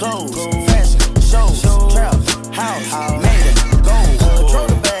 clothes, fashion, shows, trap, house, made it, gold. Control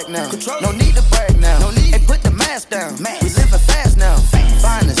the bag now, no need to brag now. Hey, put the mask down, we living fast now.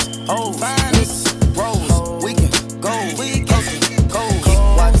 Finest, old, rose, we can go, keep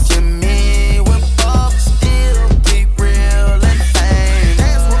watching me when Bob still be real and fame.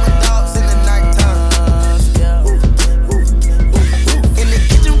 Dance with my dogs in the nighttime. In the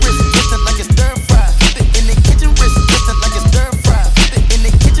kitchen, wrist twisted like it's stir fry. In the kitchen, wrist twisted like it's stir fry. In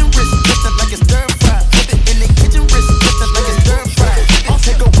the kitchen, wrist twisted like it's stir fry. In the kitchen, wrist twisted like it's stir fry. I'll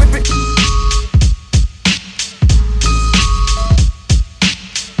take a whip it.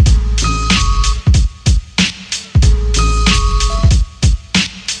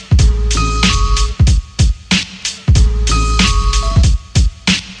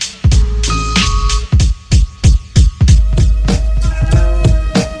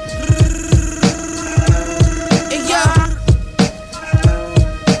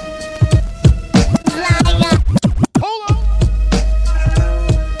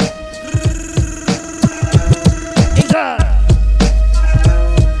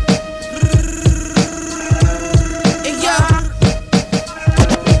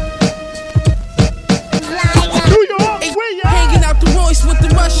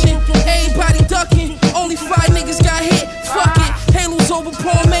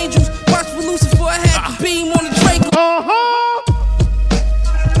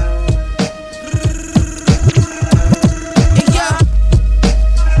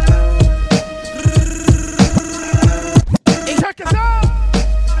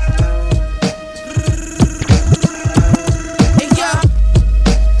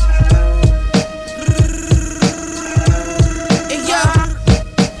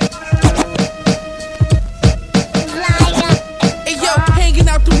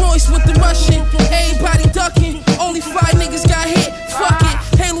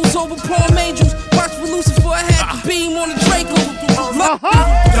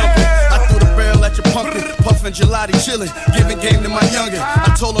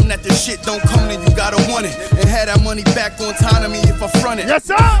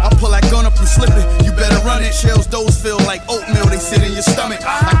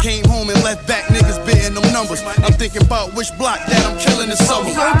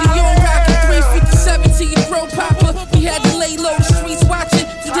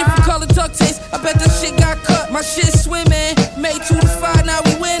 My shit swimming, made 2 to 5, now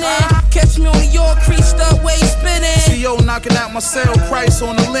we winning. Catch me on the York Leo knocking out my sale price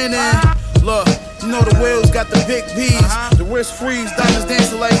on the linen. Look, you know the wheels got the big B's. The wrist freeze, diamonds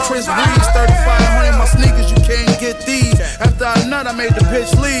dancing like Chris Breeze. 3,500 my sneakers, you can't get these. After I nut, I made the bitch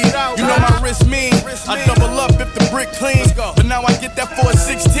leave. You know my wrist mean. I double up if the brick clean. But now I get that for a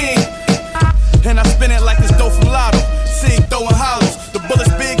 16. And I spin it like it's dough from Lotto. Sig throwing hollows. The bullet's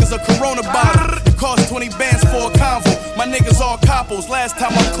big as a Corona bottle. It cost 20 bands for a convo. My niggas all coppos. Last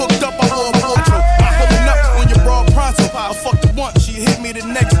time I cooked up, I wore a poncho. I'm pulling up on your broad pronto. I fucked her once, she hit me the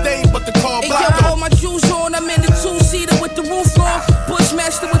next day, but the car blocked her. Hey, yo, all my jewels on. I'm in the two-seater with the roof on.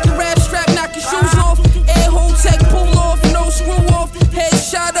 Bushmaster with the rap strap, knock your shoes off. Air home tech, pull off, no screw off. Head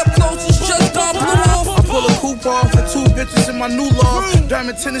shot up close, it's just gone blue off. I pull a coupe off with 2 bitches in my new loft.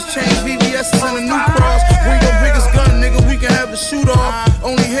 Diamond tennis chains, VVS's and a new cross. Bring your biggest gun, nigga, we can have a shoot off.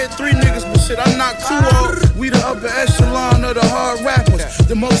 Only hit 3 niggas, but shit, I knocked 2 off. We the upper echelon of the hard rappers.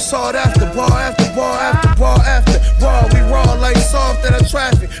 The most sought after, bar after bar after bar after bar. We raw like soft at a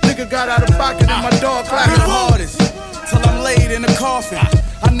traffic. Nigga got out of pocket and my dog clapping. The hardest, till I'm laid in the coffin.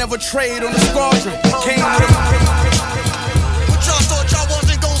 I never trade on the squadron. Came But y'all thought y'all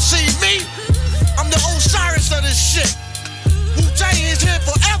wasn't gonna see me? I'm the Osiris of this shit. Wu-Tang is here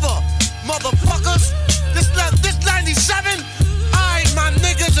forever, motherfuckers. This 97, I ain't my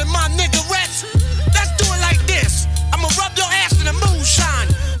niggas and my niggerettes. Let's do it like this. I'ma rub your ass in the moonshine.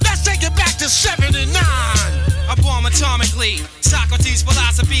 Let's take it back to 79. I bomb atomically. Socrates'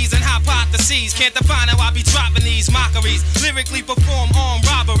 philosophies and hypotheses. Can't define how I be dropping these mockeries. Lyrically perform armed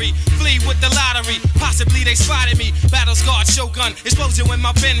robbery. Flee with the lottery. Possibly they spotted me. Battle scarred shogun. Explosion when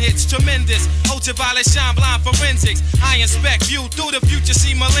my pen hits. Tremendous. Ultraviolet shine blind forensics. I inspect view through the future.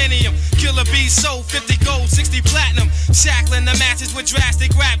 See millennium. Killer bees sold 50 gold, 60 platinum. Shackling the masses with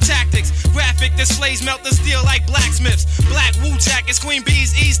drastic rap tactics. Graphic displays melt the steel like blacksmiths. Black Wu jackets. Queen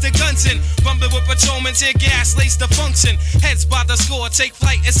bees ease the Gunson. Rumbling with patrolmen. Tear gas lace the function. Heads by the score, take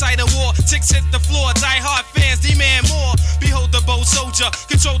flight inside a war. Ticks hit the floor, die hard fans demand more. Behold the bold soldier,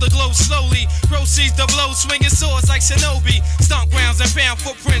 control the globe slowly. Proceeds the blow, swinging swords like shinobi. Stomp grounds and found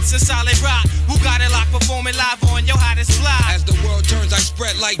footprints in solid rock. Who got it locked, performing live on your hottest fly. As the world turns, I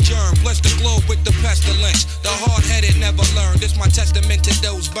spread like germ. Bless the globe with the pestilence. The hard-headed never learn. This my testament to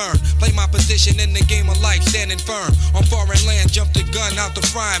those burn. Play my position in the game of life, standing firm. On foreign land, jump the gun out the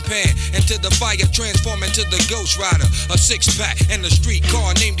frying pan. Into the fire, transform into the Ghost Rider. A 6-pack and a street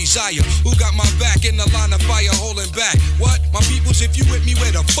car named Desire. Who got my back in the line of fire holding back? What? My peoples, if you with me,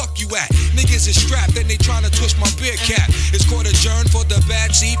 where the fuck you at? Niggas is strapped and they tryna twist my beer cap. It's court adjourned for the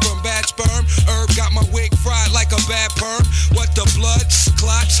bad seed from bad sperm. Herb got my wig fried like a bad perm. What the blood?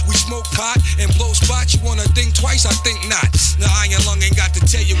 Clots. We smoke pot and blow spots. You wanna think twice? I think not. The iron lung ain't got to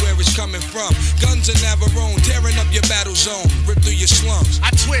tell you where it's coming from. Guns are never own, tearing up your battle zone. Rip through your slums. I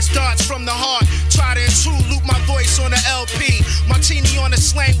twist darts from the heart. Try to intrude, loop my voice on the LP. Martini on the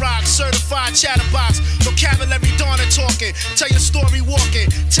slang rock, certified chatterbox. Vocabulary Donna talking, tell your story walking.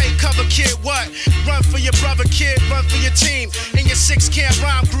 Take cover, kid, what? Run for your brother, kid, run for your team. And your 6 can't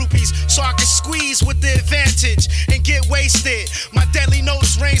rhyme groupies, so I can squeeze with the advantage and get wasted. My deadly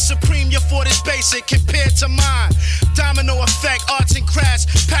notes reign supreme, your fort is basic compared to mine. Domino effect, arts and crafts,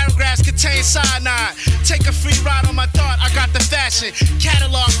 paragraphs contain cyanide. Take a free ride on my thought, I got the fashion.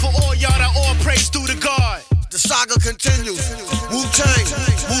 Catalog for all y'all that all praise due to God. The saga continues. Wu-Tang,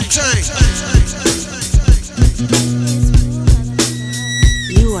 Wu-Tang.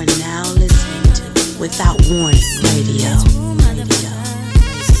 You are now listening to Without Warning Radio.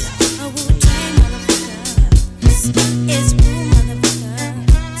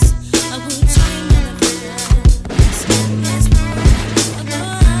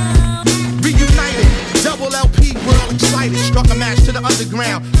 Reunited, double LP, world excited. Struck a match to the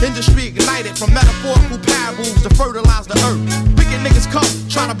underground. Industry ignited from metaphorical parables to fertilize the earth. Wicked niggas come,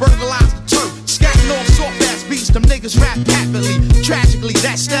 trying to burglarize the turf. Scatting off soft-ass beats, them niggas rap happily. Tragically,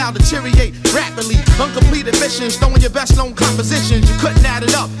 that style deteriorate rapidly. Uncompleted missions, throwing your best-known compositions. You couldn't add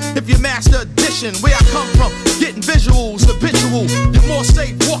it up if you master addition. Where I come from, getting visuals, habitual. You're more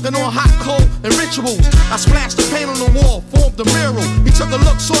safe walking on hot coal and rituals. I splashed the paint on the wall, formed the mural. He took a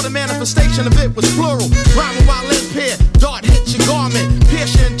look, saw the manifestation of it was plural. Rhyming while impaired, dart hits your garment.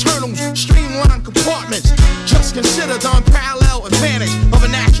 Pierce your internals, streamline compartments. Just consider the unparalleled advantage of a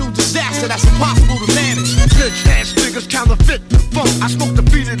natural disaster that's impossible to manage. Bitch ass niggas counterfeit the funk. I smoke the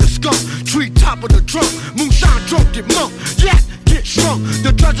feet of the skunk, tree top of the trunk. Moonshine drunk, get monk, yeah, get shrunk.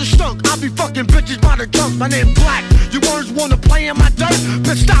 The treasure stunk, I be fucking bitches by the junk. My name Black, you words wanna play in my dirt?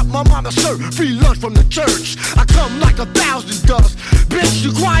 Bitch stop, my mama serve free lunch from the church. I come like 1,000 dust. Bitch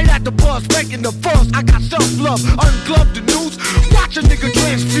You quiet at the bus, making the fuss. I got self-love, ungloved the news. Watch a nigga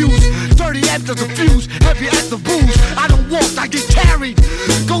transfuse. 30 after the fuse, heavy as the booze. I don't walk, I get carried.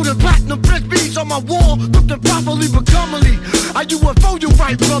 Golden platinum press beads on my wall, looked properly but commonly. I UFO, you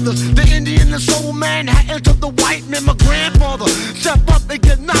right, brothers. The Indian and soul man had entered the white man, my grandfather. Step up and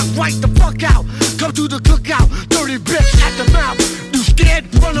get knocked right the fuck out. Come to the cookout, dirty bitch at the mouth. You scared?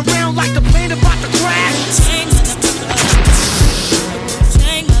 Run around like the plane about to crash.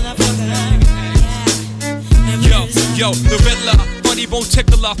 Yo, the Riddler, funny bone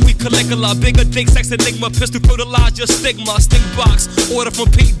tickler, we Caligula, bigger dick, sex enigma, pistol fertilize your stigma, stink box, order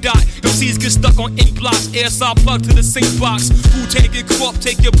from Pink Dot, MCs get stuck on ink blocks, air saw plug to the sink box, Wu-Tang get corrupt,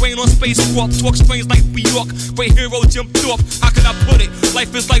 take your brain on space warp, talk strange like New York, great hero Jim Thorpe, how can I put it,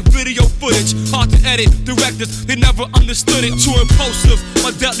 life is like video footage, hard to edit, directors, they never understood it, too impulsive, my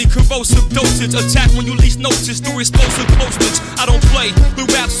deadly corrosive dosage, attack when you least notice, through explosive postage, I don't play, the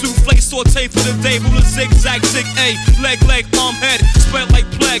rap souffle, saute for the day, ruler zigzag, zig A, leg, arm, head, spread like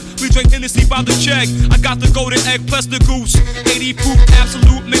plague. We drink Hennessy by the keg. I got the golden egg plus the goose. 80 proof,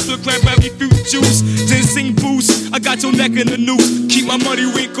 absolute, mixed with cranberry fruit juice. Ginseng boost, I got your neck in the noose. Keep my money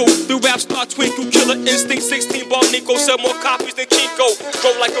wrinkle, the rap star twinkle. Killer instinct, 16 ball Nico. Sell more copies than Kinko.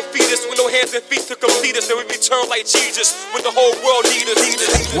 Grow like a fetus with no hands and feet to complete us. And we return like Jesus when the whole world need us.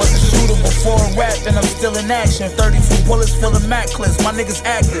 Wasn't shooter before in rap, and I'm still in action. 32 bullets filling Mac clips, my niggas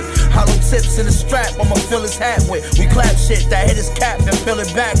active. Hollow tips in the strap, I'ma fill his hat with. We clap shit that hit his cap and fill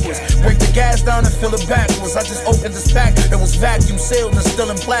it backwards. Break the gas down and fill it backwards. I just opened this pack, it was vacuum sealed and still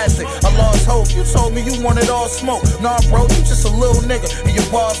in plastic. I lost hope, you told me you wanted all smoke. Nah bro, you just a little nigga and your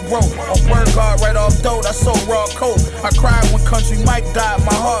bars broke. On word guard right off dope, I sold raw coke. I cried when Country Mike died,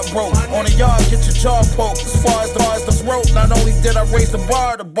 my heart broke. On the yard, get your jaw poked. As far as the rope, not only did I raise the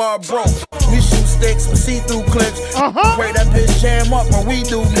bar broke. We shoot sticks with see-through clips. Pray that bitch jam up when we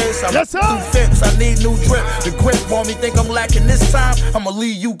do this. I'm through fix, I need new drip. The grip on me think I'm lacking this time. I'ma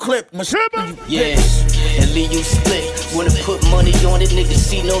leave you clipped. Yeah, and leave you split. Wanna put money on it, niggas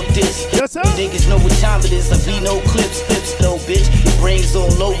see no diss. Niggas know what time it is, like we no clips. No bitch, your brains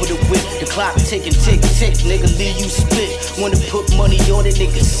all over the whip. The clock ticking, tick, tick, nigga leave you split. Wanna put money on it,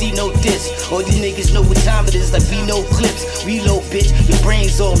 niggas see no diss. All you niggas know what time it is, like we no clips. Reload bitch, your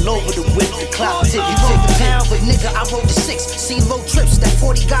brains all over the whip. The clock ticking, tick, tick. But nigga, I rolled the 6, see low trips. That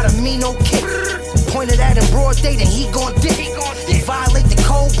 40 got a mean no kick. Pointed at him broad day, then he gon' dip. They violate the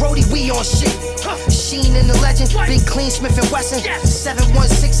code, Brody, we on shit. Sheen and the legend, Big Clean, Smith and Wesson.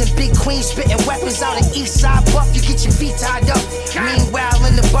 716 and Big Queen spitting weapons out of East Side Buff. You get your feet tied up. Meanwhile,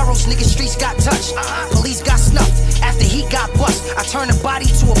 in the boroughs, nigga, streets got touched. Police got snuffed after he got bust. I turn a body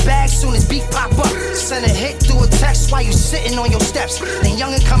to a bag soon as beef pop up. Send a hit through a text while you sitting on your steps. Then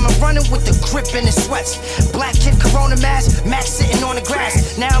youngin' coming running with the grip in his sweats. Black kid, Corona mask, Max sitting on the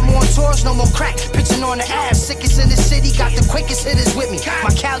grass. Now I'm on tours, no more crack, pitching on the ass. Sickest in the city, got the quickest hitters with me.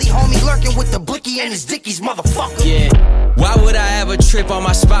 My Cali homie lurking with the blicky and his dickies, motherfucker. Yeah. Why would I ever trip on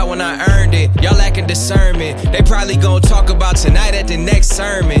my spot when I earned it? Y'all lacking discernment. They probably gon' talk about tonight at the next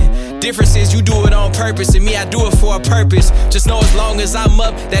sermon. Difference is you do it on purpose, and me, I do it for a purpose. Just know as long as I'm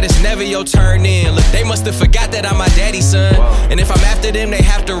up, that it's never your turn in. Look, they must have forgot that I'm my daddy's son. And if I'm after them, they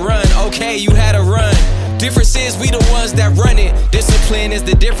have to run. Okay, you had a run. Difference is we the ones that run it. Discipline is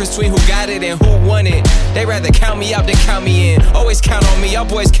the difference between who got it and who won it. They rather count me out than count me in. Always count on me, y'all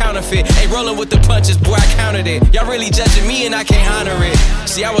boys counterfeit. Ain't rolling with the punches, boy, I counted it. Y'all really judging me and I can't honor it.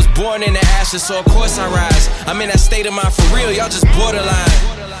 See, I was born in the ashes, so of course I rise. I'm in that state of mind for real, y'all just borderline.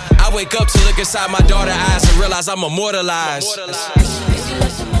 I wake up to look inside my daughter's eyes and realize I'm immortalized. See what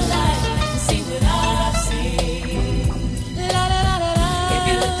I see. La la la la la. If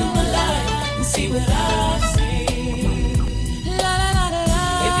you look through my life, see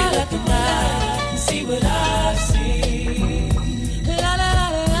what I see. La la la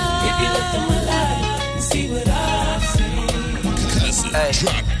la la. If you look through my life, see what I see. Hey,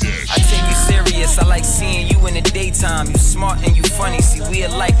 I take you serious. I like seeing you in the daytime. You smart and you funny. See, we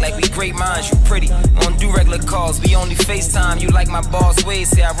alike, like we great minds. You pretty. Won't do regular calls. We only FaceTime. You like my boss ways.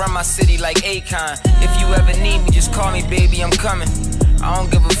 Say I run my city like Akon. If you ever need me, just call me, baby. I'm coming. I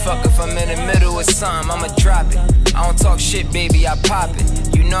don't give a fuck if I'm in the middle of something, I'ma drop it. I don't talk shit, baby, I pop it.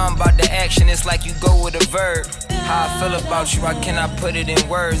 You know I'm about the action, it's like you go with a verb. How I feel about you, I cannot put it in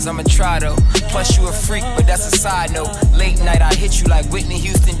words, I'ma try though. Plus you a freak, but that's a side note. Late night, I hit you like Whitney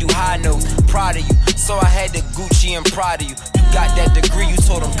Houston do high notes. Proud of you, so I had the Gucci and proud of you. You got that degree, you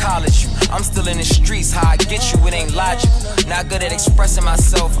told them college you. I'm still in the streets, how I get you, it ain't logical. Not good at expressing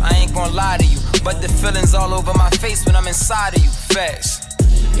myself, I ain't gonna lie to you. But the feelings all over my face when I'm inside of you, facts.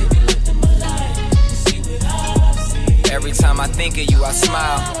 Every time I think of you, I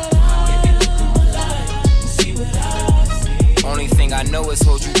smile. Only thing I know is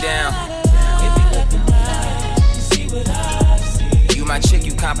hold you down. You my chick,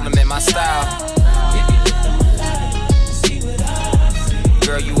 you compliment my style.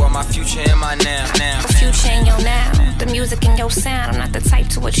 Girl, you are my future and my now. My future and your now. The music and your sound. I'm not the type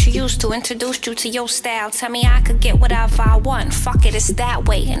to what you used to. Introduced you to your style. Tell me I could get whatever I want. Fuck it, it's that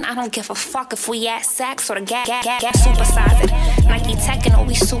way. And I don't give a fuck if we at Saks or the gas supersize it. Nike Tekken or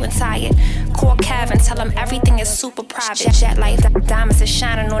we suit and tired. Call Kevin, tell him everything is super private. Jet life, diamonds is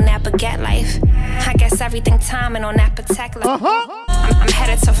shining on that baguette life. I guess everything timing on that Patek life. I'm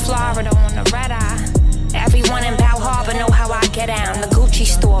headed to Florida on the red eye. Everyone in Bow Harbor know how I get down. The Gucci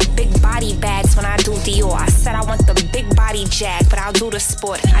store, big body bags when I do Dior. I said I want the big body jag, but I'll do the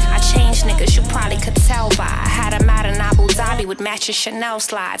sport. I changed niggas, you probably could tell by. I had him out in Abu Dhabi with matching Chanel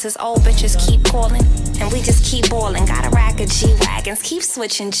slides. His old bitches keep calling, and we just keep balling. Got a rack of G-Wagons, keep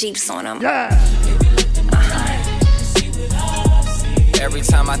switching Jeeps on them. Every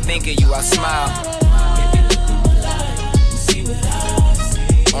time I think of you, I smile.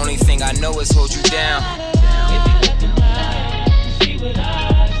 Only thing I know is hold you down.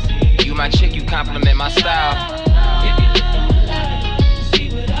 You my chick, you compliment my style.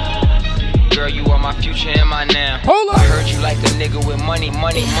 Girl, you are my future and my now. I heard you like a nigga with money.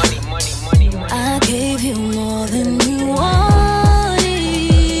 I gave you more than you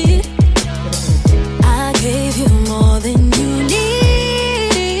wanted. I gave you more than you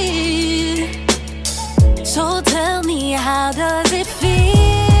need. So tell me, how does it feel?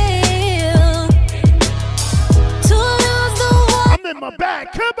 In my bag,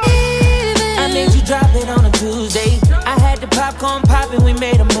 come on. I made you drop it on a Tuesday. I had the popcorn poppin', we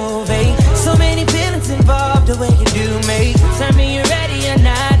made a movie. So many feelings involved, the way you do me. Tell me you're ready or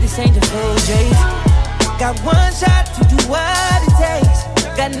not, this ain't the full chase. Got one shot to do what it takes.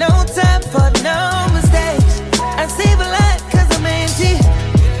 Got no time for no mistakes. I save a lot cause I'm empty.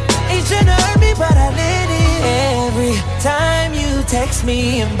 Ain't tryna hurt me, but I let it. Every time you text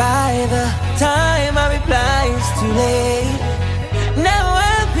me, and by the time I reply, it's too late. Now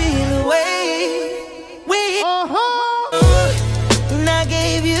I feel away. And I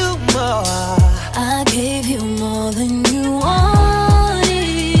gave you more. I gave you more than you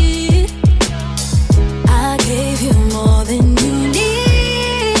wanted. I gave you more than you need.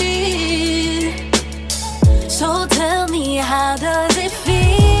 So tell me, how does it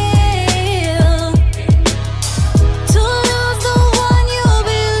feel to lose the one you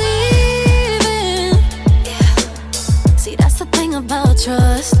believe in? Yeah. See, that's the thing about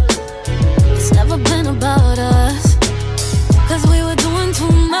trust. It's never been about us. Cause we were doing too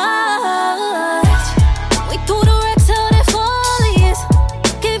much. We threw the wrecks out at Follies.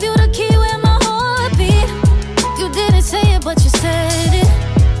 Gave you the key where my heart beat. You didn't say it, but you said it.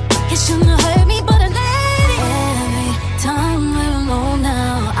 It shouldn't have hurt me, but I let it. Every time we're alone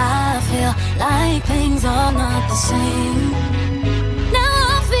now, I feel like things are not the same. Now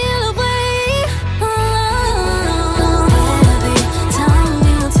I feel away. Every time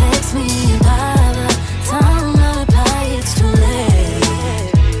you text me, by the time I reply, it's too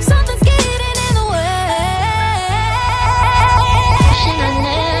late. Something's getting in the way. Should I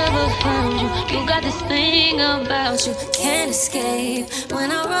never found you? You got this thing about you, can't escape.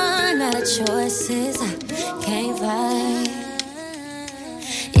 When I run out of choices, I can't fight.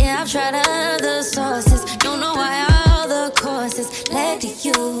 Yeah, I've tried other sources, don't know why all the courses led to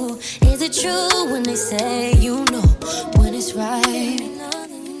you. Is it true when they say you know when it's right?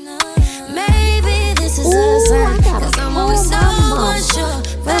 Maybe this is a sign, cause I'm always so unsure.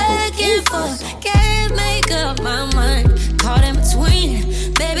 Back and forth, can't make up my mind. Caught in between,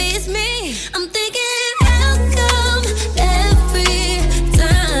 baby, it's me. I'm thinking, how come every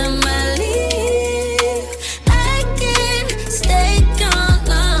time I leave, I can't stay calm?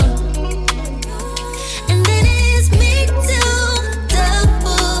 And then it's me too,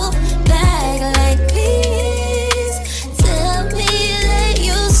 double back like, please tell me that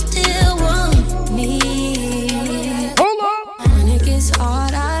you still want me. When it gets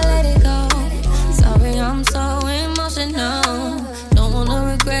hard, I let it go. Sorry, I'm so emotional. Don't wanna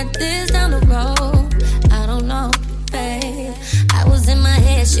regret this down the road. I don't know, babe. I was in my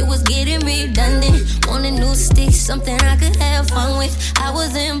head, shit was getting redundant. Wanted new sticks, something I could have fun with. I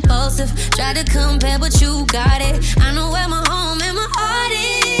was impulsive, tried to compare, but you got it. I know where my home and my heart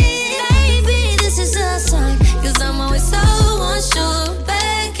is. Maybe this is a sign, cause I'm always so unsure.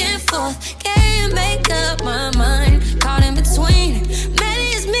 Back and forth, can't make up my mind. Caught in between,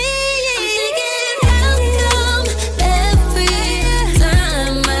 maybe it's me. I'm thinking, how come every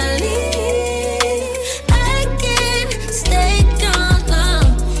time I leave, I can't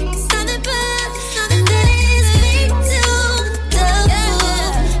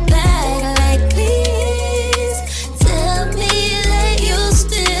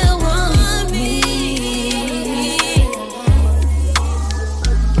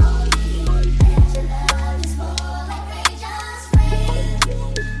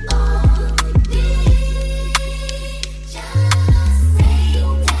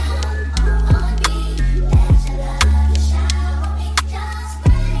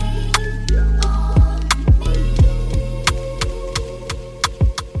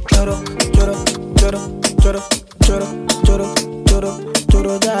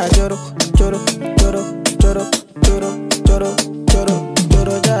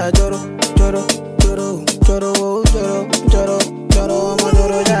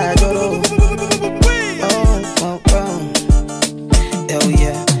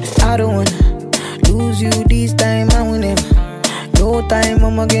time.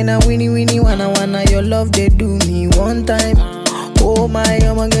 I'm again a winnie wanna your love they do me one time. Oh my,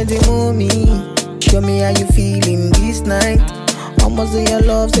 I'm getting mommy. Show me how you feeling this night. Almost in your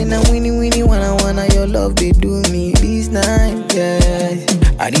love, say now winnie wanna your love they do me this night. Yeah,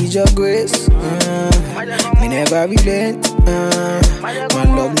 I need your grace. Me never relent. My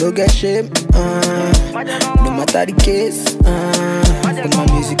love no get shame. No matter the case. But my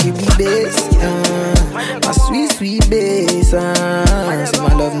music give me bass. My sweet bass. So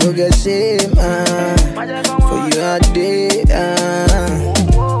my love no get shame. For you all day.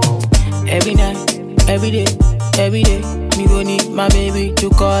 Every night, every day, me gon' need my baby to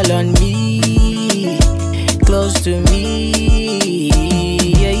call on me, close to me,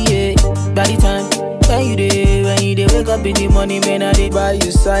 yeah. By the time when you dey wake up in the morning, man, I dey buy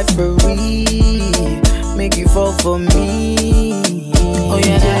you cyphery, make you fall for me. Oh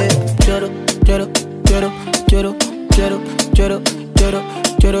yeah, joro, ja,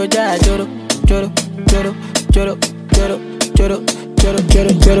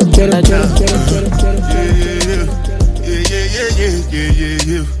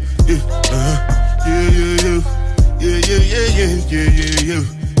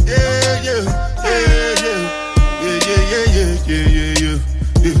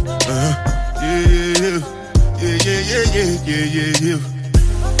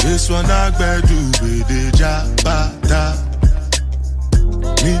 This one I do with the jabata.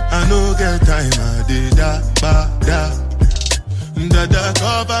 Me, I no get time, I did da. Dada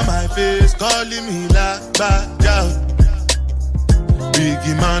cover my face, calling me like bada.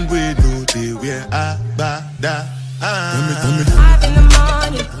 Biggie man, we know they wear a bada. 5 in the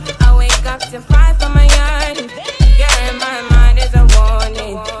morning, I wake up to 5 for my yard. Yeah, in my mind is a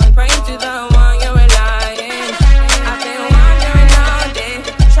warning. Pray to the one you're relying. I've been wandering all day,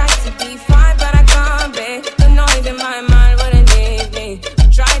 tried to be fine, but I can't be. The noise in my mind wouldn't leave me.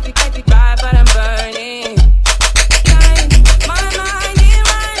 Tried to get it by, but I'm burning. My mind, it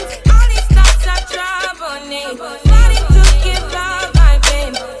runs. All these thoughts are troubling. Fighting to give up my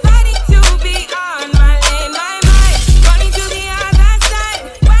pain. Fighting to be on my lane. My mind running to the other side.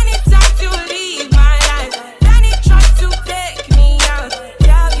 When it's time to leave my life, then it tries to take me out.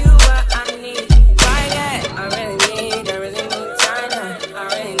 Tell you what I need. Why that? I really need time now. I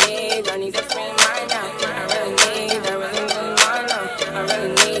need to free mind now. I really need mind now.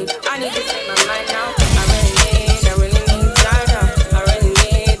 I need to free my mind now. I really need time now. I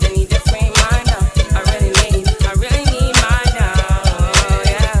need to free mind now. I really need mind now.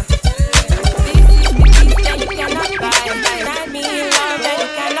 Yeah. This is the peace that you cannot buy. That me love that you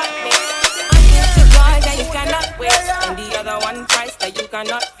cannot mix. Unlimited joy that you cannot waste. And the other one price that you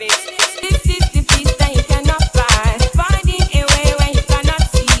cannot fix. This is the peace that you cannot buy. Finding a way when you cannot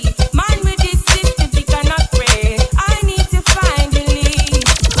see. Man with this system you cannot pray. I need to find relief.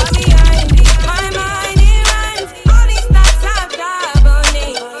 But behind my mind it runs. All these thoughts are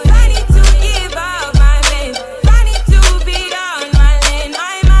doubling. Fighting to give up my pain. Fighting to be on my lane. I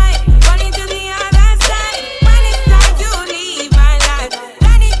might run into the other side. When it's time to leave my life,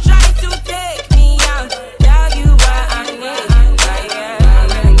 then it tries to take me out. Tell you what I need. I really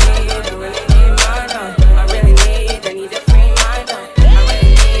need my now. I really need to free my now. I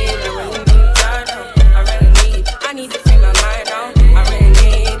really need time now. I need to free my mind now. I really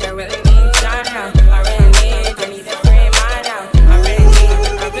need time now. I really need to free my now. I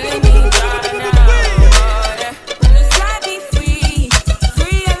really need time now. Just let me free,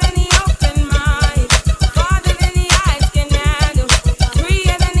 freer than the open mind, farther than the eyes can handle,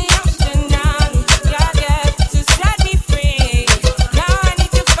 freer than the ocean now. Yeah, just set me free. Now I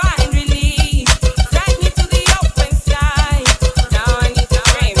need to find relief. Take me to the open side. Now I need to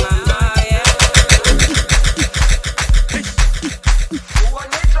free my mind.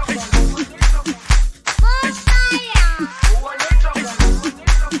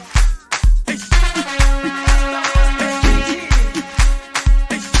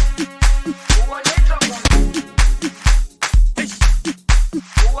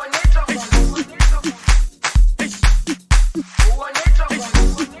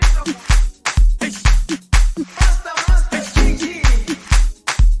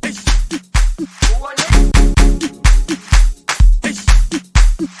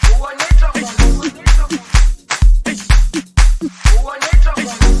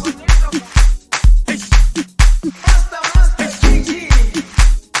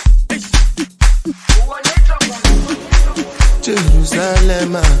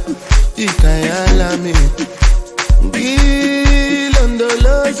 Jerusalem, Ikayalami,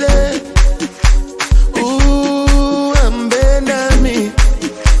 Gilondoloze, Ambenami,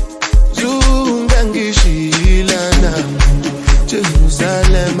 Zungangishilana, Jerusalem.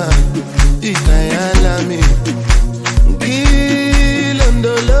 Alema, Ikayalami, Gilondoloze,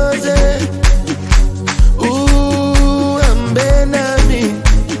 Ambenami,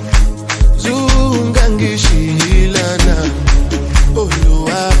 Zungangishi Hilana,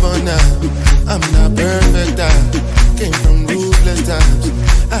 Oluwabona. I'm not perfect, I came from ruthless times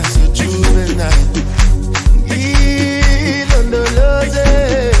as a juvenile. Gilondoloze,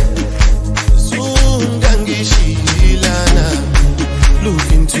 Zungangishi Hilana. Look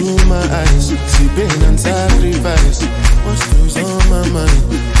into my eyes, see pain and sacrifice. What's goes on my mind?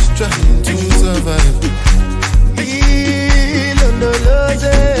 Just trying to survive. Ilondoloze,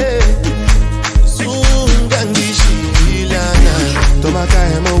 Zungangishi Hilana. Tomaka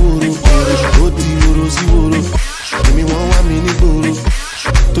ema wuru, oti wuru si wuru. Emi won wa mi ni gboro,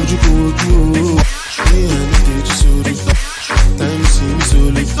 toju ko oju o. Me and teju sori, time see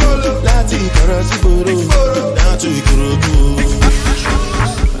me solo. Lati ikoro si gboro, down to Ikorodu.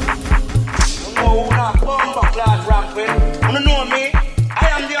 You know me? I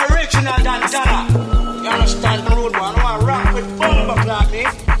am the original dancehall. You understand the road one? I rock with bomber clap me.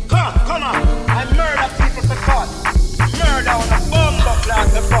 Come on. I murder people for fun. Murder on a bomber clap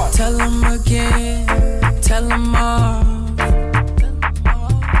for fun. Tell them again, tell them all.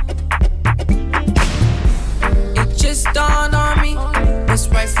 It just dawned on me, what's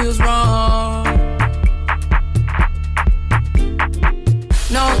right feels wrong.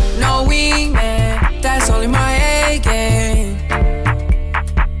 No wingman, that's only my A game.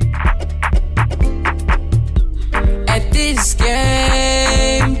 At this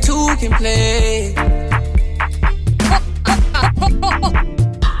game, two can play.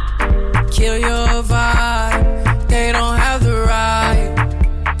 Kill your vibe, they don't have the right.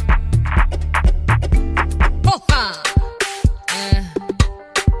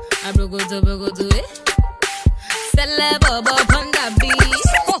 I broke to it. Celeb panda beat.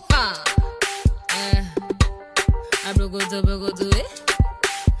 I broke to it.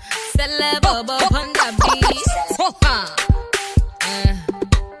 Celeb panda beat.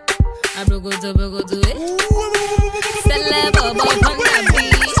 I broke to it. Celeb panda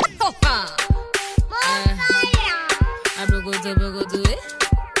beat. I broke to it.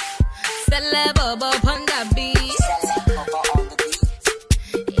 Celeb panda beat.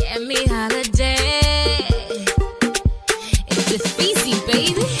 Yeah, me holiday. It's the feasty,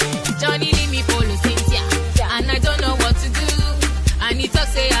 baby. Johnny leave me follow Cynthia, and I don't know what to do. I need to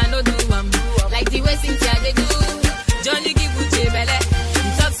say I know do like the way Cynthia they do. Johnny give Uche belle. He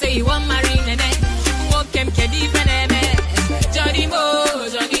talk say he want marry nene. Walk him kedi feneme. Johnny Mo.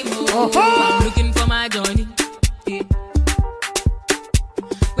 I'm looking for my Johnny. Yeah.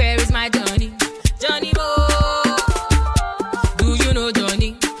 Where is my Johnny? Johnny Mo. Do you know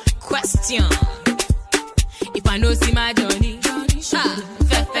Johnny? Question. If I know see my Johnny,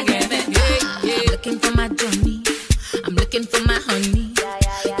 looking for my Johnny. I'm looking for my honey.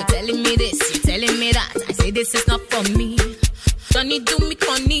 You're telling me this, you're telling me that. I say this is not for me. Johnny do me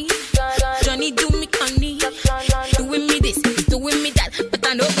conny. Johnny do me conny. Doing me this, doing me that, but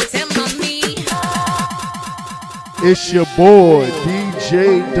I know what's him on me. It's your boy,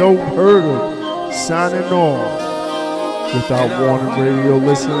 DJ Don't Hurt Him, signing off. Without Warning Radio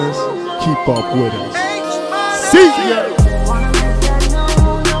listeners, keep up with us. See ya!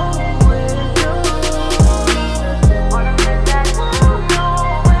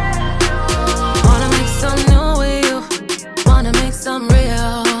 Some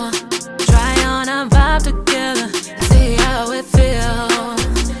real, try on a vibe together, see how it feels.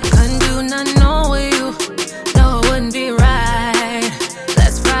 Couldn't do nothing no with you, no it wouldn't be right.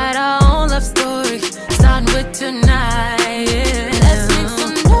 Let's write our own love story, starting with tonight. Yeah. Let's make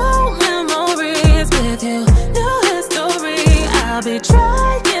some new memories with you, new history.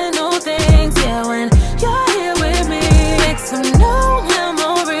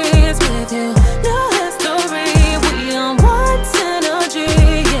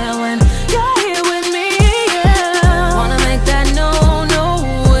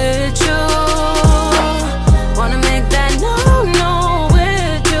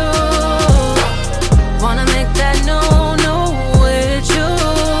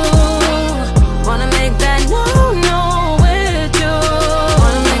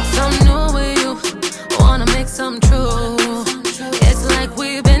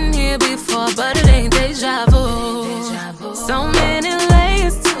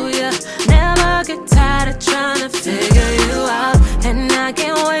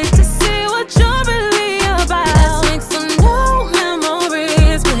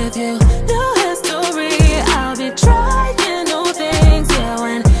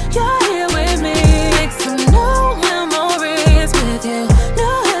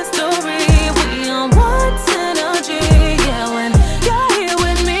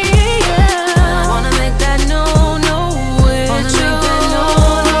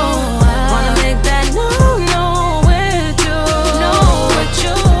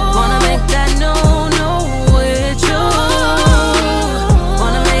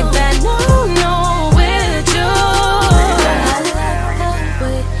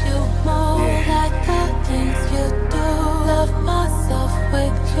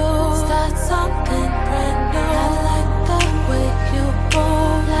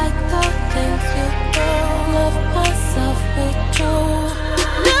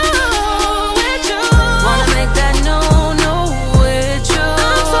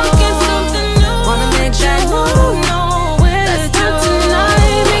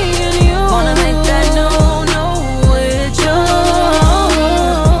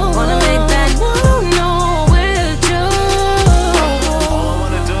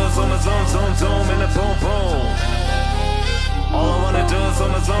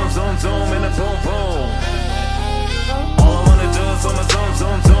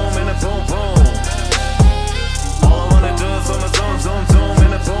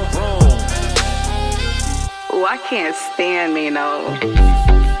 I can't stand Nino.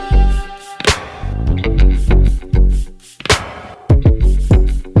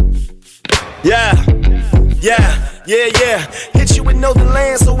 Yeah. Hit you with no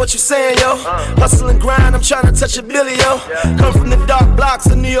delay, so what you saying, yo? Hustle and grind, I'm trying to touch a billy, yo. Come from the dark blocks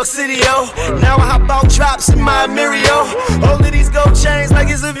of New York City, yo. Now I hop out drops in my Mirio. All of these gold chains like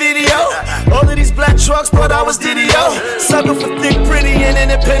it's a video. All of these black trucks thought I was Diddy, yo. Sucker for thick, pretty, and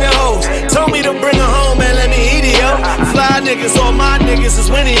independent hoes. Told me to bring her home and let me eat it, yo. Fly niggas, all my niggas is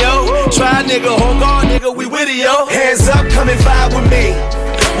winning, yo. Try nigga, home guard nigga, we with it, yo. Hands up, come and vibe with me.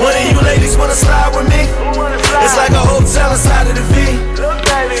 One of you ladies wanna slide with me? It's like a hotel inside of the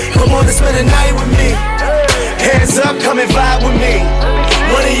V. Come on and spend the night with me. Hands up, come and vibe with me.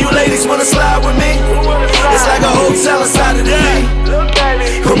 One of you ladies wanna slide with me? It's like a hotel inside of the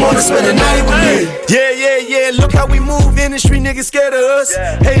V. Come on and spend the night with me. Yeah, look how we move, industry niggas scared of us.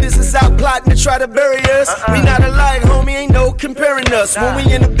 Haters is out plotting to try to bury us. We not alike, homie, ain't no comparing us. When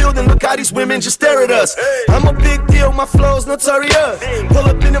we in the building, look how these women just stare at us. I'm a big deal, my flow's notorious. Pull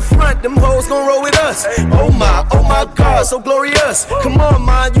up in the front, them hoes gon' roll with us. Oh my God, so glorious. Come on,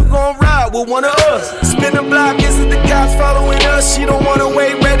 man, you gon' ride with one of us. Spin the block, isn't the cops following us? She don't wanna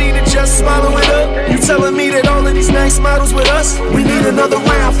wait, ready to just swallow it up. You telling me that all of these nice models with us? We need another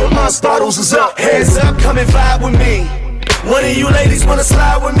round for us, bottles is up. Hands up, come and vibe with me. One of you ladies wanna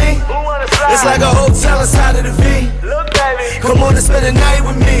slide with me? It's like a hotel inside of the V. Come on and spend the night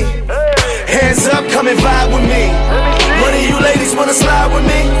with me. Hands up, come and vibe with me. One of you ladies wanna slide with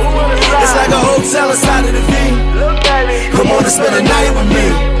me? It's like a hotel inside of the V. Come on and spend the night with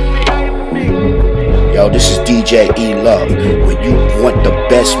me. Yo, this is DJ E Love. When you want the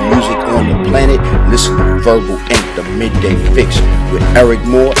best music on the planet, listen to Verbal Inc., the Midday Fixx with Eryk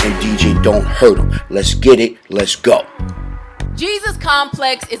Moore and DJ Don't Hurt 'em. Let's get it, let's go. Jesus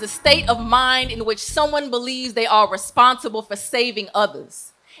complex is a state of mind in which someone believes they are responsible for saving others.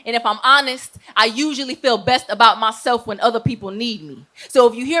 And if I'm honest, I usually feel best about myself when other people need me. So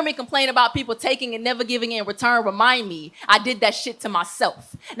if you hear me complain about people taking and never giving in return, remind me I did that shit to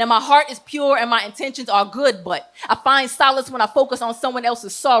myself. Now my heart is pure and my intentions are good, but I find solace when I focus on someone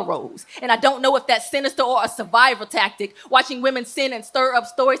else's sorrows. And I don't know if that's sinister or a survivor tactic. Watching women sin and stir up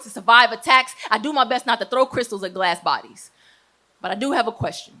stories to survive attacks, I do my best not to throw crystals at glass bodies. But I do have a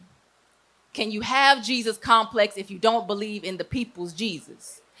question. Can you have Jesus complex if you don't believe in the people's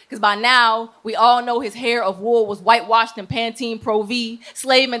Jesus? Because by now, we all know his hair of wool was whitewashed in Pantene Pro V.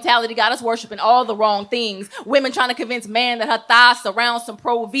 Slave mentality got us worshiping all the wrong things. Women trying to convince man that her thighs surround some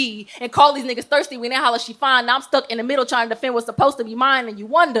Pro V. And call these niggas thirsty when they holler she fine. Now I'm stuck in the middle trying to defend what's supposed to be mine. And you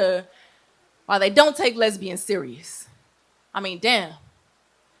wonder why they don't take lesbians serious. I mean, damn.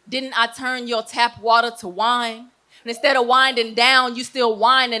 Didn't I turn your tap water to wine? And instead of winding down, you still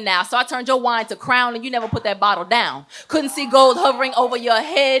whining now. So I turned your wine to crown and you never put that bottle down. Couldn't see gold hovering over your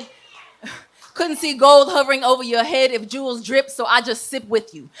head. Couldn't see gold hovering over your head if jewels drip, so I just sip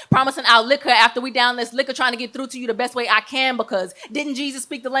with you. Promising I'll liquor after we down this liquor, trying to get through to you the best way I can, because didn't Jesus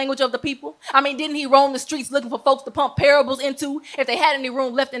speak the language of the people? I mean, didn't he roam the streets looking for folks to pump parables into if they had any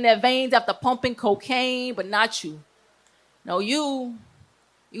room left in their veins after pumping cocaine? But not you. No, you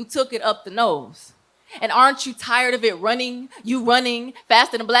took it up the nose. And aren't you tired of it running? You running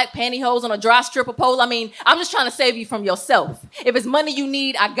faster than black pantyhose on a dry stripper pole? I mean, I'm just trying to save you from yourself. If it's money you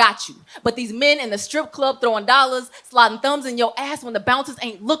need, I got you. But these men in the strip club throwing dollars, sliding thumbs in your ass when the bouncers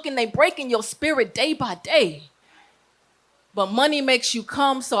ain't looking, they breaking your spirit day by day. But money makes you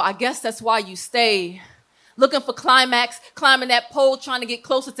come, so I guess that's why you stay. Looking for climax, climbing that pole, trying to get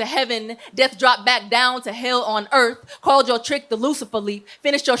closer to heaven. Death dropped back down to hell on earth. Called your trick the Lucifer leap.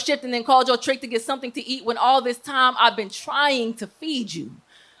 Finished your shift and then called your trick to get something to eat when all this time I've been trying to feed you.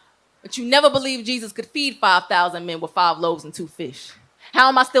 But you never believed Jesus could feed 5,000 men with 5 loaves and 2 fish. How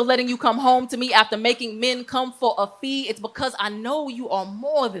am I still letting you come home to me after making men come for a fee? It's because I know you are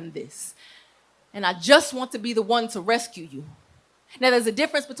more than this. And I just want to be the one to rescue you. Now, there's a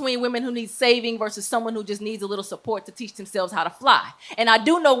difference between women who need saving versus someone who just needs a little support to teach themselves how to fly. And I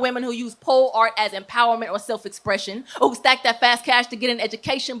do know women who use pole art as empowerment or self-expression, or who stack that fast cash to get an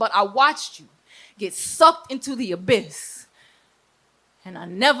education, but I watched you get sucked into the abyss. And I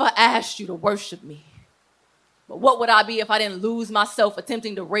never asked you to worship me. But what would I be if I didn't lose myself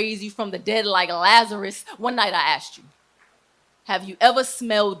attempting to raise you from the dead like Lazarus? One night I asked you, have you ever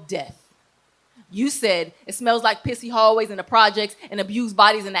smelled death? You said, it smells like pissy hallways in the projects and abused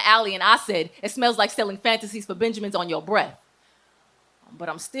bodies in the alley. And I said, it smells like selling fantasies for Benjamins on your breath. But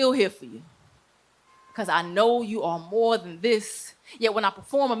I'm still here for you because I know you are more than this. Yet when I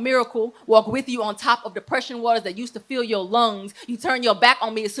perform a miracle, walk with you on top of depression waters that used to fill your lungs, you turn your back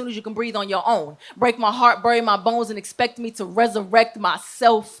on me as soon as you can breathe on your own. Break my heart, bury my bones, and expect me to resurrect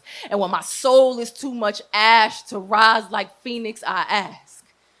myself. And when my soul is too much ash to rise like Phoenix, I ask,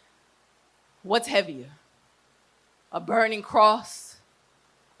 what's heavier? A burning cross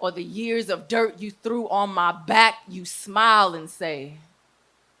or the years of dirt you threw on my back? You smile and say,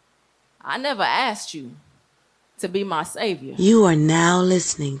 I never asked you to be my savior. You are now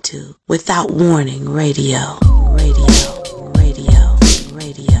listening to Without Warning Radio.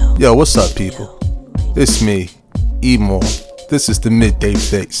 Yo, what's up, people? It's me, E-More. This is the Midday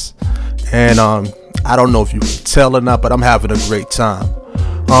Fixx. And I don't know if you can tell or not, but I'm having a great time.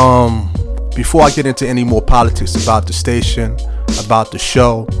 Before I get into any more politics about the station, about the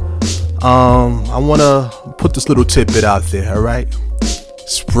show, I want to put this little tidbit out there, alright?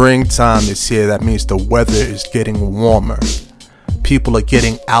 Springtime is here. That means the weather is getting warmer. People are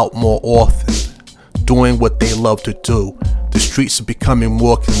getting out more often, doing what they love to do. The streets are becoming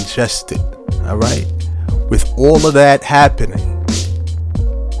more congested, alright? With all of that happening,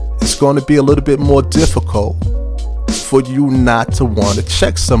 it's going to be a little bit more difficult for you not to want to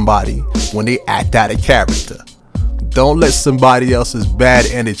check somebody when they act out of character. Don't let somebody else's bad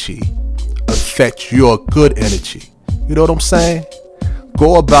energy affect your good energy. You know what I'm saying?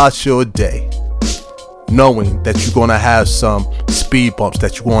 Go about your day knowing that you're going to have some speed bumps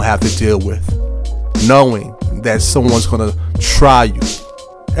that you're going to have to deal with. Knowing that someone's going to try you.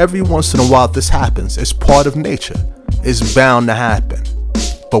 Every once in a while this happens. It's part of nature. It's bound to happen.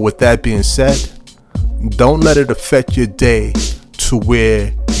 But with that being said, don't let it affect your day to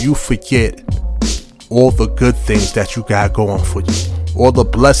where you forget all the good things that you got going for you. All the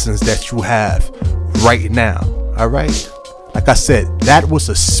blessings that you have right now. Alright? Like I said, that was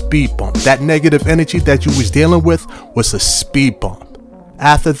a speed bump. That negative energy that you was dealing with was a speed bump.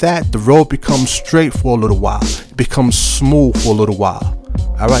 After that, the road becomes straight for a little while. It becomes smooth for a little while.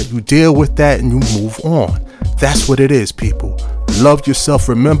 Alright, you deal with that and you move on. That's what it is, people. Love yourself.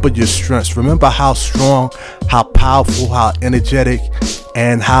 Remember your strengths. Remember how strong, how powerful, how energetic,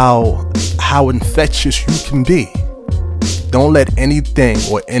 and how infectious you can be. Don't let anything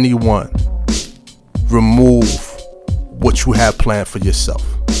or anyone remove what you have planned for yourself.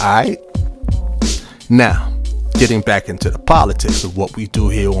 Alright? Now, getting back into the politics of what we do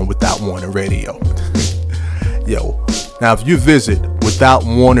here on Without Warning Radio. Yo, now if you visit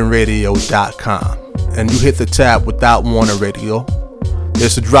withoutwarningradio.com and you hit the tab Without Warning Radio,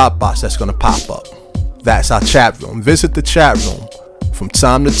 there's a drop box that's going to pop up. That's our chat room. Visit the chat room. From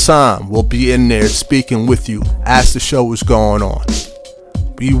time to time, we'll be in there speaking with you as the show is going on.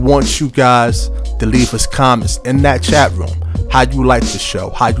 We want you guys to leave us comments in that chat room. How you like the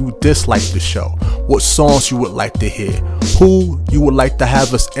show, how you dislike the show, what songs you would like to hear, who you would like to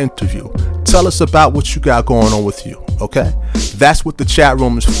have us interview. Tell us about what you got going on with you, okay? That's what the chat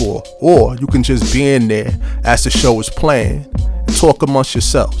room is for. Or you can just be in there as the show is playing and talk amongst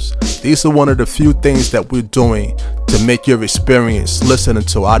yourselves. These are one of the few things that we're doing to make your experience listening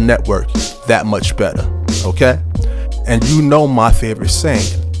to our network that much better, okay? And you know my favorite saying,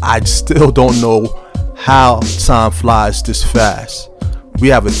 I still don't know how time flies this fast. We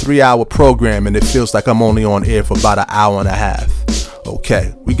have a 3-hour program and it feels like I'm only on air for about an hour and a half.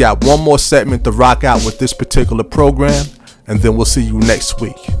 Okay, we got one more segment to rock out with this particular program, and then we'll see you next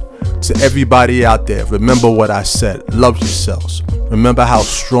week. To everybody out there, remember what I said. Love yourselves. Remember how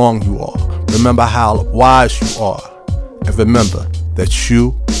strong you are. Remember how wise you are. And remember that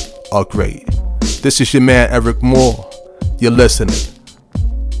you are great. This is your man Eryk Moore. You're listening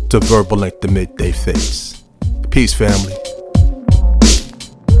to Verbal Link, the Midday Fixx. Peace, family.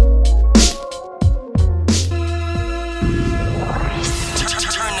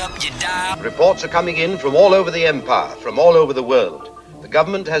 Reports are coming in from all over the empire, from all over the world. The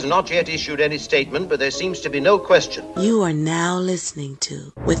government has not yet issued any statement, but there seems to be no question. You are now listening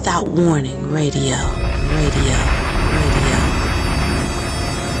to Without Warning Radio.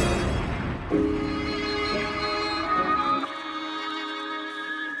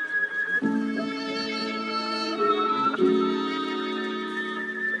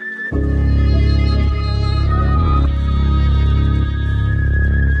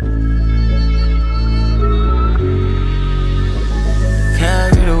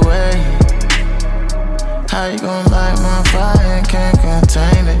 How you gon' light my fire and can't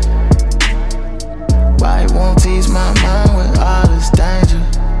contain it? Why you won't tease my mind with all this danger?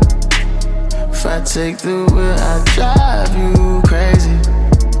 If I take the wheel, I drive you crazy.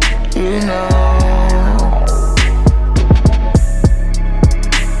 You know.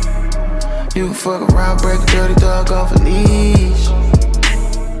 You fuck around, break a dirty dog off a leash.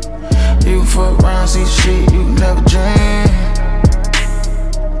 fuck around, see shit you never dream.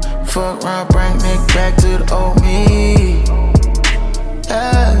 Fuck around, bring nigga back to the old me.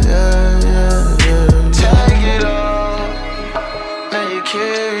 Yeah, yeah, yeah, yeah. Take it all. Now you're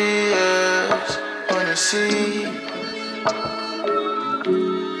curious, wanna see.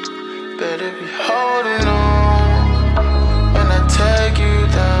 Better be holding on when I take you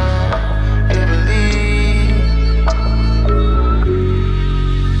down. You believe.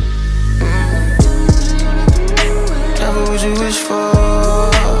 Careful what you wish for.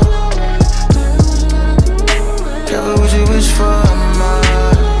 Careful what you wish for, ma.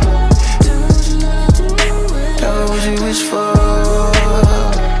 Careful what you wish for.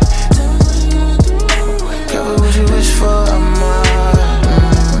 Careful what you wish for, ma.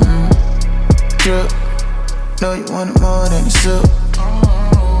 Drip. Know you want it more than a sip.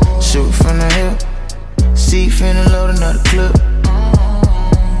 Shoot from the hip. See finna load another clip.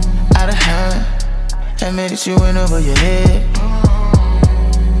 Out of hand. Admit that you went over your head.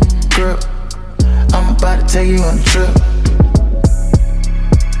 Grip. I'm about to take you on a trip.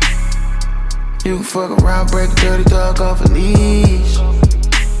 You can fuck around, break a dirty dog off a leash.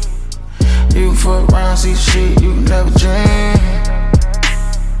 You can fuck around, see shit you never dream.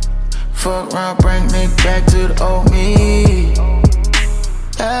 Fuck around, bring nigga back to the old me.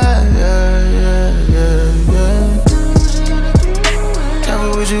 Yeah, yeah, yeah, yeah, yeah. Tell me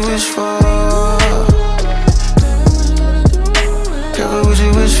what you wish for. Tell me what you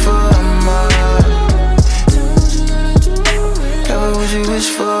wish for, ma. Tell me what you wish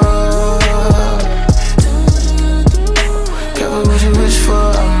for. Tell me what you wish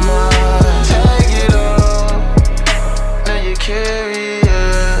for, ma. Take it all. Now you're curious.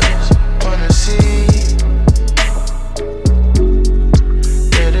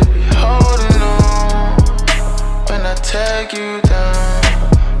 Take you down,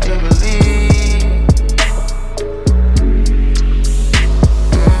 you believe.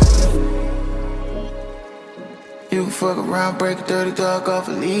 You can fuck around, break a dirty dog off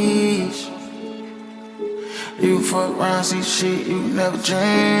a leash. You can fuck around, see shit you never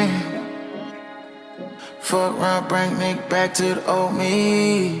dream. Fuck around, bring nigga back to the old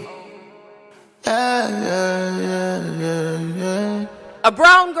me. Yeah, yeah, yeah, yeah, yeah. A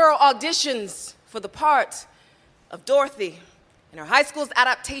brown girl auditions for the part of Dorothy in her high school's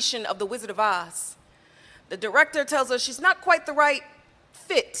adaptation of The Wizard of Oz. The director tells her she's not quite the right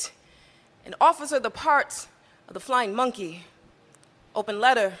fit and offers her the part of the flying monkey. Open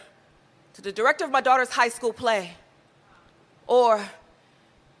letter to the director of my daughter's high school play. Or,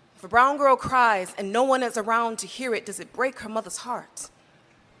 if a brown girl cries and no one is around to hear it, does it break her mother's heart?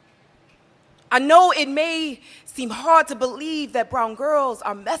 I know it may seem hard to believe that brown girls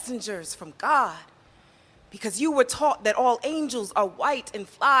are messengers from God, because you were taught that all angels are white and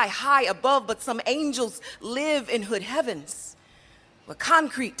fly high above, but some angels live in hood heavens, where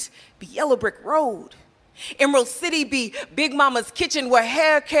concrete be yellow brick road. Emerald City be Big Mama's kitchen, where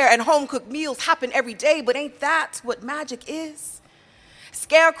hair care and home-cooked meals happen every day, but ain't that what magic is?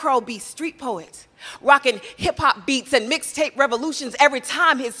 Scarecrow be street poet, rocking hip-hop beats and mixtape revolutions every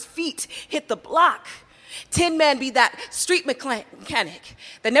time his feet hit the block. Tin Man be that street mechanic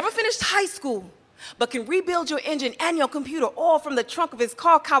that never finished high school, but can rebuild your engine and your computer all from the trunk of his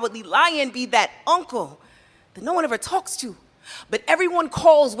car. Cowardly Lion be that uncle that no one ever talks to, but everyone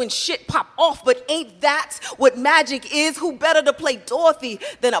calls when shit pop off. But ain't that what magic is? Who better to play Dorothy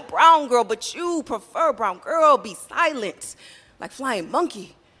than a brown girl? But you prefer brown girl. Be silent like flying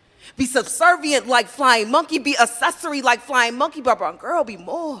monkey. Be subservient like flying monkey. Be accessory like flying monkey. But brown girl, be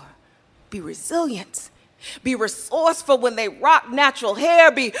more. Be resilient. Be resourceful when they rock natural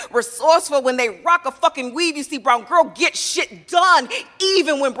hair. Be resourceful when they rock a fucking weave. You see, brown girl get shit done,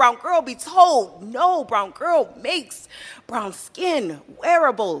 even when brown girl be told no. Brown girl makes brown skin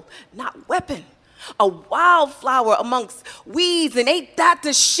wearable, not weapon. A wildflower amongst weeds, and ain't that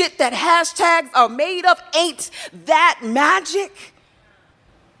the shit that hashtags are made of? Ain't that magic?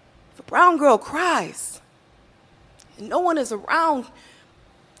 If a brown girl cries and no one is around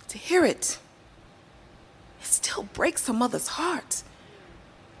to hear it, it still breaks her mother's heart.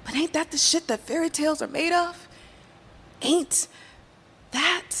 But ain't that the shit that fairy tales are made of? Ain't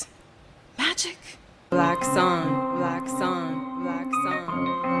that magic? Black sun, black sun, black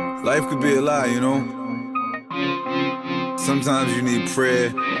sun. Life could be a lie, you know? Sometimes you need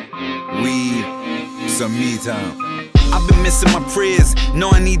prayer, weed, some me time. I've been missing my prayers, know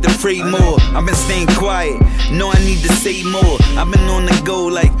I need to pray more. I've been staying quiet, know I need to say more. I've been on the go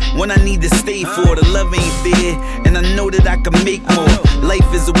like when I need to stay for. The love ain't there, and I know that I can make more.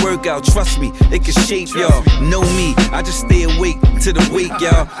 Life is a workout, trust me, it can shape y'all. Know me, I just stay awake to the wake,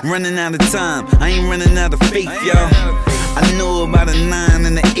 y'all. Running out of time, I ain't running out of faith, y'all. I know about a 9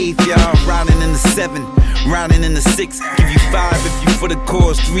 and an 8, y'all. Riding in the 7, riding in the 6. Give you 5 if you for the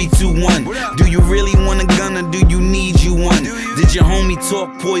cause. 3, 2, 1. Do you really want a gun or do you need you one? Did your homie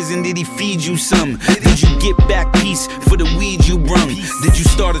talk poison? Did he feed you some? Did you get back peace for the weed you brung? Did you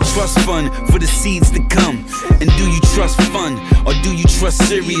start a trust fund for the seeds to come? And do you trust fun or do you trust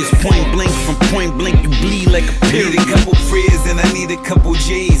serious? Point blank, from point blank you bleed like a period. Need a couple prayers and I need a couple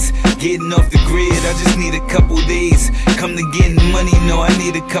J's. Getting off the grid, I just need a couple days. Come to getting money, no, I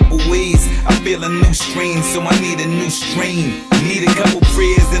need a couple ways. I feel a new strain, so I need a new strain. Need a couple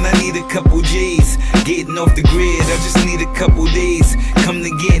prayers and I need a couple J's. Getting off the grid, I just need a couple days. Come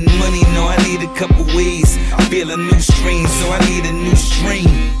to getting money, no, I need a couple ways. I feel a new strain, so I need a new strain.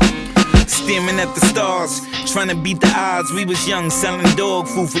 Staring at the stars, trying to beat the odds. We was young, selling dog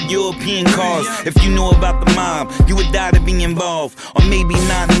food for European cars. If you know about the mob, you would die to be involved. Or maybe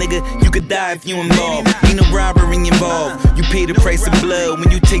not, nigga, you could die if you involved. Ain't no robbery involved. You pay the price of blood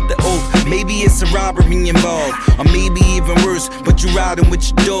when you take the oath. Maybe it's a robbery involved. Or maybe even worse, but you riding with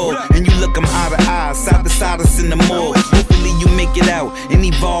your dog. And you look them eye to eye, side to side us in the morgue. Hopefully you make it out and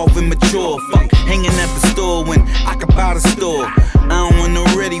evolve and mature. Fuck hanging at the store when I could buy the store. I don't want no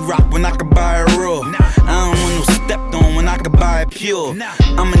ready rock when I could buy it raw. I don't want no stepped on when I could buy it pure.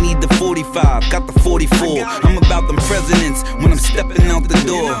 I'ma need the 45, got the 44. I'm about them presidents when I'm stepping out the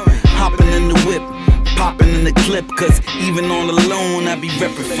door. Hopping in the whip, popping in the clip, cause even all alone I be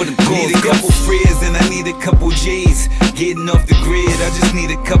reppin' for the cause. Need a couple prayers and I need a couple J's. Getting off the grid, I just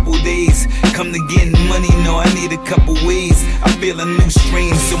need a couple days. Come to getting money, no, I need a couple ways. I feel a new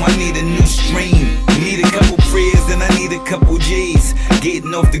strain, so I need a new strain. Need a couple prayers and I need a couple J's.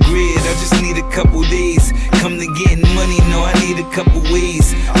 Getting off the grid, I just need a couple days. Come to getting money, no, I need a couple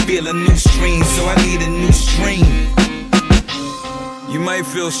ways. I feel a new strain, so I need a new strain. You might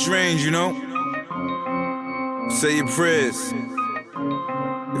feel strange, you know. Say your prayers.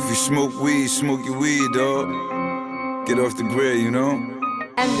 If you smoke weed, smoke your weed, dog. Get off the grid, you know.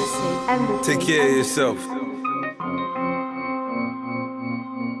 Take care of yourself.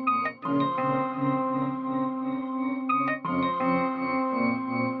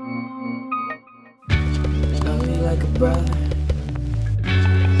 Love you like a brother,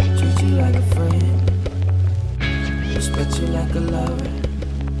 treat you like a friend, respect you like a lover.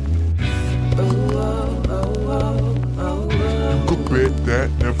 Oh, oh, oh, oh, oh, oh. You could bet that,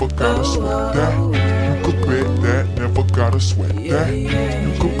 never gotta sweat that. You could bet that, never gotta sweat that.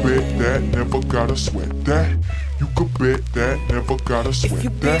 You could bet that, never gotta sweat that. You could bet that, never gotta sweat that. If you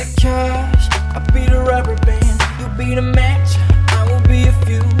be the cash, I'll be the rubber band. You be the match, I will be a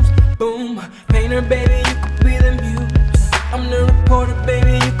fuse. Boom, painter, baby, you could be the muse. I'm the reporter,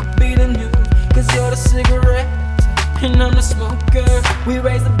 baby, you could be the news. Cause you're the cigarette, and I'm the smoker. We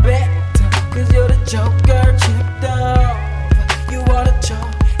raise the bet, cause you're the joker. Chipped off, you are the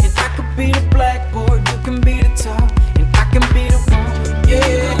chalk. And I could be the blackboard, you can be the top. And I can be the one,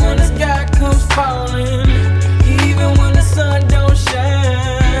 yeah. When the sky comes falling, even when the sun don't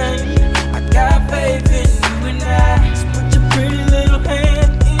shine, I got faith in you and I. Just put your pretty little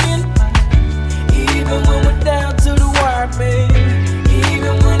hand in mine. Even when we're down to the wire, baby.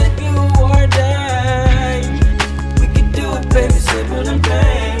 Even when it's do or die, we can do it, baby, simple and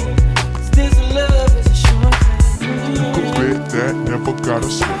plain. This love is a short thing. You could bet that, never gotta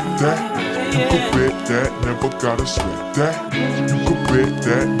sweat that. You could bet that, never gotta sweat that. You could bet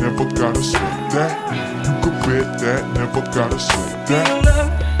that, never gotta sweat that. You could bet that, never gotta sweat that.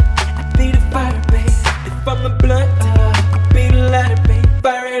 I be the fire, baby. If I'm the blunt, you could be the lighter, baby.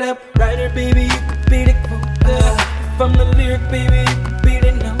 Fire it up, writer, baby, you could be the quote. If I'm the lyric, baby, you could be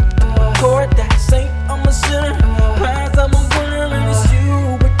the note. Chord that saint, I'm a sinner. Prize, I'm a winner, and it's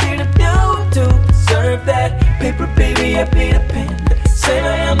you. What did I do to deserve that? Paper, baby, I be the pen. Say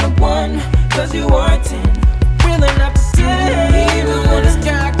I am the one, cause you are a 10. Really not pretend. Even when the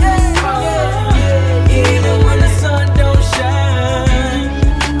sky gets falling, even when the sun don't shine,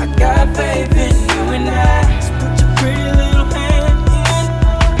 I got faith in you and I. Just put your pretty little hand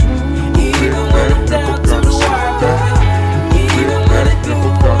in. Even when I'm down to the wire, even when it do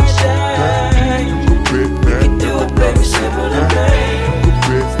or die, we can do it, baby, simple and plain.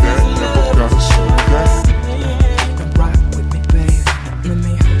 Rock with me, babe. Let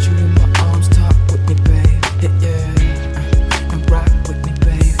me hold you in my arms, talk with me, babe.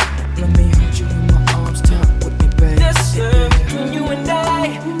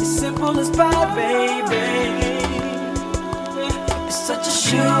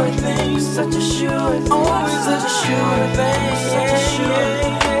 sure thing, such a sure thing, always such a sure thing, such a sure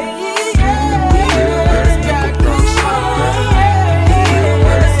thing.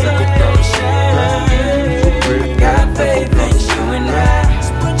 Got faith in you and I.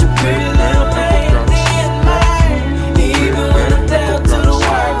 So put your pretty little thing in mine. Even when I'm down to the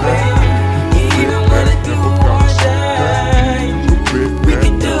wire, baby. Even when I do one time. We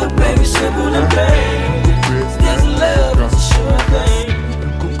can do it, baby, simple and plain. This love is a sure thing.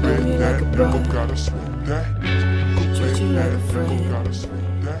 Love me like a brother. Treat you like a friend.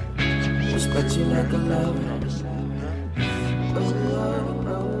 Respect you like a lover.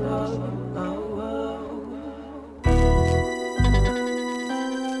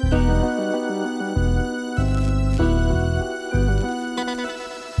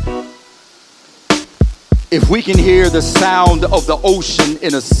 If we can hear the sound of the ocean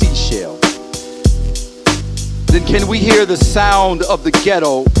in a seashell, then can we hear the sound of the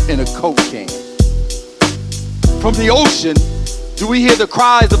ghetto in a Coke can? From the ocean, do we hear the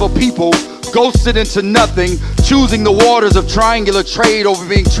cries of a people ghosted into nothing, choosing the waters of triangular trade over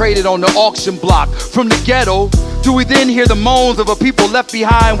being traded on the auction block? From the ghetto, do we then hear the moans of a people left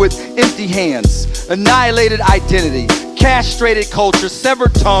behind with empty hands, annihilated identity, castrated culture,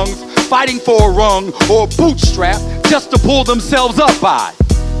 severed tongues, fighting for a rung or a bootstrap just to pull themselves up by?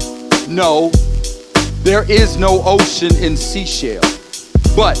 No, there is no ocean in seashell,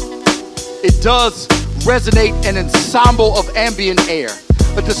 but it does resonate an ensemble of ambient air,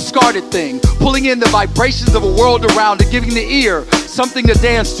 a discarded thing, pulling in the vibrations of a world around it, giving the ear something to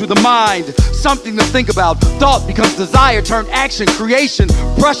dance to, the mind something to think about. Thought becomes desire turned action, creation,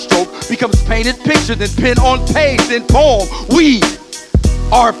 brushstroke becomes painted picture, then pen on page, then poem. We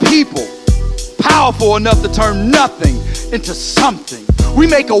are people, powerful enough to turn nothing into something. We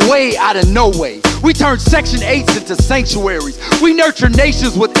make a way out of no way. We turn Section 8s into sanctuaries. We nurture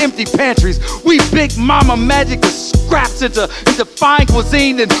nations with empty pantries. We big mama magic the scraps into fine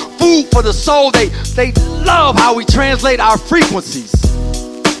cuisine and food for the soul. They love how we translate our frequencies.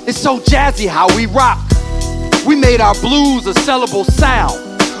 It's so jazzy how we rock. We made our blues a sellable sound.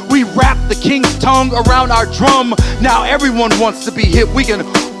 We wrap the king's tongue around our drum. Now everyone wants to be hip. We can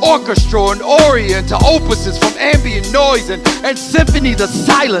orchestra and orient to opuses from ambient noise and symphony to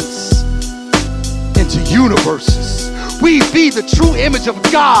silence into universes. We be the true image of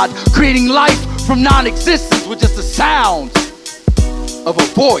God, creating life from non-existence with just the sound of a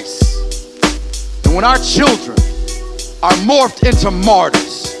voice. And when our children are morphed into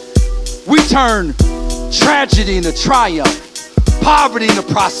martyrs, we turn tragedy into triumph, poverty into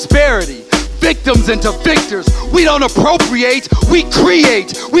prosperity, victims into victors. We don't appropriate, we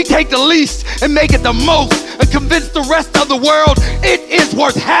create. We take the least and make it the most and convince the rest of the world it is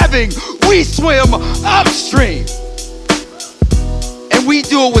worth having. We swim upstream. And we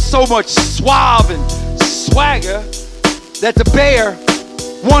do it with so much suave and swagger that the bear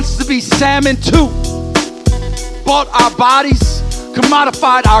wants to be salmon too. Bought our bodies,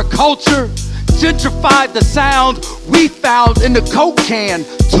 commodified our culture, gentrified the sound we found in the Coke can,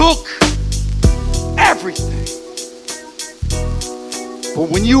 took everything. But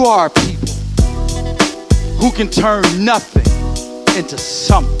when you are a people who can turn nothing into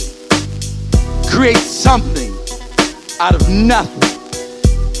something, create something out of nothing,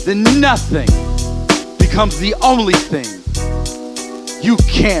 then nothing becomes the only thing you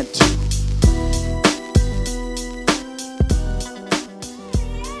can't do.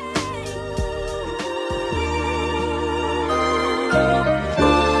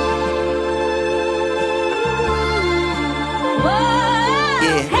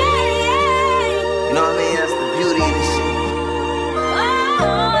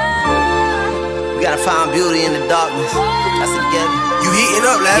 Find beauty in the darkness. That's together. You heating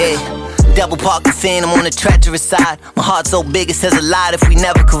up, lad? Yeah. Double park the fin, I'm on the treacherous side. My heart so big it says a lot if we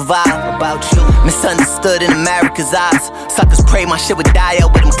never could vibe. About you, misunderstood in America's eyes. Suckers pray my shit would die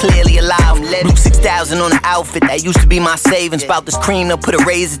out, but I'm clearly alive. Blue 6,000 on the outfit, that used to be my savings. About this cream, they'll put a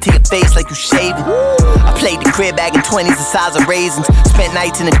razor to your face like you shaving. I played the crib bag in 20s the size of raisins. Spent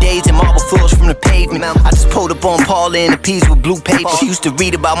nights in the days in marble floors from the pavement. I just pulled up on Paula in the peas with blue paper. She used to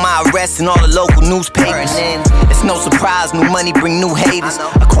read about my arrest in all the local newspapers. It's no surprise, new money bring new haters.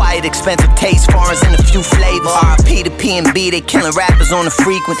 Acquired expensive taste, foreigns and a few flavors. RIP to P&B, they killing rappers on the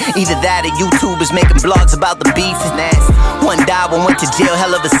frequent. Either that or YouTubers making blogs about the beef. One died, one went to jail,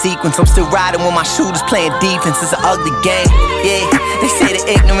 hell of a sequence. I'm still riding when my shooters playing defense. It's an ugly game, yeah. They say that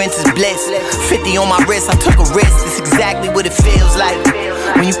ignorance is bliss. 50 on my wrist, I took a risk. It's exactly what it feels like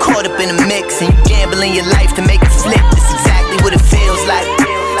when you caught up in the mix and you gambling your life to make it flip. It's exactly what it feels like.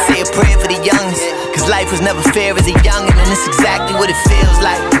 Say a prayer for the youngest, cause life was never fair as a youngin', and it's exactly what it feels like.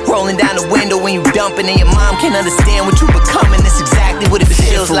 dumping and your mom can't understand what you becoming. It's exactly what it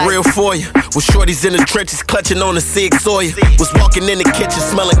feels for like. Real for you. Was shorties in the trenches clutching on a Sig Sawyer. Was walking in the kitchen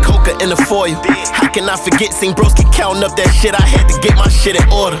smelling coca in the foyer. How can I forget? Seen broski counting up that shit. I had to get my shit in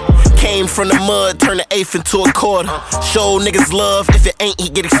order. Came from the mud, turned the eighth into a quarter. Show niggas love, if it ain't, he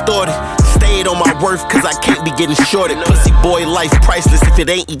get extorted. Stayed on my worth, cause I can't be getting shorted. Pussy boy life priceless, if it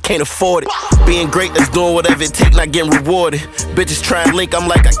ain't, he can't afford it. Being great, that's doing whatever it take, not getting rewarded. Bitches try and link, I'm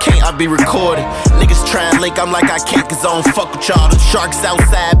like I can't, I be recorded. Niggas try and link, I'm like I can't, cause I don't fuck with y'all. Them sharks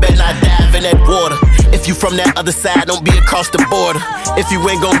outside, better not dive in that water. If you from that other side, don't be across the border. If you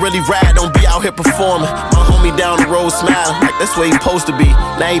ain't gon' really ride, don't be out here performing. My homie down the road smiling, like that's where he supposed to be.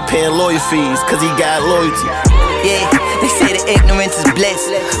 Now he paying lawyer fees, cause he got loyalty. Yeah, they say the ignorance is bliss.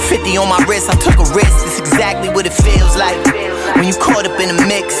 50 on my wrist, I took a risk. It's exactly what it feels like when you caught up in the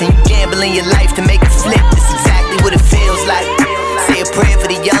mix and you gambling your life to make it flip. It's exactly what it feels like. Say a prayer for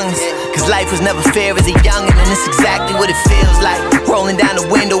the youngest, cause life was never fair as a youngin', and it's exactly what it feels like. Rolling down the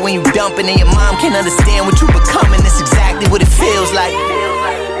window when you dumping and your mom can't understand what you becoming. It's exactly what it feels like.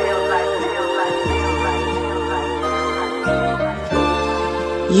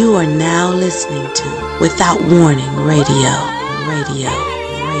 You are now listening to Without Warning Radio.